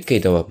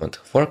 3k development,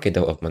 4k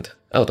development,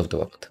 out of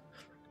development.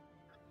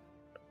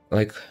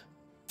 Like,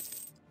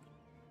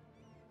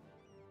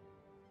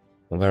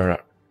 where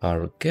are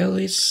our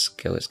galleys?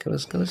 Galleys.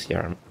 Here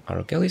are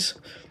our galleys.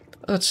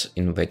 Let's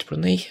invade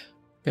Brunei,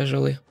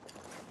 casually.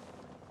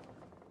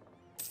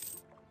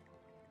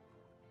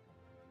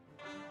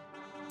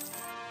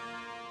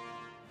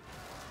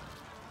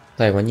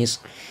 Taiwanese.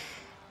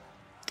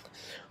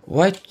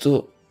 Why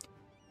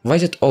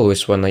is it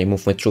always when I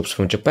move my troops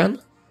from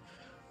Japan,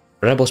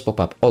 rebels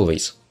pop up,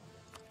 always?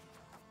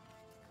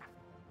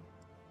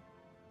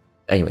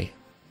 Anyway.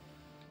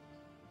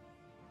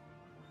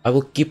 I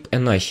will keep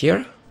an eye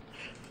here,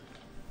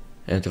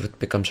 and if it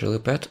becomes really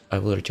bad, I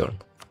will return.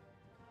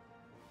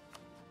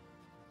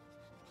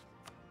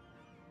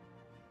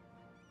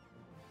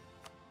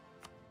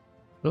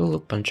 Lulu,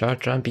 Panchar,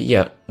 Trumpy,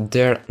 yeah,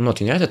 they're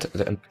not united,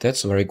 and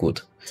that's very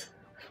good.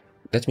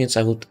 That means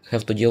I would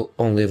have to deal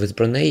only with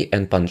Brunei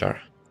and Panjar.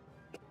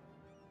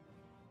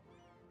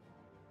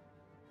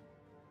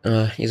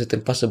 Is it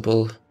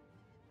impossible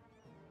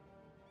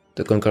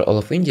to conquer all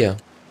of India?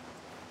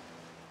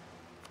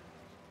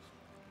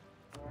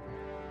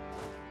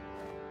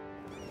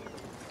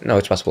 No,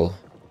 it's possible.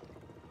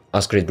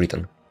 Ask Great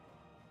Britain.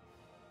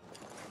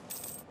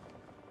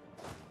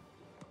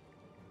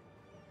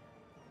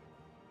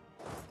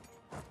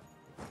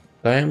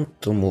 Time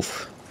to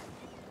move.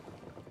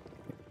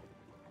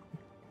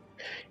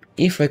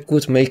 If I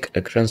could make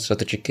a grand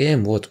strategy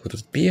game, what would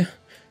it be?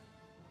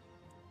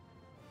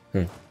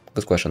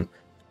 Good question.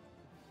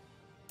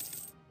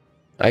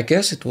 I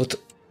guess it would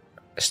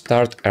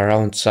start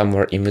around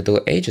somewhere in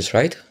Middle Ages,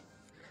 right?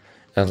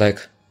 And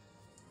like,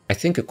 I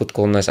think you could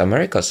colonize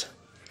Americas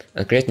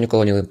and create new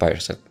colonial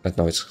empires. I don't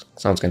know, it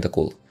sounds kinda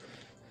cool.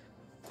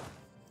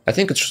 I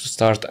think it should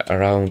start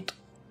around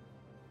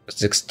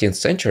 16th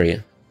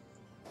century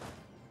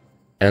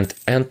and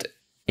end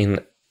in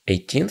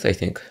 18th, I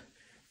think,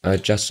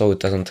 just so it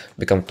doesn't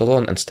become too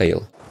long and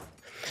stale.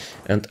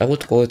 And I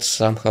would call it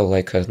somehow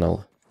like, I don't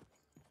know,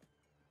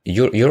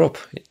 Europe,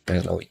 I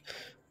don't know,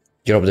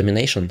 Europe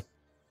domination.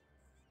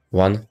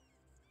 One.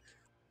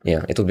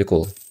 Yeah, it would be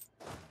cool.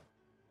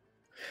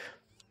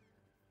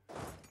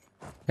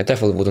 I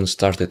definitely wouldn't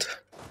start it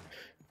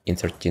in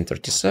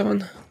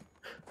 1337.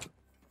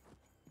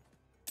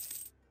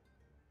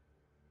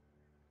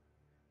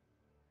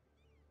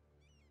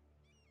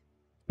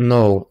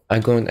 No,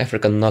 I'm going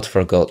Africa not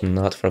for gold,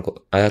 not for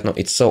gold. I don't know,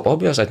 it's so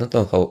obvious, I don't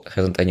know how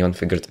hasn't anyone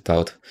figured it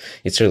out.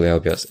 It's really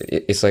obvious.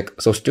 It's like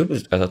so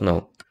stupid, I don't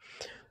know.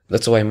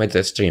 That's why I made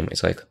that stream.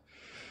 It's like,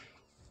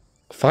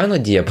 fine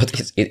idea, but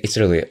it's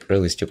really,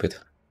 really stupid.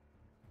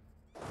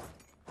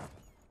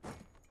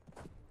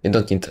 You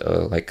don't need,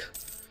 like,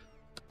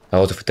 a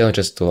lot of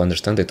intelligence to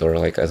understand it, or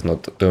like, I don't know,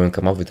 to even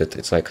come up with it.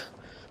 It's like,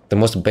 the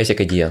most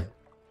basic idea.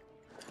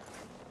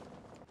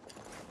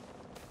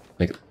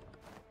 Like,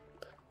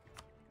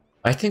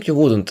 I think you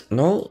wouldn't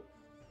know,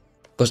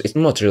 because it's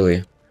not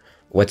really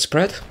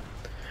widespread,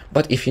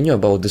 but if you knew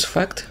about this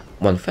fact,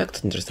 one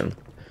fact, interesting.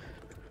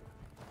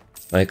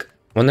 Like,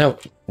 when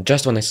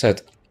I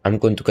said I'm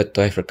going to get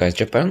to Africa as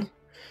Japan,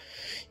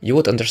 you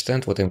would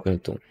understand what I'm going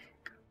to do.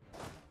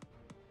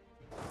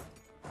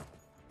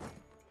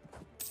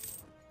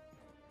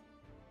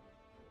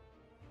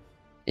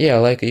 Yeah,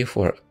 like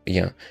E4,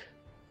 yeah.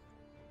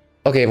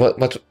 Okay,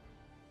 but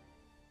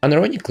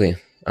unironically,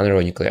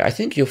 I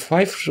think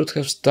U5 should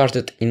have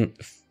started in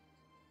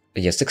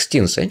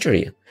 16th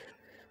century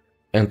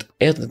and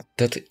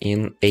ended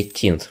in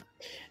 18th.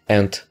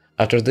 And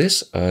after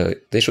this,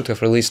 they should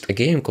have released a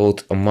game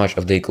called March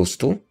of the Eagles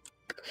 2,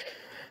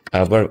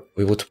 where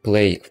we would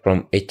play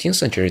from 18th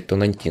century to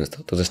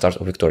 19th, to the start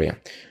of Victoria.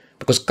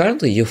 Because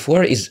currently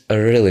U4 is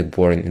really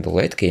boring in the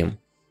late game.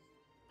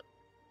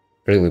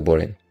 Really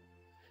boring.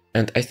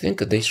 And I think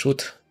they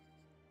should,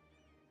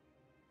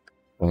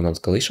 well,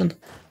 not collision,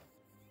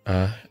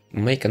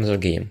 make another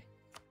game.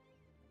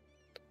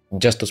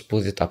 Just to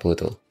split it up a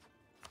little.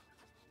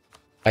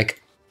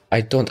 Like,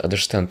 I don't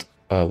understand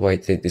why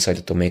they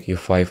decided to make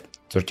U5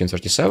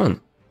 1337,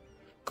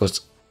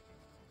 because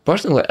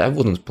personally I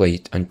wouldn't play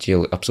it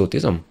until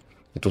Absolutism.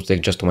 It would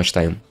take just too much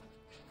time.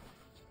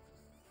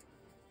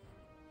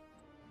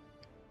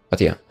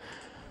 But yeah.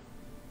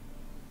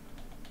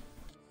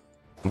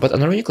 But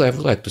ironically, I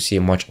would like to see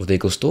much of the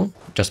Eagles too,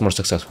 just more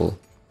successful.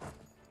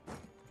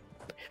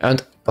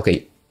 And,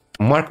 okay,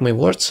 mark my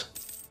words,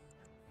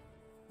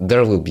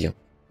 there will be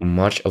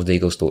much of the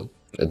Eagles too.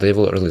 They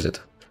will release it.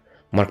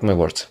 Mark my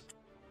words.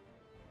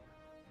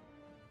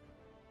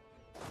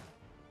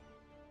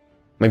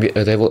 Maybe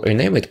they will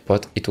rename it,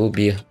 but it will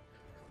be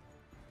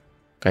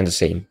kind of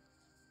same.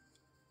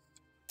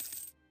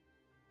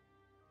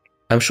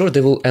 I'm sure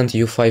they will end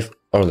U5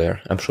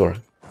 earlier, I'm sure.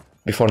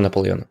 Before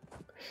Napoleon.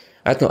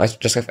 I don't know, I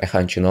just have a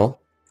hunch, you know?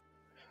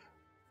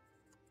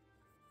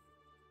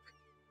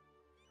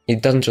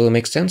 It doesn't really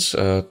make sense,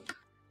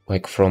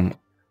 like from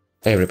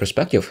every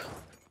perspective,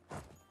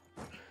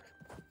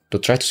 to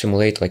try to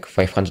simulate like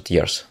 500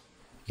 years.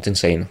 It's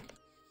insane.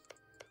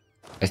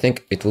 I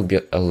think it will be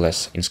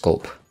less in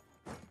scope.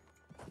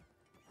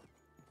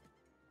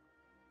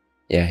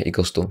 Yeah,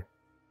 Eagles too.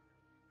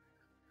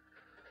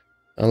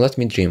 Let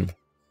me dream.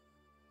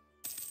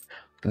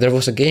 There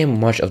was a game,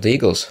 March of the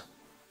Eagles.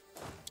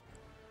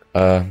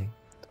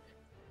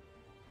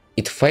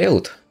 It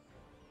failed.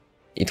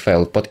 It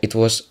failed, but it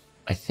was,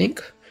 I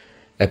think,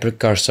 a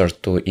precursor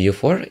to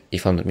EU4,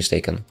 if I'm not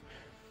mistaken.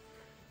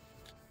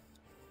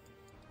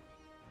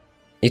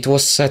 It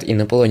was set in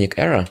Napoleonic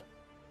era,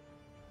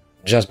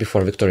 just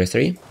before Victoria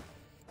 3.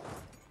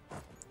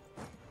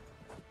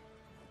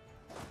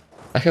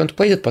 I haven't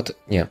played it, but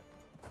yeah,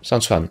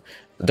 sounds fun.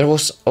 There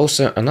was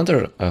also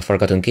another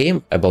forgotten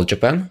game about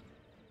Japan.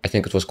 I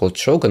think it was called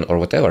Shogun or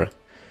whatever.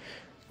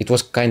 It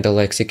was kinda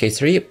like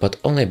CK3, but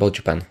only about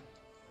Japan.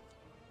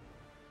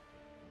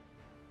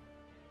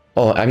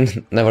 Oh,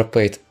 I've never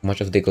played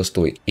much of the Eagles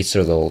 2, it's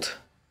really old.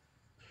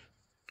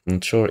 I'm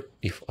not sure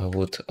if I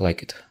would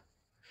like it.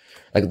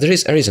 Like, there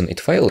is a reason it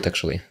failed,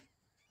 actually.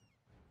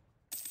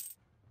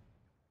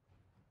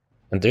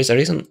 And there is a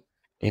reason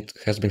it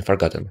has been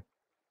forgotten.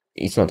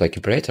 It's not like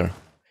Imperator.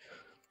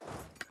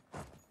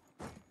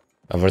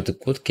 However, the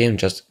good game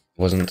just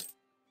wasn't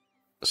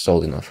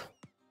sold enough.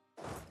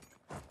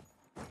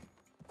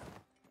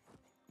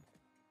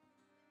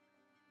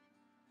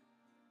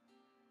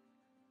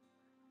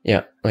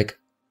 Yeah, like,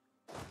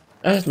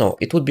 I don't know,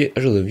 it would be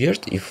really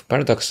weird if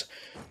Paradox...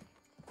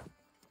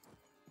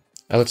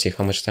 let's see,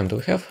 how much time do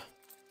we have?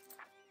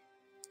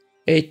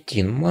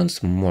 18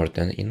 months, more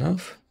than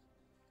enough.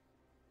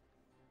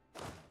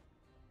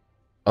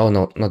 Oh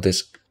no, not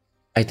this.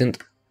 I didn't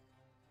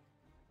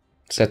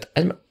set...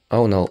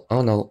 oh no,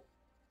 oh no.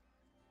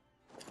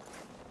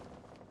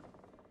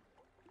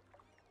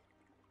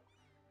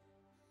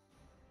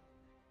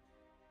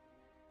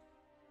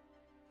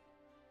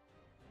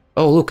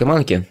 Oh look, a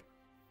monkey.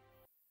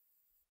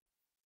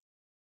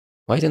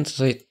 Why didn't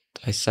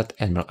I set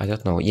Admiral? I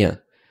don't know, yeah.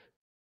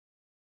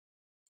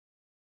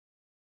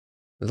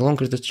 The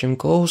longer the stream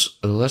goes,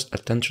 the less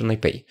attention I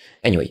pay.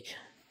 Anyway.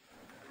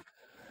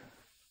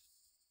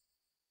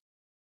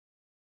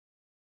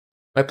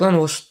 My plan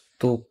was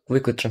to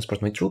quickly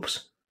transport my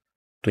troops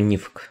to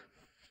Nivk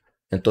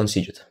and to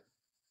unsiege it.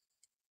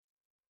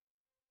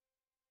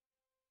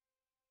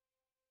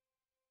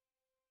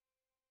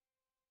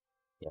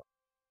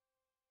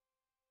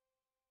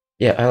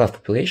 Yeah, I love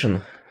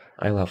population.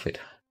 I love it.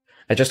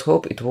 I just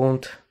hope it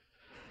won't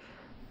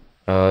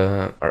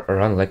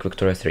run like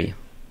Victoria 3.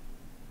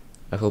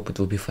 I hope it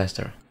will be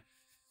faster.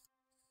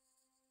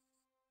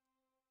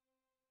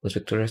 With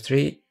Victoria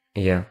 3,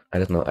 yeah, I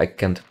don't know, I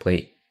can't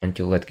play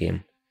until that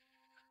game.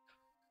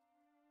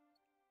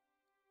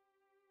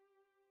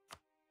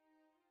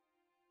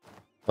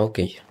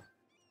 Okay.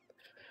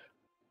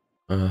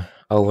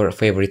 Our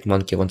favorite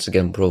monkey once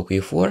again broke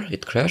U4,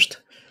 it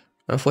crashed,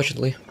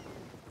 unfortunately.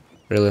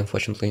 Really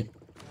unfortunately.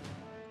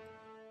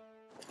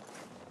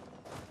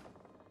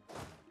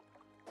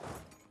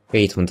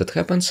 Hate when that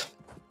happens.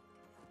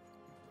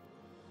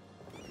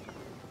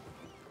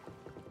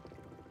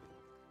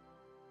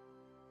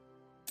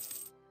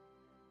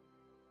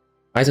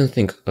 I don't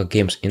think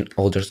games in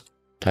older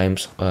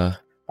times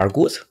are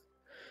good.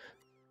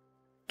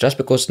 Just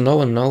because no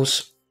one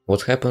knows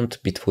what happened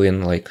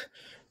between like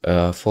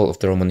fall of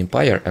the Roman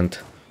Empire and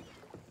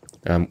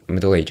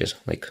Middle Ages.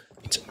 Like,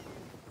 it's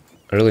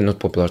really not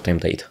popular time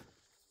date.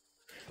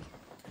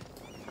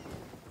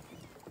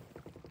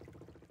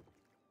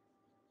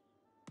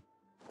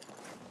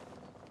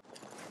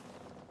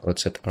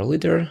 Let's set our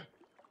leader.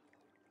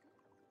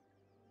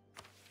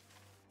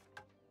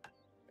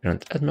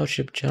 Grand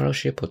Admiralship,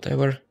 Generalship,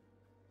 whatever.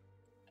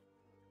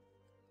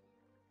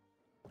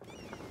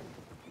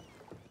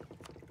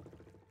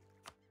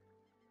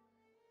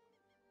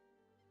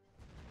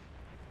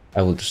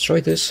 I will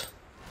destroy this.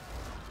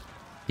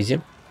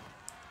 Easy.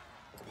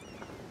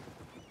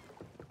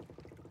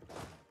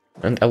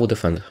 And I will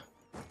defend.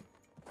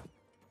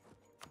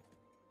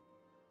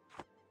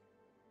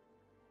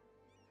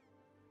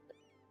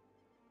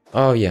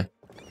 Oh yeah.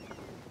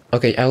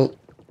 Okay, I'll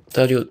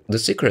tell you the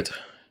secret.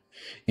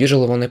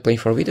 Usually when I play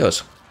for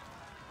videos,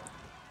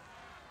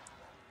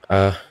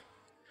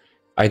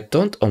 I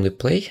don't only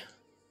play.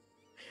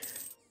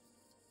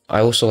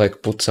 I also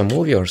like put some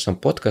movie or some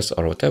podcast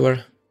or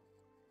whatever.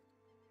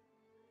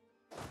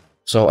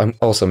 So I'm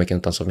also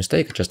making tons of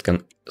mistakes, just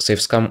can save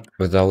scam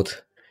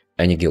without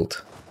any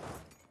guilt.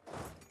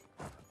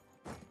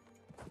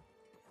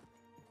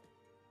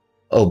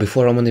 Oh,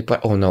 before Roman Empire,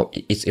 oh no,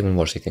 it's even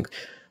worse, I think.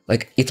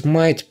 Like, it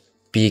might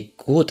be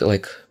good,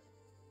 like,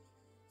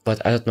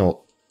 but I don't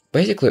know.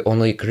 Basically,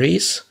 only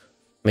Greece,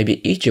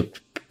 maybe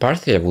Egypt,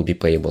 Parthia will be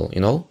playable, you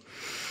know?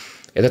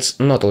 Yeah, that's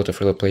not a lot of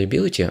real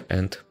playability,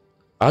 and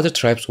other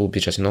tribes will be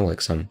just, you know,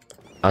 like some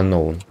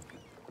unknown.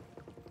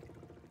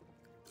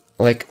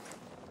 Like,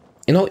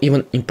 you know,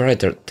 even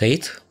Imperator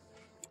Tate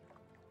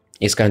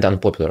is kinda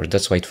unpopular,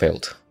 that's why it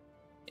failed.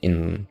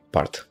 In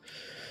part.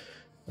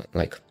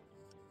 Like,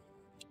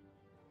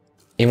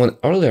 even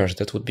earlier,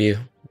 that would be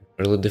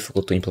really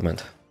difficult to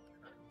implement.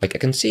 Like, I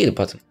can see it,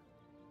 but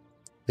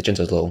the chance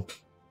is low.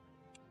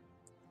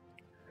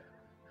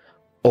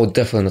 Oh,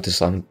 definitely not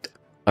Islam.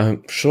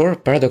 I'm sure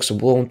Paradox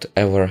won't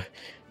ever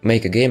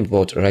make a game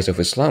about rise of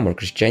Islam or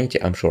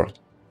Christianity, I'm sure.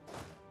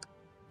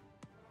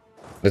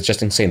 That's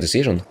just insane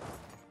decision.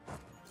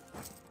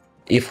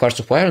 If Hearts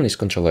of Iron is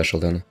controversial,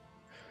 then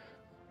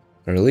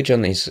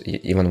religion is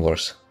even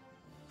worse.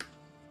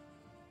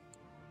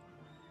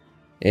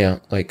 Yeah,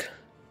 like,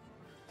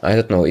 I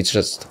don't know, it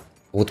just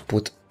would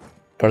put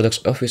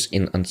Paradox office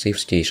in unsafe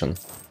situation.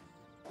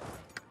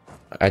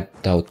 I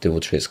doubt they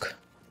would risk.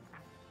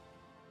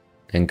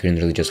 And Green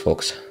Religious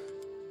Fox.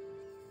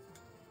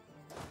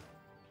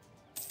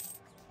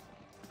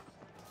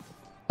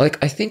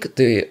 Like, I think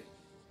the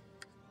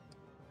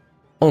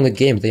only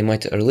game they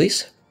might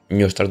release,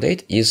 new start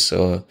date, is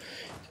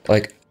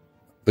like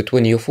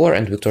between U4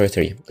 and Victoria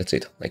 3. That's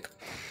it. Like,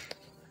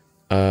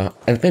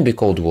 and maybe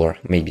Cold War,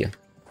 maybe.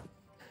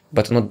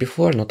 But not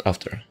before, not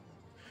after.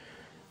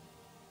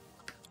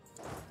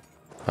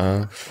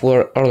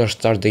 For earlier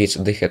start dates,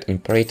 they had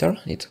Imperator,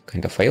 it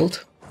kinda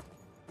failed.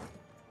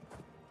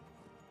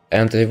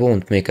 And they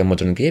won't make a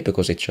modern game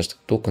because it's just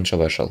too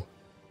controversial.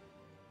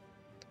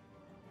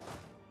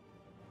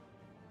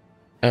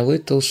 A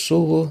little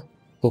Sulu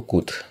who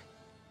could.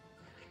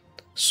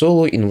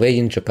 Sulu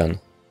invading Japan.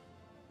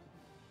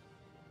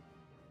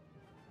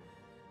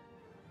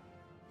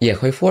 Yeah,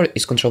 Hoi 4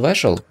 is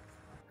controversial.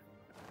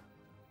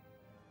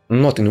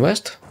 Not in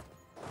West.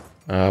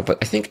 But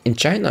I think in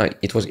China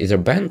it was either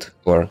banned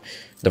or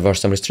there were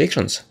some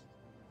restrictions.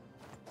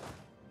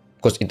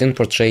 Because it didn't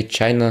portray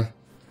China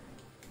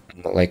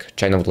like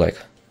China would like.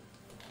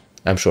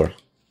 I'm sure.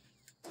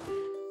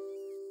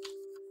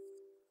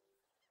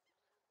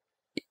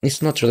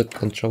 It's not really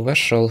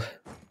controversial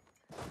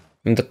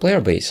in the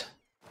player base.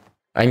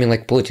 I mean,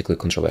 like, politically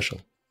controversial.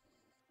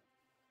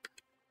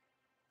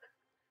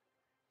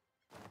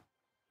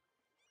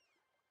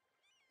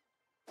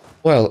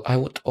 Well, I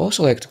would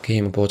also like to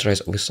game about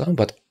Rise of Islam,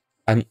 but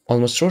I'm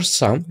almost sure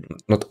some,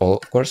 not all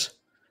of course,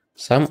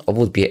 some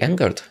would be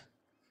angered.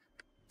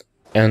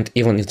 And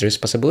even if there is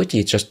possibility,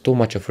 it's just too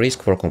much of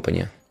risk for a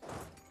company.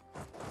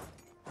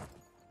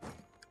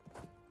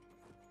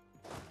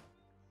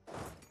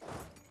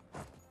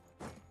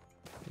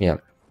 Yeah.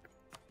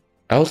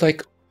 I would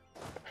like,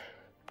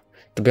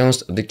 to be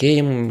honest, the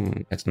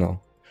game, I don't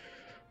know.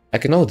 I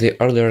can know the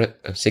earlier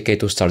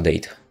CK2 start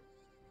date.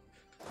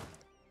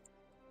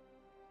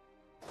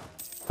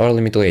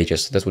 Early Middle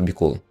Ages, that would be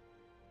cool.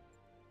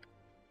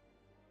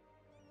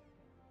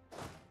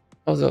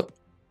 Although,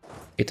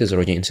 it is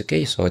already in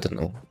CK, so I don't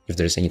know if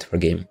there is a need for a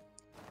game.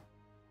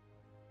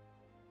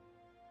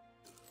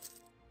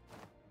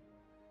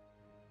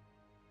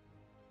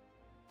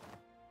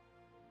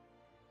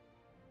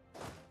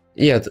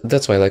 Yeah,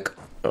 that's why, like,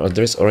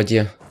 there's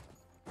already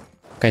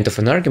kind of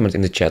an argument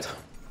in the chat.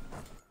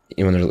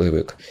 Even really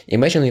weak.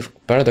 Imagine if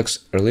Paradox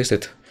released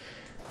it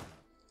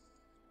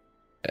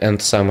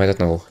and some, I don't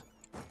know,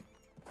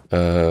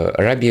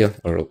 Rabbi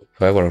or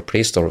whoever, or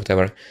priest or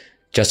whatever,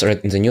 just read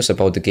in the news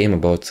about the game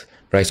about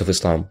Rise of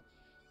Islam.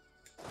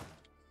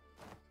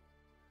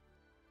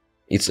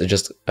 It's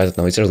just, I don't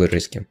know, it's really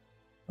risky.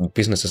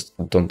 Businesses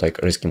don't like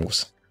risky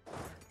moves.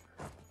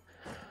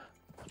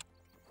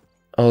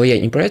 Oh yeah,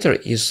 Imperator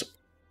is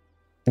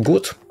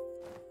good,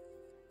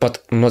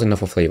 but not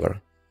enough of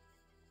flavor.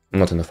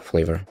 Not enough of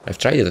flavor. I've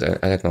tried it,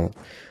 I don't know.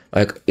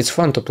 Like, it's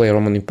fun to play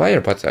Roman Empire,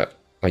 but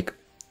like,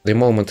 the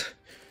moment...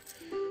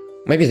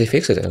 Maybe they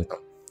fix it, I don't know.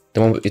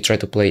 The moment you try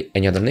to play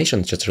any other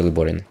nation, it's just really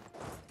boring.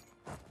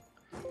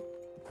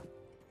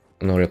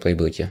 No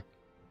replayability.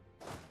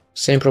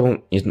 Same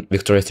problem in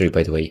Victoria 3,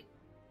 by the way.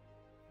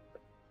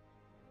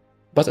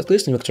 But at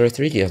least in Victoria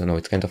 3, I don't know,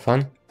 it's kind of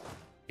fun,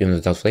 even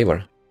without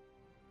flavor.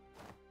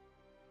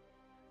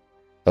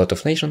 A lot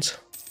of nations.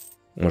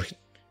 More...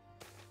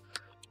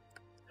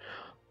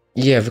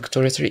 Yeah,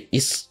 Victoria 3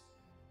 is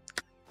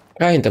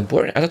kinda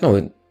boring. I don't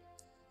know,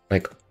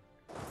 like,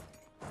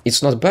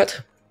 it's not bad.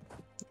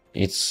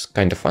 It's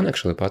kind of fun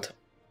actually, but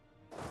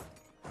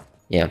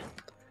yeah.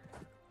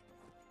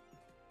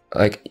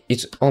 Like,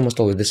 it's almost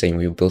always the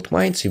same. You build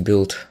mines, you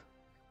build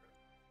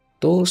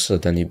tools,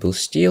 then you build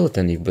steel,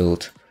 then you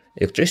build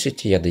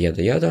electricity, yada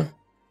yada yada.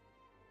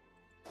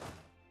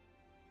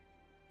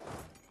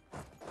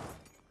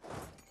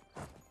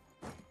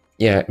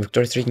 Yeah,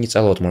 Victoria 3 needs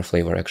a lot more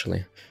flavor,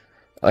 actually.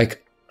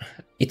 Like,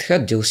 it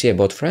had DLC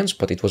about friends,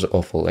 but it was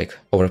awful, like,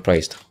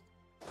 overpriced.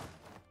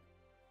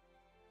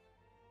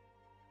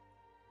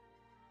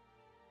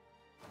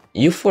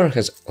 U4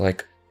 has,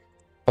 like,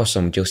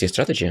 awesome DLC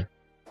strategy,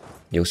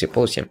 DLC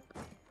policy.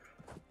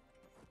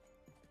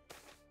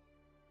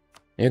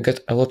 You get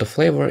a lot of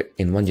flavor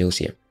in one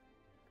DLC.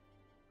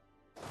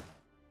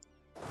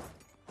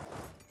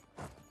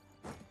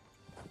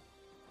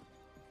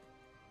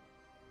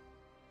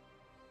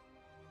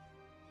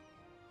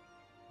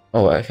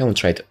 Oh, I haven't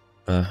tried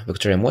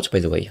Victoria mods, by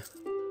the way.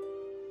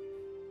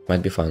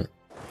 Might be fun.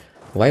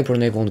 Why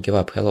Brunei won't give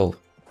up? Hello.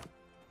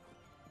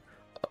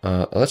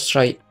 Let's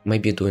try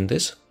maybe doing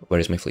this. Where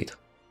is my fleet?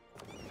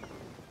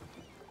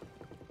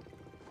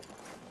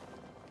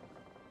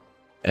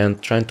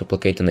 And trying to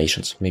placate the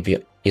nations.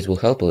 Maybe it will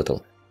help a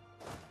little.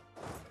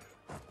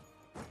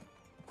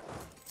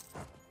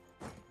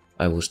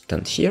 I will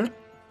stand here.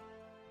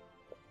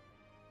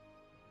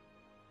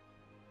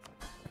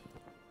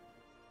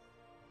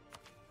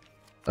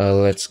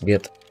 Let's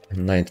get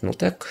 19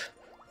 tech.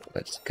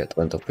 Let's get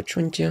land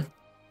opportunity.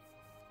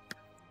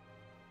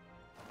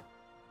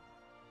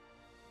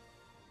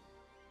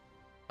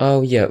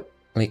 Oh yeah,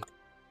 like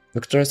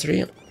Victoria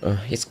 3,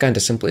 it's kinda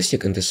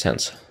simplistic in this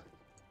sense.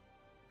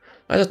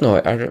 I don't know,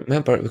 I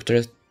remember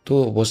Victoria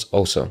 2 was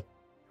also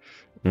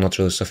not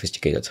really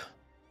sophisticated.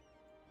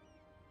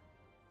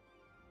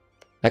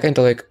 I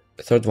kinda like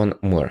third one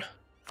more.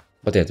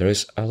 But yeah, there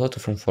is a lot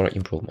of room for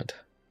improvement.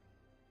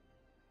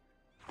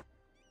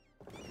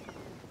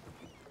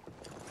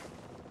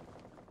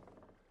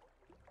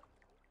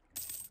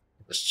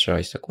 Let's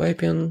try stack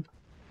wiping.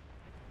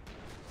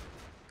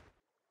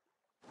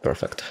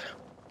 Perfect.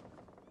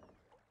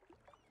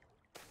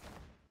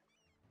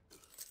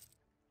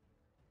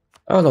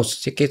 Oh no,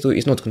 CK2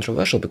 is not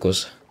controversial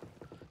because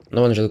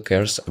no one really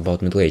cares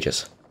about Middle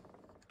Ages.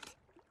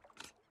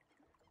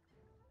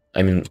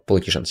 I mean,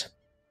 politicians.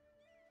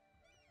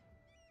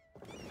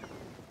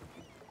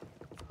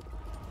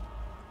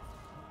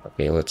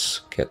 Okay,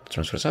 let's get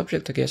transfer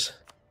subject, I guess.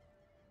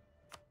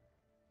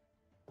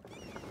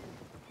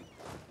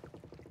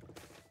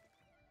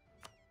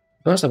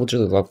 Honestly, I would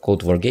really love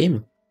Cold War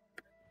game.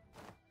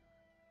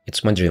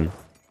 It's my dream,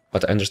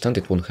 but I understand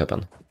it won't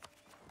happen.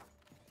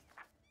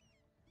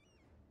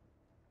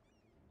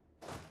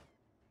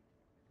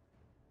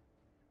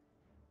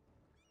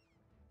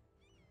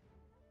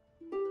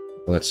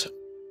 Let's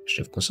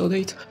shift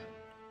consolidate.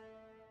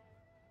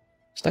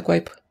 Stack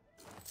wipe.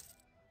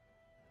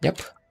 Yep.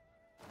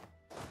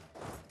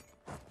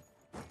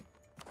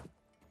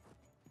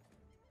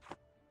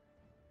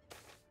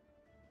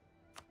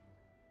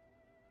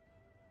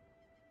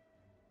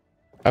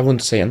 I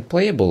wouldn't say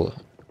unplayable,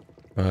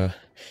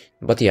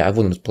 but yeah, I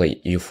wouldn't play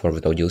U4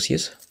 without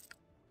DLCs.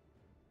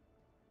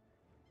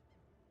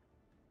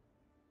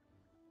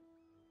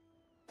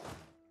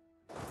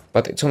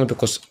 But it's only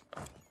because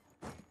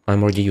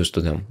I'm already used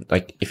to them.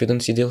 Like, if you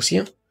don't see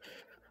DLC,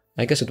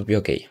 I guess it would be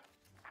okay.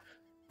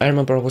 I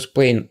remember I was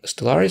playing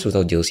Stellaris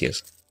without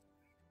DLCs.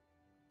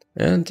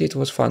 And it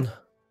was fun.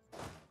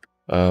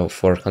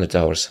 For 100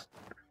 hours.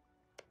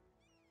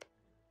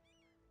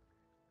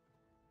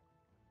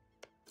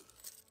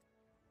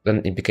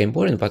 Then it became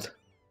boring, but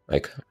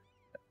like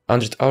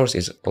 100 hours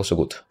is also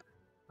good.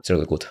 It's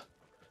really good.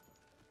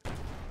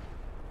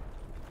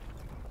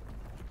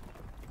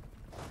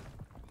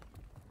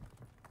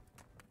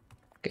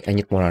 Okay, I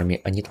need more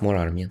army. I need more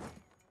army.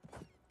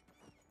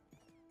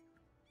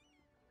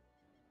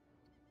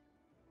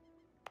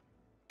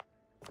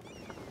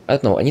 I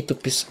don't know. I need to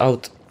piece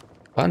out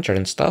Puncher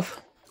and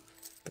stuff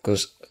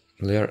because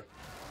they're.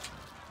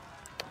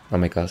 Oh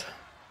my god.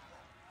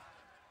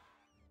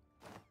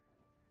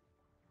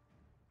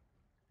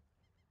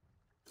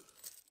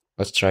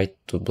 Let's try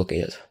to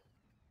blockade it.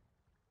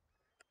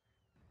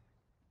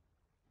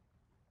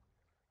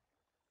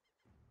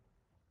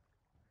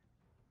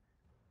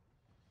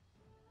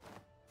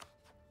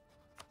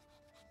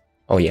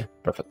 Oh yeah,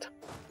 perfect.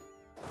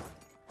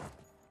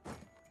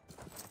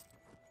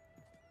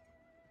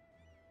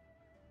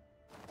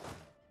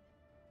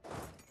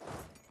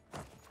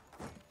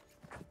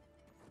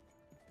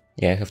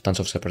 Yeah, I have tons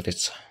of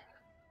separatists.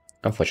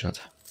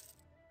 Unfortunate.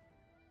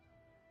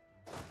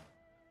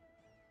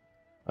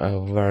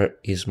 Where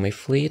is my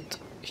fleet?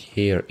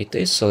 Here it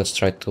is, so let's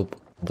try to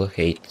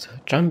blockade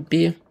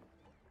Jumpy.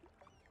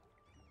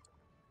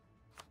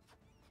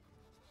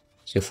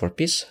 See for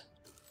peace.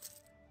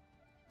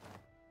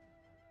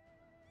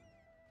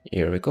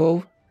 Here we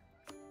go.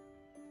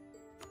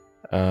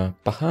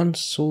 Pahan,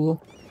 Sulu.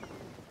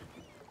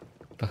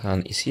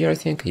 Pahan is here, I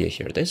think. Yeah,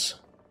 here it is.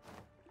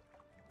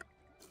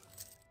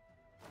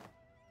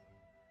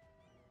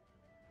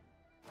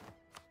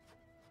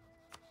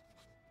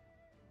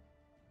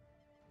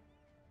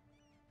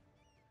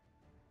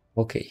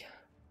 Okay,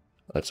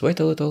 let's wait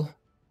a little.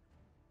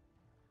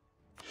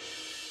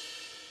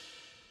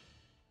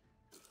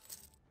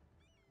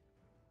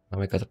 Oh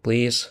my god,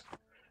 please.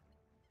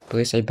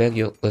 Please, I beg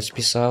you, let's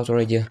peace out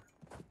already.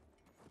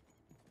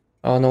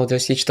 Oh no, the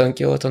siege on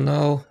Kyoto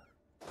now.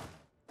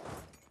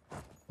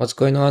 What's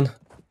going on?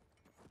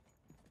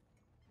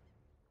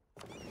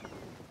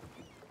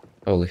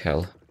 Holy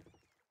hell.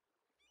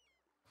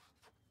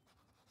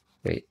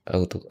 Wait, a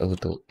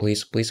little,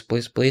 please, please,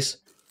 please, please.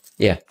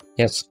 Yeah,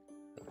 yes.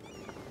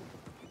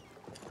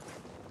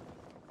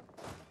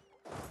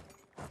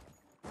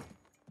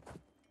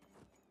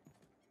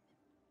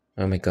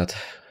 Oh my god.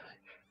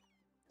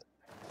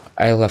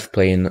 I love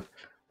playing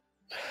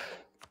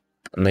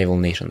naval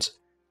nations.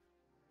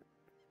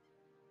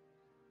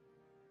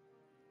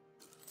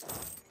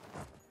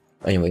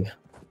 Anyway.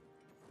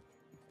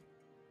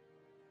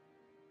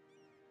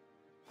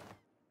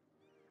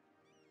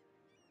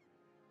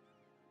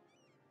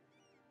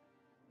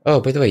 Oh,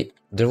 by the way,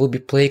 there will be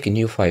plague in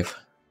U5.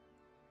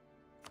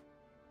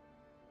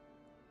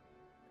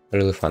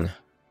 Really fun.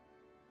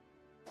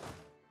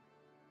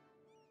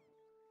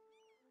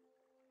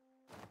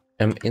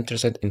 I'm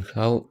interested in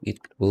how it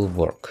will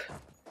work.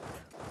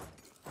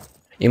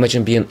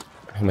 Imagine being...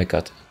 Oh my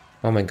god.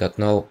 Oh my god,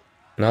 no.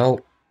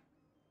 No.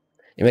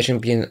 Imagine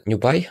being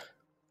nearby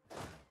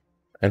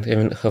and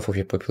having half of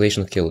your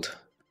population killed.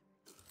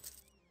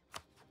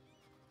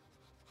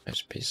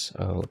 Let's peace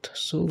out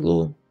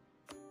Sulu.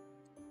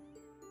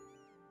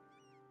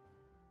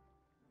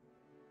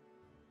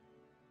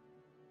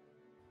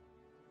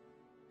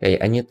 Hey,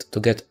 I need to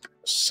get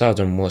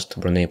southernmost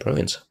Brunei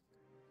province.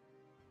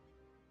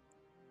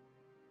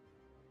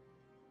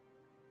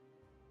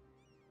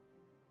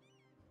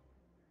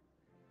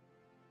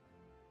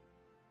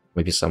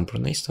 Maybe some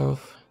Brunei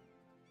stuff.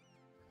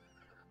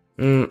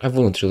 I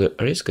wouldn't really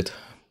risk it.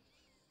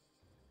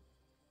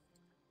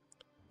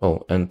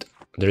 Oh, and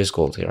there is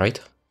gold here,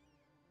 right?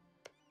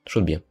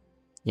 Should be.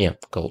 Yeah,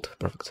 gold.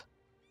 Perfect.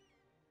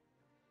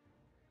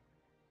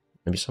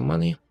 Maybe some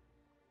money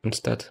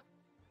instead.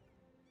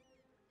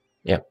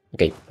 Yeah,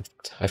 okay.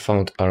 I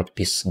found our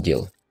peace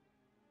deal.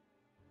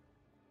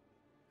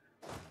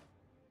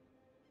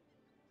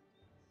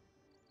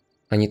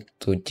 I need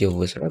to deal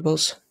with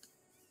rebels.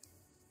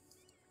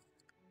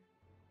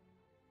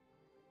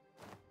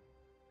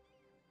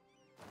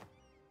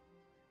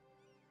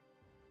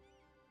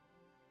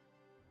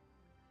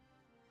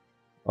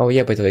 Oh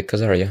yeah, by the way,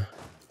 Khazaria.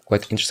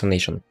 Quite interesting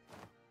nation.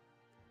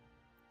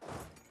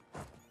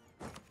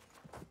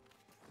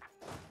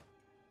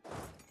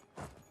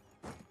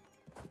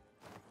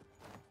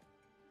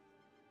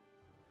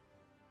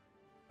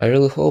 I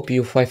really hope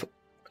U5,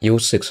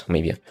 U6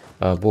 maybe,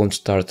 won't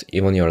start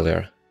even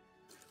earlier.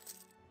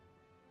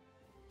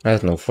 I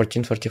don't know,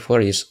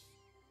 1444 is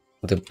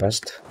the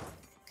best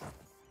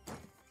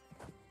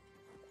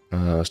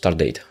start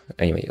date.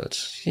 Anyway, let's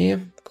see.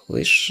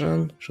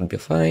 Collision should be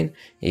fine.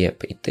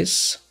 Yep, it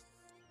is.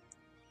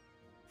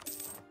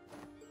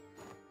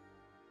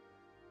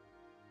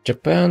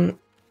 Japan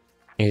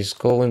is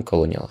going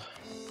colonial.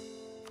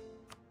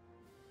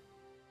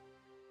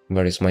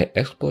 Where is my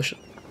explosion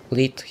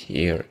fleet?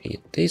 Here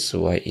it is.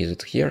 Why is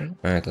it here?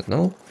 I don't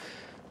know.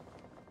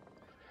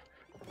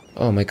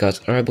 Oh my god,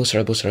 rebels,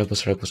 rebels,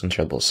 rebels, rebels, and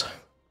rebels.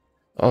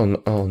 Oh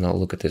no,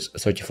 look at this,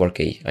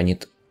 34k. I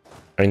need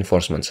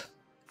reinforcements.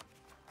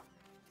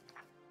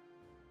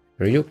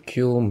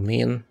 Ryukyu,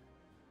 Min.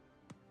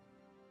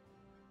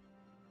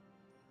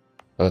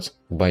 Let's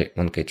buy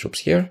 1k troops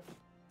here.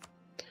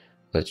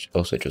 Let's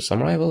also choose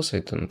some rivals. I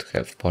don't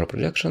have power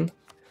projection.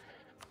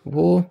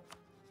 Woo.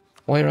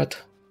 Wairat.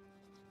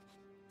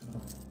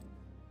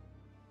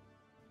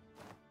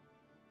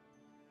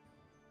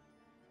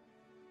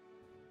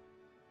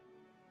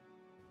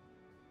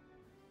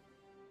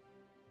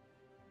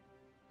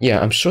 Yeah,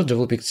 I'm sure there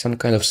will be some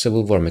kind of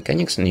civil war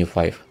mechanics in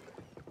U5.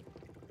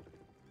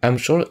 I'm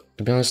sure,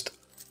 to be honest,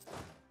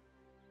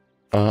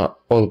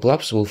 all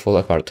blobs will fall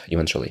apart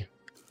eventually.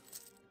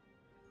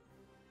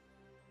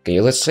 Okay,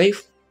 let's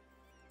save.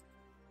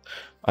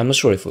 I'm not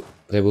sure if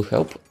they will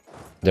help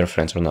their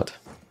friends or not.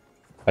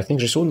 I think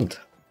they wouldn't.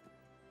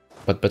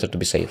 But better to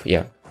be safe.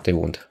 Yeah, they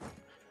won't.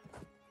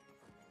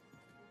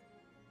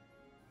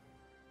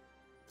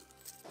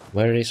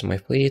 Where is my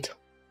fleet?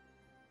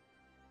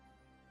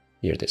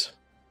 Here it is.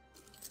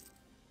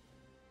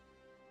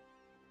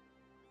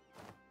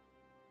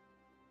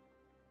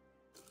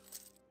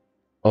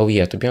 Oh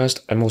yeah, to be honest,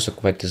 I'm also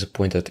quite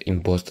disappointed in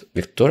both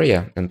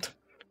Victoria and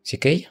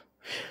CK.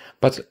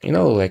 But, you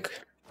know, like,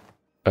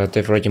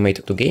 they've already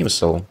made 2 games,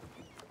 so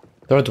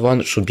third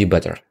one should be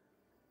better.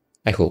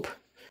 I hope.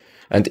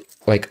 And,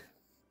 like,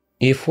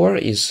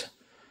 E4 is,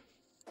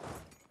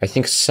 I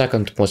think,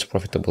 second most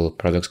profitable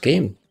Paradox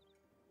game,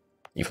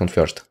 if not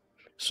first.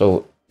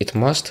 So it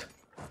must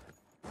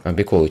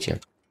be quality.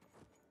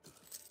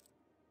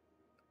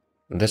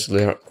 That's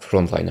their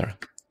frontliner.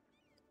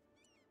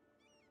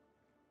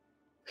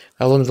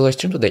 How long will I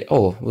stream today?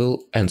 Oh,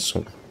 we'll end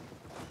soon.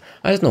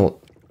 I don't know.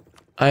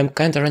 I'm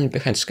kinda running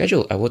behind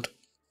schedule. I would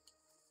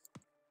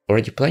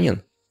already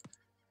planning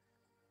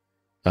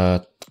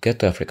to get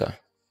to Africa.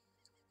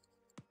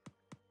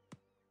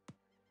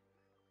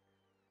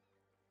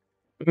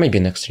 Maybe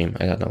next stream,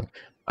 I don't know.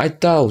 I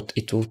doubt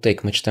it will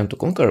take much time to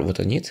conquer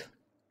what I need.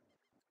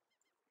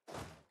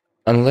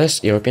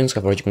 Unless Europeans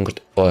have already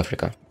conquered all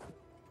Africa.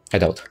 I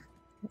doubt.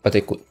 But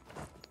they could.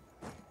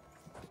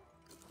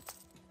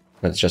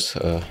 Let's just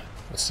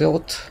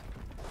silt.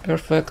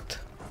 Perfect.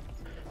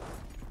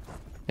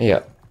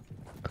 Yeah.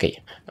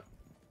 Okay.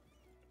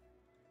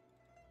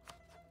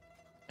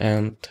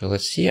 And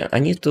let's see. I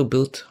need to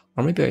build,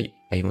 or maybe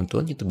I even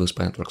don't need to build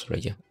spy networks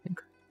already. I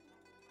think.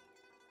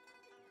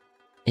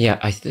 Yeah,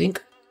 I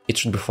think it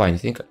should be fine. I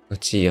think.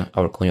 Let's see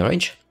our colonial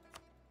range.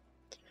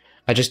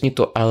 I just need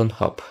to island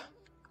hop.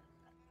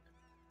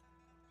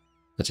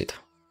 That's it.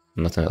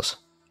 Nothing else.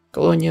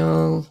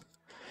 Colonial.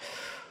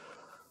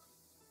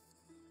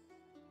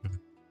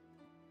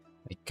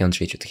 I can't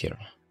reach it here.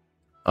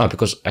 Ah,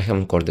 because I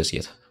haven't caught this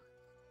yet.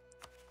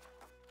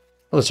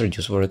 Let's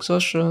reduce war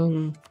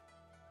exhaustion.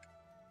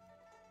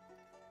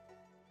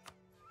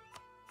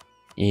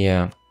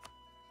 Yeah.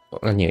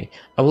 Anyway,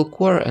 I will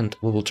core and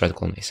we will try to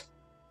colonize.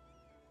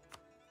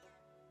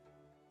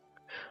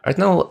 Right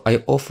now,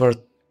 I offer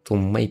to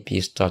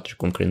maybe start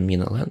reconquering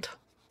Mina land.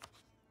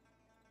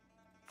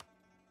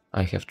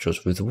 I have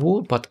truce with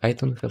Wu, but I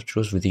don't have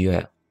truce with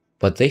Yue.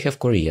 But they have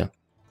Korea.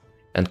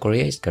 And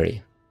Korea is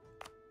scary.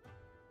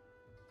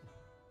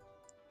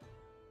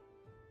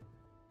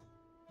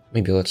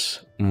 Maybe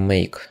let's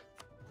make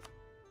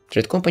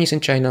trade companies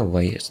in China,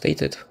 why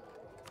stated.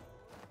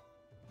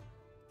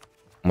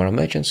 More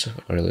merchants,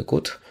 really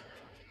good.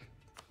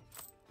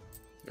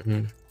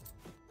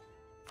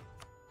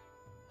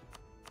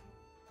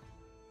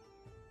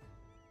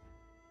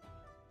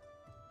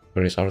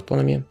 Where is our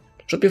autonomy?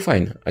 Should be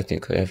fine, I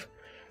think.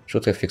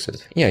 Should have fixed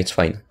it. Yeah, it's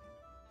fine.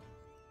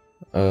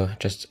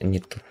 Just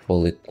need to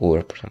fully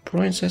cover some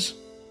provinces.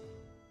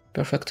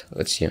 Perfect.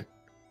 Let's see.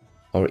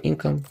 Our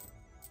income.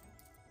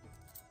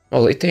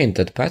 Well, it ain't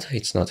that bad.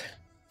 It's not.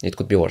 It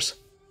could be worse.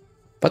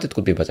 But it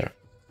could be better.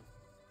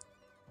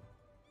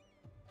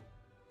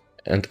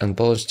 And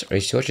unbalanced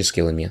research is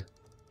killing me.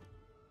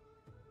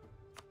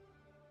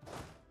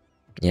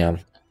 Yeah.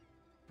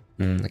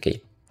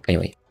 Okay.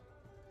 Anyway.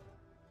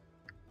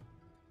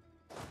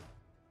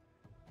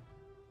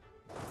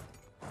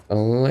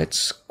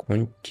 Let's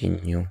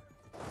continue.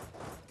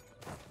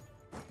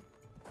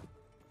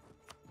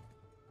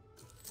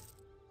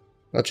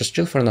 Let's just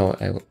chill for now.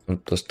 I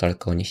want to start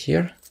colony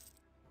here.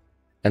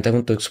 And I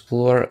want to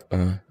explore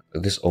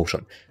this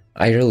ocean.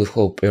 I really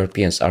hope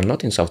Europeans are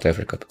not in South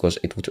Africa, because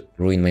it would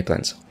ruin my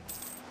plans.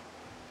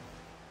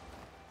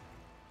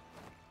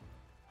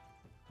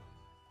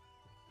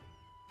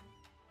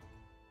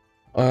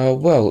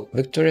 Well,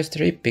 Victoria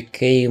 3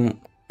 became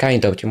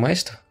kind of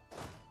optimized.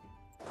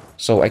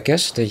 So I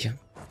guess they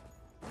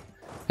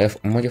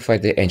have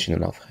modified the engine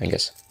enough, I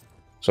guess.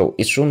 So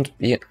it shouldn't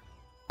be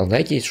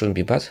laggy, it shouldn't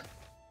be bad.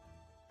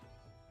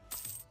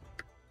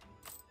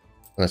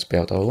 Let's pay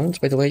out our loans,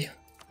 by the way.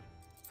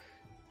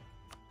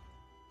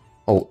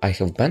 Oh, I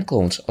have bank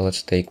loans.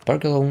 Let's take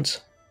Parker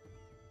loans.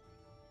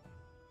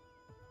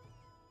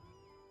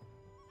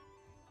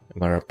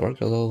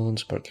 Parker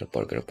loans,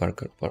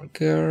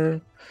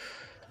 Parker.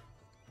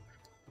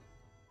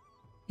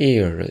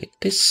 Here it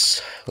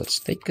is. Let's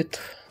take it.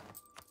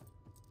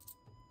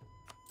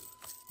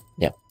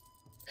 Yeah.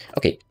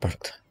 Okay,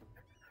 perfect.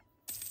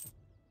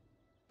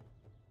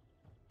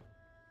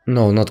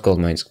 No, not gold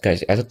mines.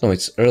 Guys, I don't know,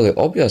 it's really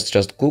obvious.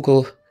 Just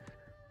Google.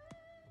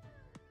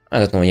 I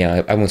don't know,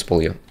 yeah, I won't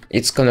spoil you.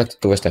 It's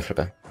connected to West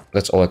Africa.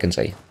 That's all I can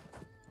say.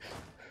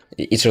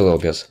 It's really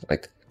obvious.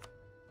 Like,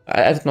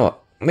 I don't know.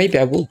 Maybe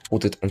I will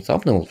put it on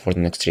thumbnail for the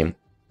next stream.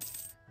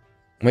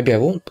 Maybe I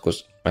won't,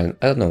 because I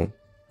don't know.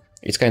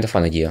 It's kind of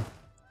fun idea.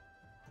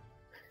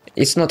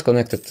 It's not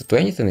connected to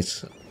anything.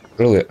 It's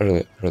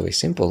really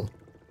simple.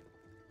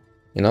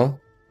 You know?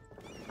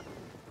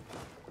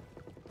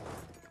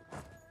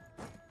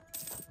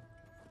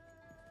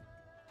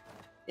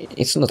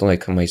 It's not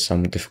like I made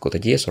some difficult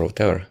ideas or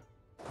whatever.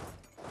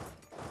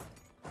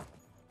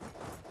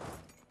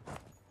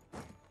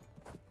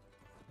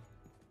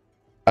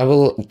 I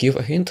will give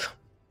a hint.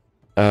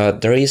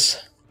 There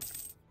is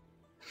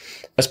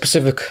a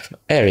specific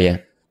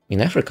area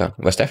in Africa,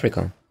 West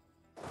Africa.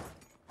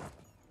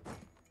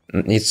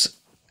 It's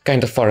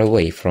kind of far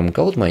away from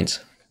gold mines.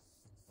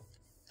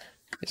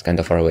 It's kind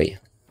of far away.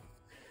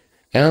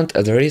 And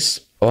there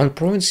is one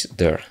province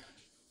there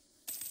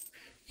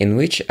in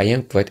which I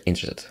am quite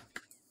interested,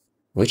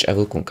 which I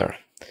will conquer.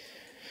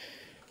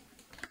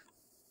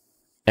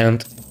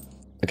 And,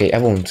 okay, I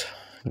won't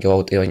give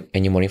out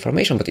any more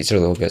information, but it's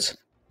really obvious.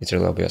 It's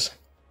really obvious.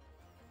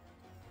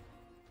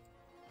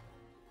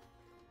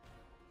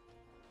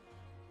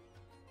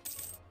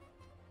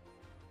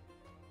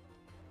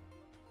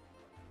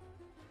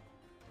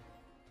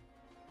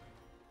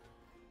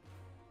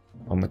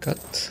 Oh my god.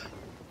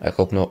 I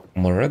hope no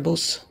more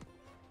rebels.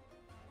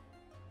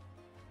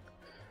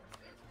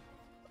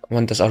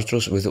 When does our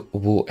truce with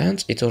Wu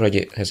ends? It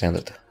already has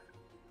ended.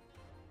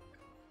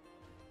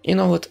 You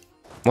know what?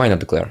 Why not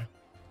declare?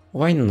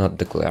 Why not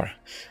declare?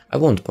 I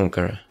won't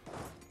conquer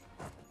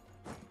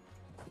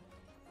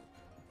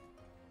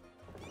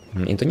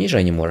Indonesia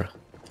anymore.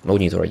 No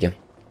need already.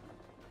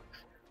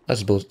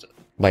 Let's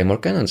buy more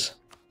cannons.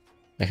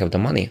 I have the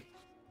money.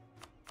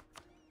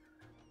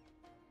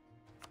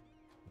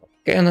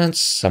 Cannons,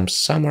 some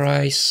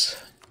samurais.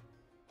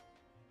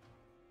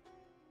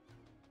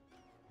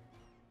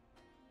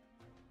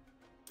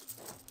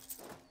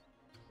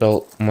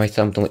 So my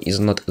thumbnail is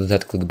not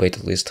that clickbait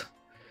at least.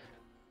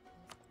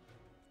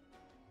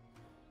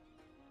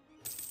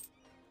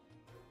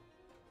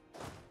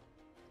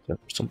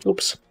 Some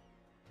troops.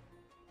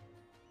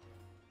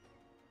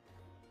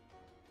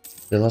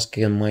 The last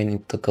game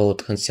mining took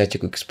out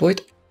Hanseatic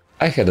exploit.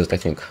 I had it, I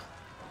think,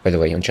 by the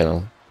way, on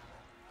channel.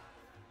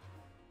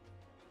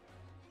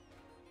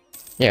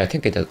 Yeah, I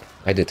think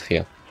I did,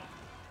 yeah.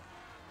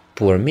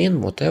 Poor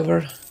mean,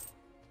 whatever.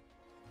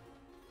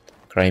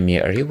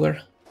 Crimea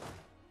River.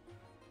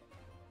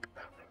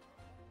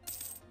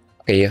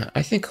 Okay,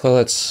 I think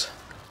let's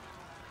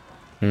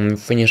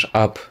finish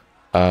up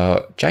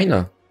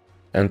China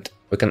and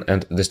we can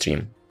end the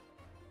stream.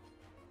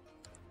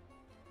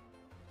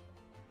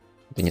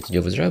 We need to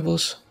deal with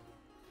rebels.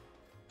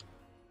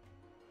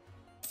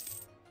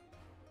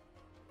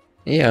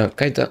 Yeah,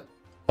 kinda.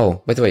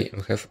 Oh, by the way,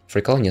 we have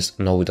 3 colonies?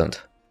 No, we don't.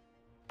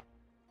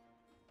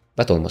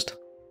 But almost.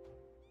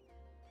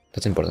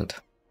 That's important.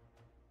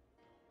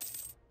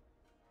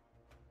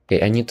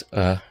 Okay, I need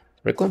a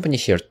free company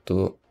here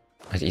to...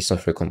 It's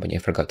not free company, I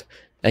forgot.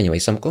 Anyway,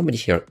 some company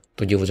here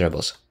to deal with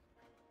rebels.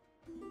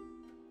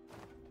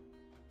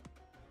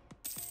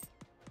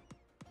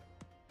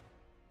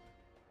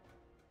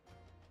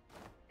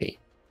 Okay.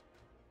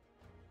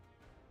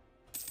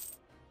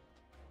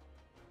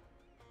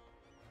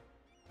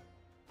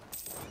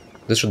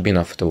 This should be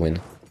enough to win.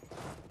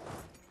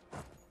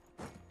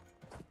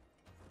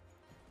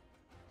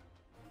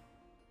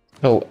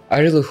 Oh, I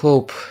really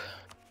hope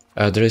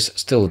there is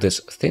still this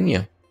thing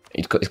here.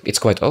 It's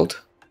quite old.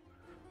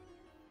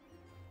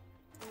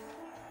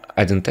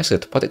 I didn't test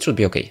it, but it should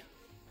be okay.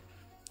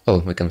 Oh,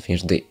 we can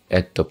finish the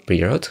Edo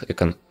period. You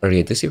can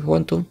read this if you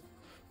want to.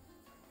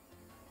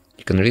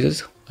 You can read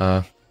it.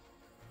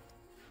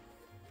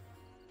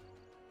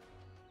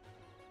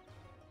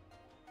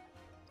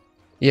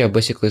 Yeah,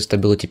 basically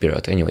stability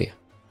period anyway.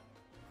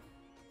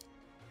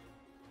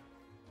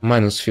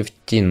 Minus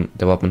 15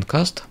 development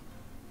cost.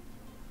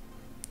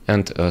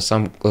 And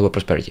some global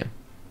prosperity.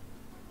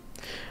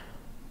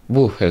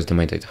 Wu has the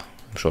mandate,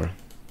 I'm sure.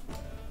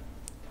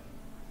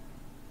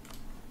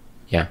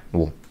 Yeah,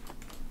 Wu.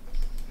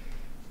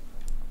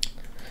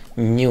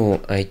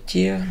 New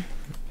idea.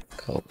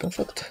 How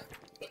perfect.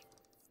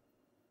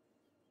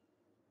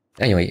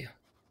 Anyway,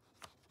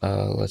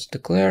 let's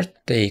declare,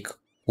 take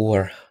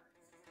war.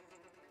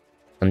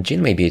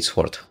 Nanjing, maybe it's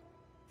fort.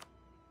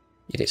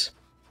 It is.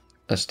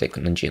 Let's take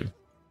Nanjing.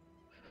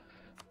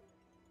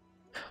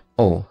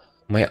 Oh,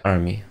 my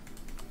army.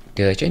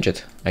 Did I change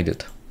it? I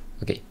did.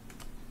 Okay.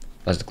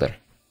 Let's declare.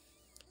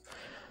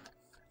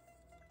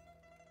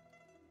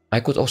 I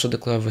could also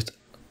declare with...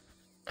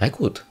 I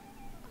could.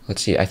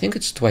 Let's see, I think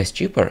it's twice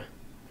cheaper.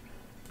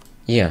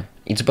 Yeah,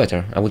 it's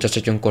better. I will just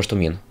return cores to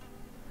Min.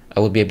 I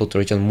will be able to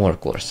return more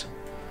cores.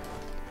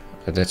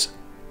 That's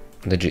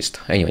the gist.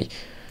 Anyway,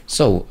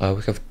 so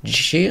we have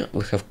Ji,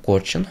 we have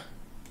Korchin.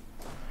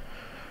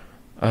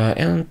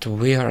 And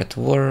we are at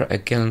war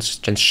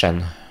against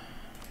Chenshen.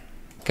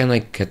 Can I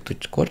get to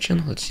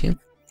Korchin? Let's see.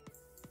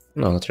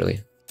 No, not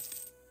really.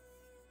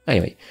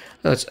 Anyway,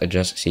 let's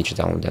adjust siege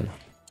down then.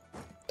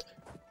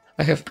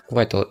 I have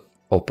quite a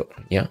open.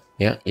 Yeah.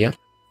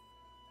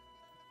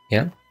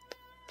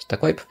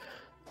 Stack wipe.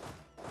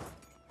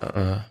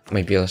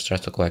 Maybe let's try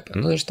to wipe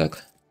another stack.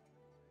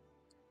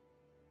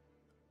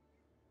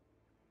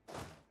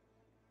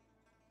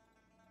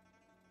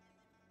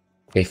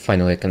 Okay,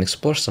 finally I can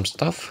explore some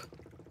stuff.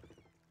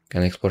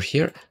 Can I explore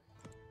here?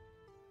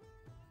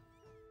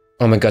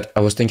 Oh my god, I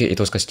was thinking it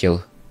was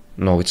Castile.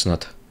 No, it's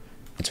not.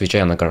 It's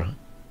Vijayanagar.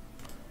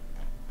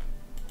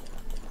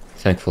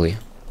 Thankfully.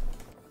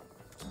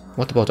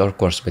 What about our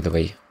cores, by the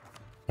way?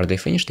 Are they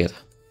finished yet?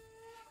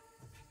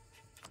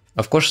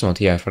 Of course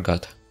not, yeah, I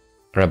forgot.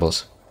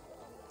 Rebels.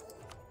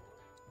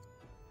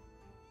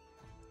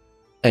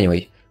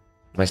 Anyway,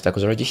 my stack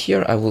was already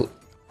here, I will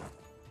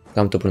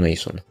come to Brunei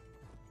soon.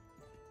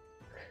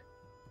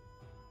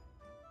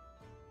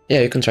 Yeah,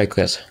 you can try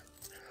Quest.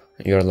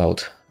 You're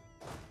allowed.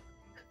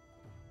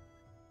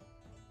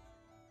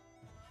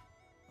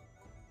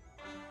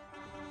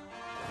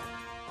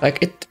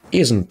 Like, it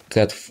isn't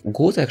that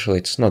good actually,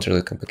 it's not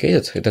really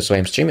complicated, that's why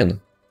I'm streaming.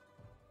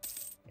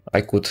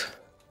 I could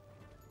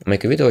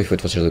make a video if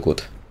it was really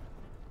good.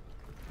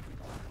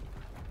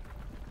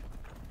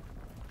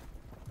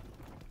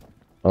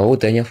 Oh,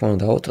 Daniel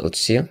found out,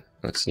 let's see.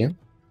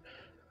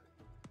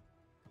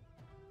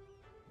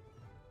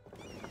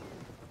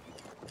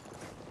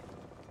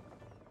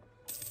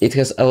 It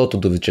has a lot to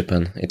do with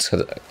Japan, it's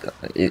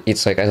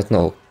like, I don't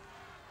know.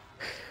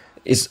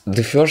 It's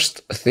the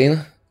first thing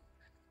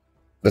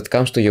that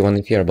comes to you when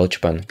you hear about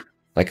Japan,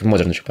 like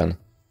modern Japan.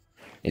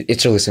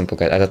 It's really simple,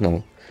 I don't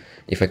know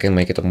if I can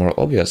make it more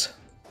obvious.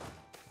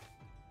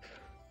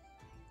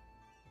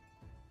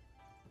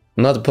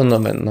 Not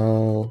Bonoman,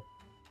 no.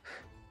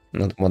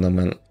 Not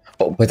Bonoman.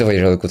 Oh, by the way,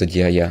 really good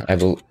idea, yeah. I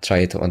will try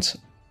it once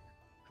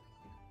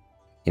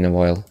in a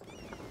while.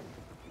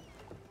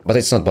 But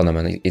it's not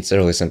Bonaman, it's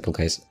really simple,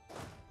 guys.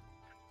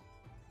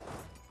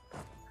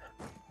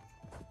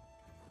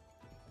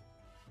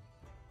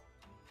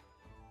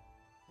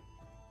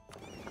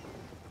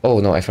 Oh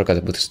no, I forgot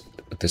about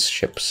these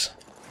ships.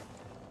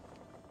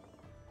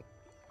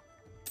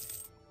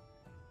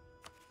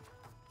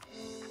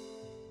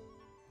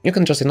 You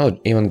can just, you know,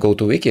 even go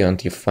to wiki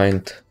and you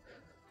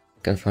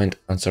can find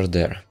answer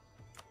there.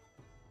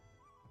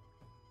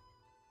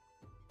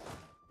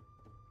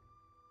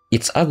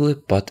 It's ugly,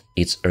 but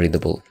it's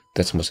readable.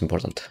 That's most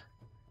important.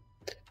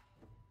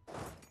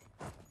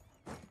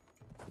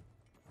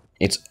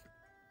 It's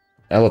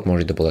a lot more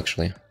readable,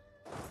 actually.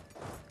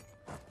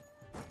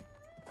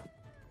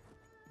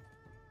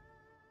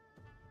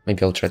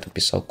 Maybe I'll try to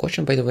piece out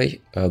question, by the way.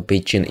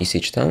 Beijing is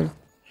each town.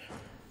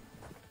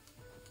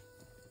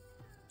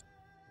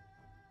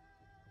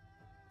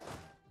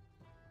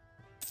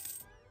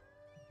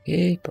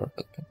 Okay,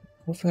 perfect,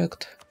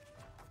 perfect.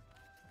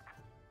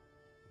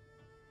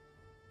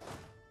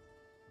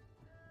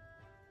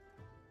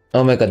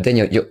 Oh my god,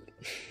 Daniel, you...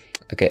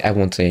 Okay, I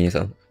won't say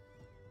anything.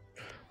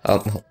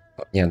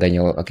 Yeah,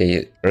 Daniel,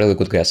 okay, really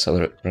good guess,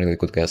 really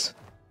good guess.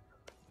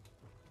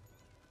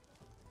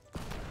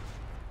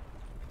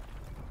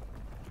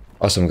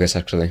 Awesome guess,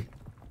 actually.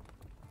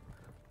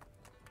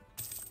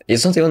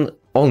 It's not even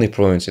only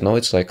province, you know,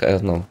 it's like, I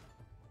don't know.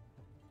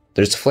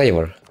 There's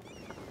flavor.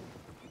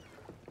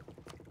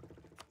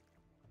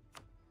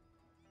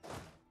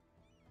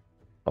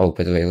 Oh,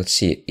 by the way, let's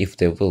see if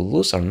they will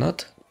lose or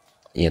not.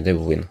 Yeah, they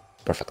will win.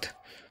 Perfect.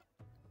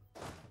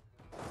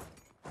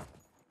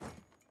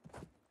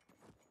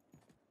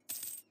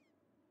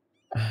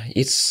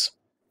 It's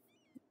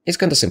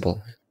kind of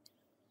simple.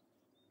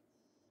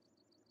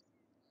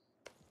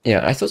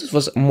 Yeah, I thought it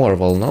was more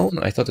well known.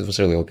 I thought it was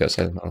really obvious.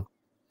 I don't know.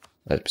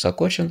 That's a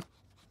question.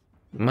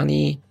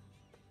 Money.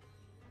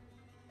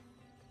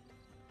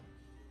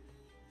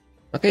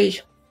 Okay.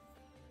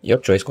 Your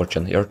choice,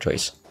 Korchan. Your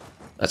choice.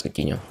 Let's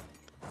continue.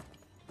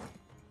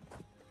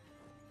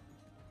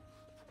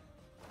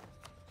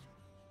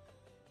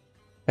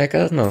 Like, I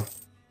don't know.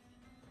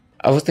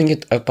 I was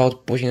thinking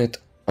about putting it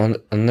on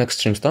a next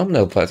stream's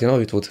thumbnail, but you know,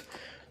 it would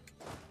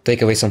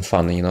take away some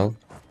fun, you know?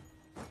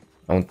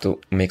 I want to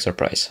make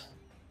surprise.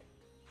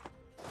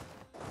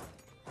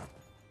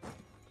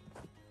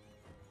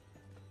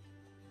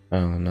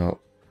 Oh no.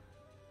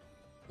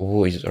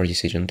 Oh, is our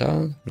decision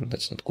down?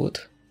 That's not good.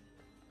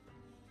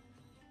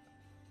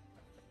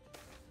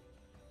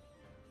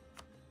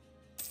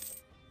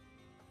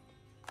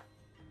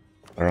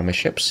 Where are my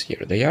ships?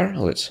 Here they are.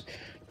 Let's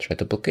try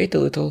to blockade a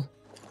little.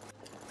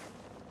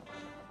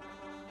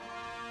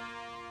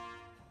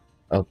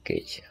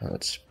 Okay,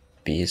 let's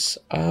peace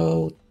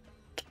out,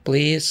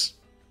 please.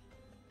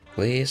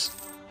 Please.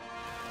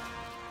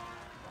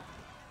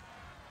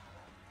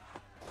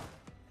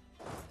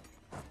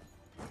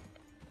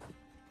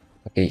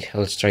 Okay,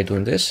 let's try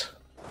doing this.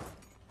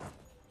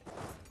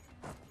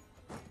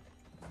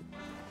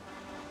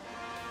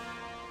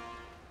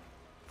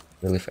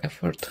 Relief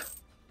effort.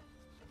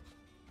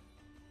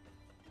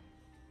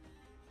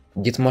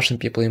 Did Martian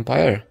people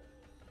empire?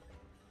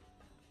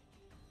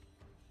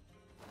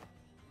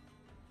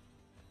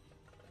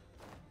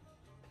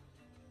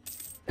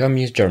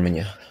 Communist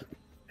Germany.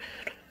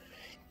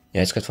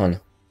 Yeah, it's quite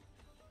fun.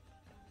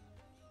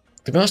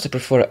 To be honest, I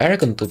prefer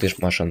Aragon to this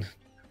Martian.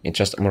 It's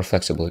just more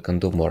flexible, you can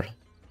do more.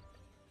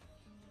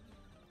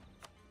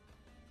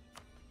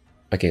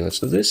 Okay, let's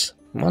do this.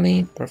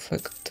 Money,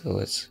 perfect.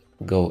 Let's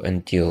go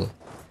and deal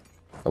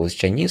with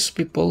Chinese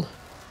people.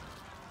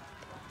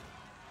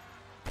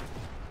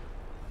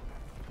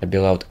 I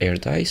bail out air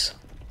dice.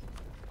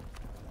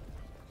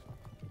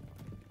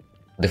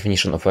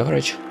 Definition of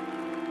average.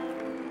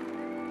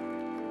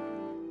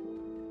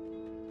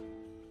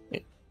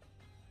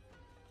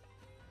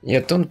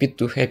 Yeah, don't be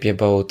too happy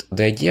about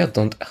the idea,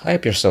 don't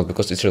hype yourself,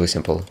 because it's really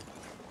simple.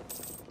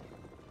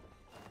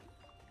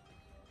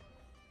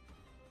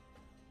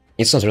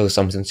 It's not really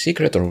something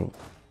secret, or...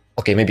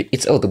 Okay, maybe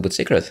it's a little bit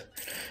secret,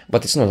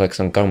 but it's not like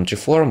some government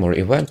reform or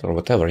event or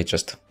whatever, it's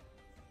just...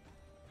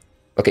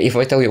 Okay, if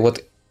I tell you what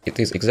it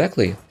is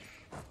exactly,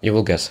 you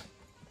will guess.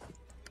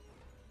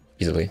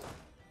 Easily.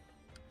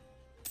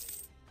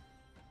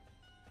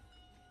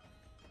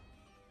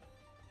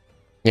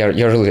 Yeah,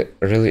 you're really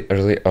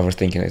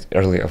overthinking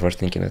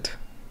it.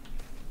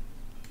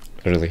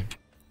 Really.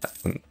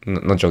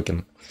 Not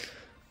joking.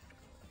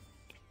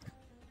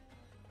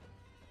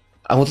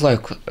 I would like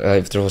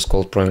if there was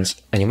called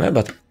province anime,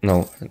 but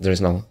no, there is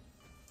no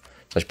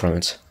such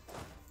province.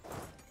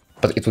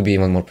 But it would be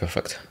even more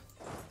perfect.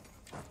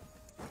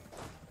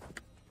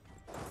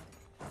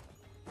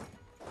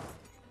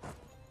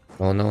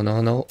 Oh no,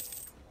 no, no.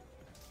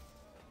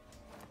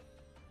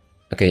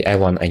 Okay, I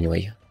won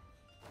anyway.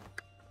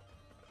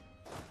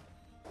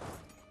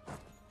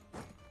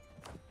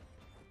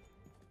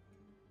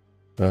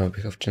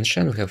 We have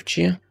Chenshan, we have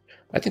Qi.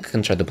 I think I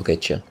can try to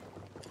duplicate Qi.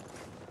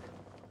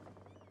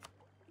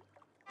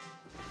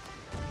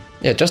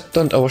 Yeah, just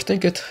don't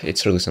overthink it,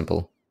 it's really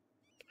simple.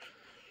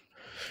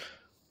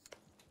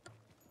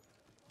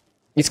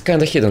 It's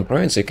kinda hidden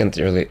province, you can't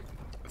really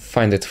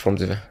find it from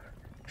the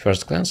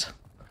first glance.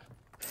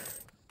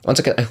 Once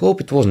again, I hope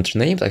it wasn't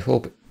renamed, I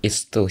hope it's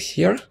still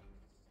here.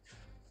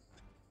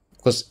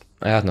 Because,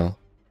 I don't know,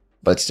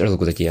 but it's a really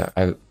good idea.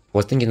 I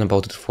was thinking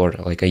about it for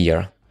like a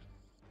year.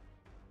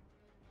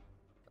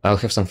 I'll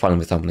have some fun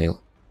with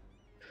thumbnail.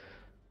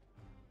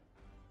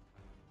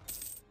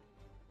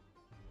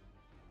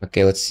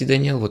 Okay, let's see,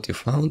 Daniel, what you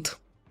found.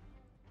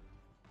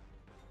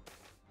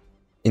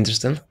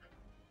 Interesting.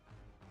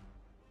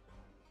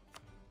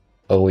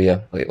 Oh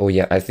yeah,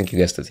 I think you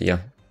guessed it, yeah.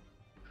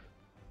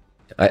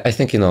 I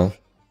think you know.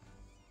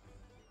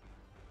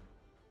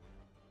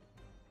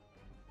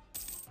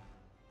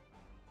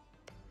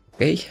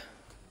 Okay.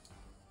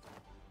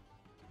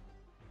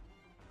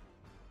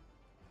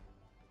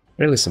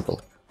 Really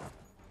simple.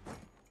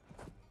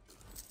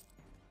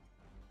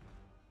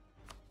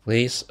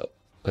 Please,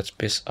 let's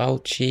piss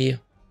out Chi.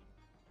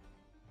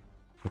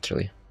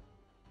 Literally.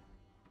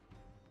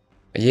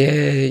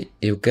 Yay,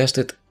 you guessed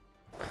it.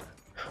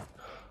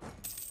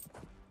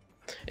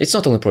 It's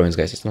not only province,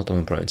 guys, it's not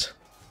only province.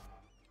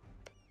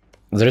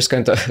 There is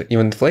kind of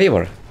even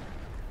flavor.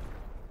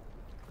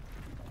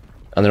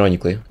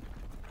 Unironically.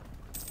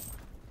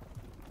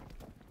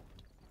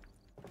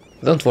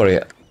 Don't worry,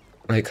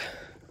 like...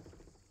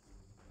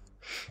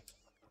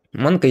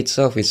 manga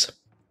itself is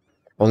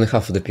only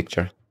half of the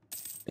picture.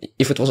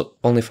 If it was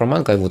only for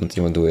manga, I wouldn't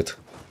even do it.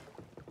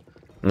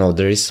 No,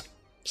 there is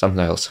something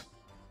else.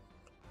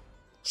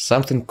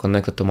 Something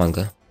connected to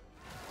manga.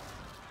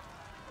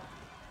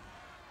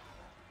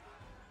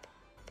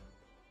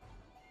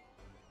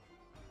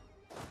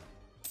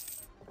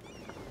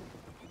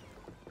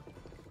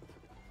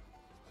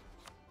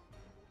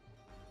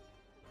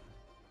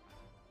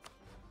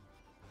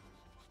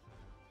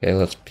 Okay,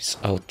 let's piece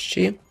out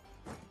Chi.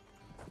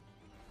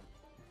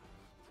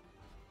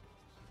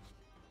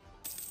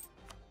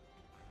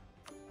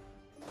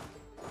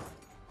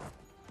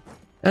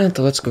 And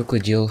let's quickly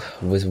deal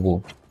with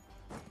Wu.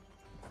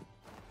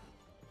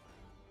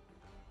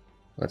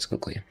 Let's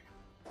quickly.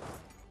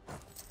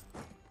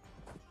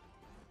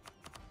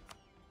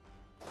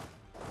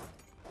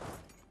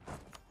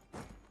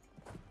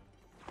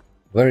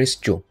 Where is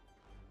Chu?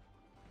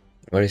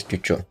 Where is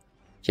Chu?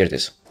 Here it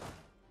is.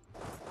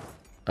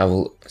 I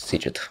will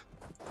siege it.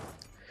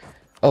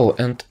 Oh,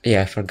 and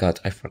yeah, I forgot.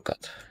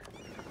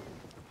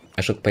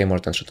 I should pay more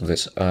attention to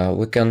this.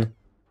 We can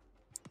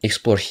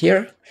explore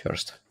here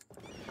first.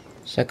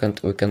 Second,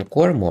 we can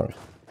core more.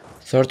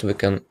 Third, we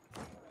can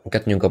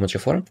get new geometry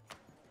form.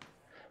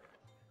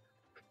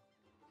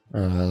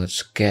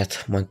 Let's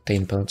get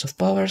maintain balance of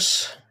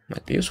powers.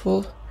 Might be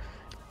useful.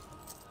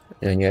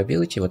 New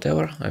ability,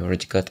 whatever. I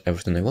already got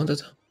everything I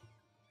wanted.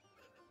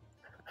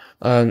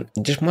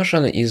 This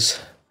Martian is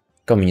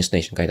communist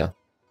nation, kinda.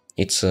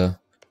 It's a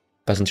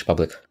peasant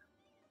republic.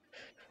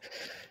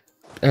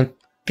 And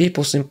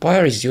People's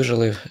Empire is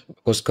usually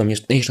because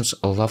communist nations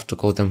love to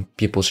call them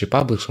People's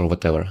Republics or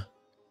whatever.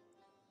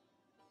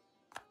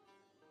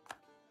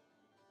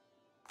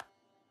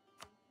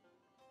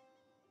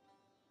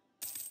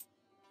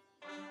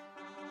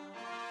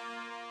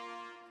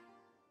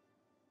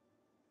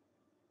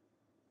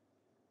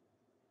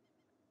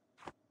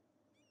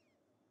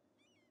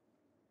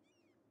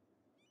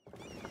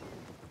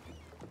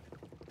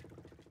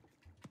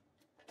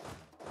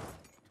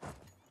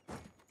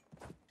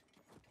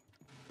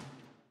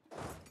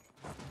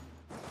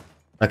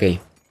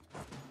 Okay.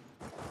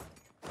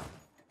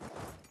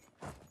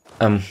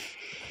 Yeah.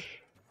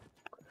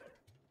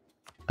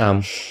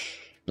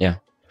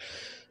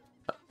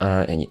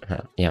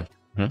 Yeah.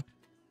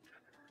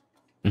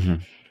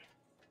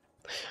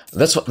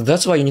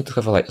 That's why you need to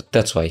have allies.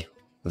 That's why.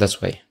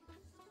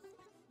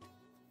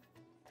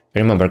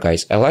 Remember,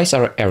 guys, allies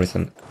are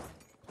everything.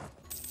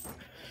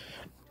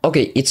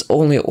 Okay, it's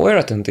only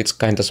Oirat and it's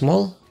kinda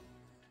small.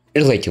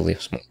 Relatively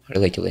small.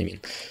 Relatively, I mean.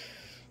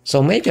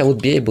 So maybe I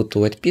would be able to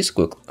wait peace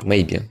quick.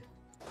 Maybe.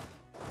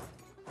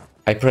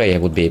 I pray I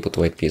would be able to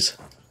wait peace.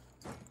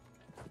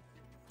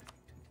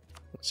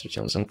 Let's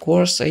return some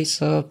course.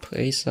 ASAP.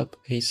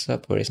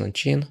 Where is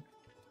Nanchin?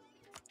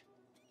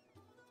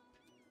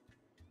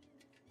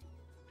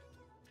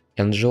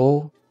 And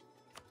Zhou.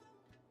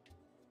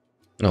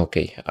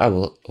 Okay, I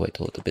will wait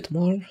a little bit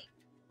more.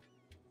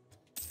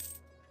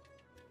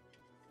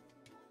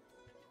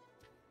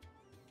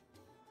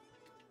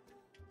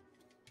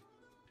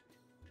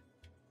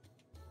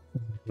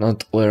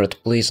 Not Oirat,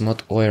 please,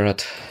 not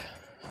Oirat.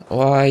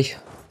 Why?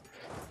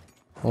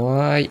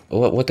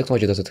 What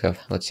technology does it have?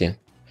 Let's see.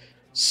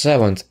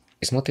 7th.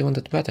 It's not even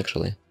that bad,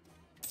 actually.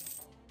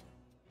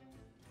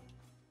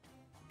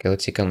 Okay,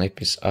 let's see, can I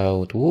piece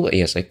out wool?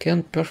 Yes, I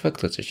can.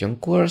 Perfect. Let's resume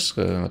course,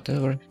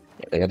 whatever.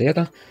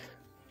 Yada.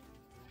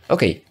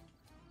 Okay.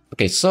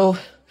 Okay, so...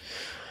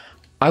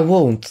 I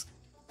won't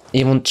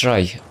even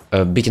try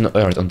beating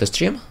Earth on the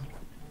stream.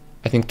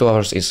 I think 2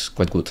 hours is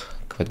quite good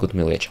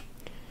mileage.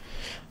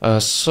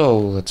 So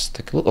let's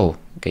take a look. Oh,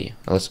 okay.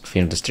 Let's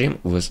finish the stream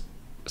with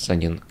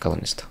sending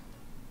colonist.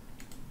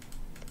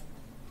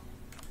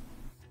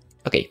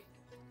 Okay.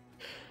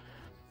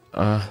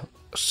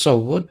 So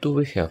what do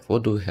we have?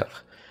 What do we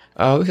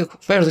have? We have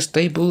fairly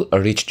stable,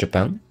 rich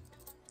Japan.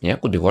 Yeah,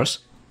 could be worse.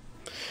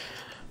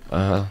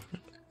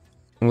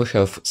 We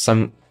have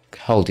some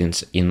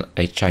holdings in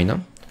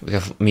China. We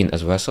have Min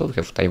as vessel. We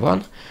have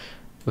Taiwan.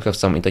 We have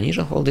some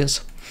Indonesian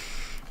holdings.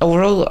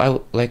 Overall, I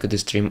like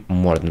this stream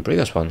more than the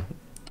previous one.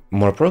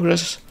 More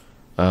progress,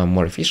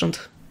 more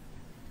efficient.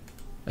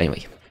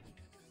 Anyway,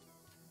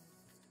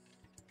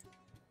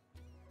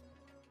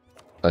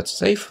 let's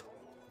save.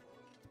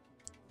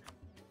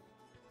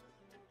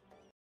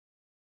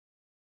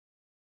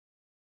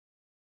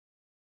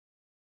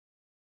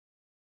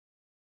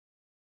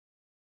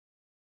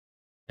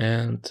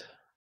 And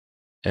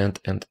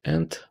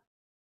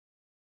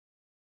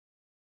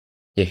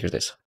yeah, here it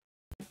is.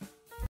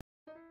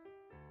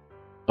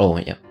 Oh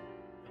yeah.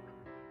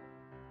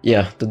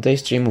 Yeah,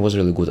 today's stream was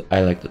really good.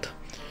 I liked it.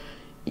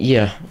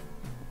 Yeah,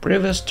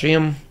 previous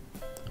stream,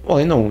 well,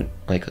 you know,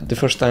 like the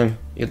first time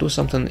you do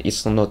something,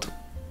 it's not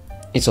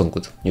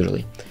good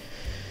usually.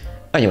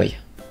 Anyway,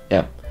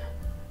 yeah.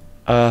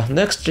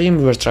 Next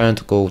stream we're trying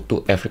to go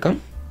to Africa,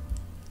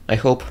 I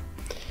hope.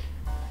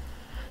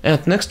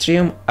 And next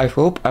stream, I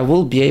hope I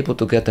will be able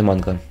to get a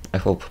manga. I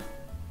hope.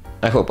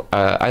 I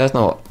don't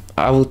know.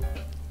 I will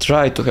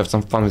try to have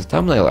some fun with the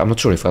thumbnail. I'm not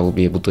sure if I will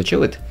be able to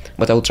achieve it,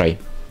 but I will try.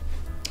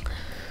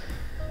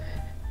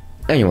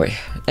 Anyway,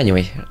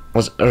 it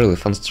was a really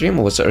fun stream.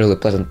 It was really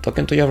pleasant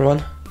talking to you,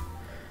 everyone.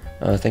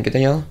 Thank you,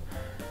 Daniel.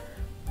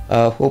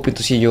 Hoping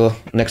to see you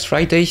next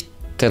Friday,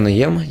 10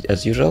 AM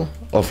as usual,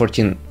 or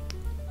 14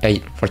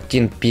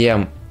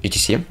 PM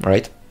UTC,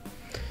 right?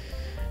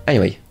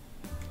 Anyway,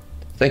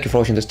 thank you for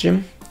watching the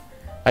stream.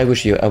 I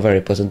wish you a very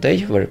pleasant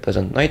day, very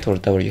pleasant night, or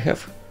whatever you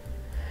have.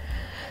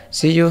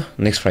 See you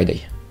next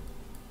Friday.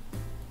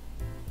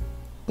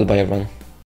 Goodbye, everyone.